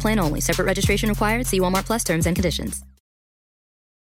Essential Plan only. Separate registration required. See Walmart Plus terms and conditions.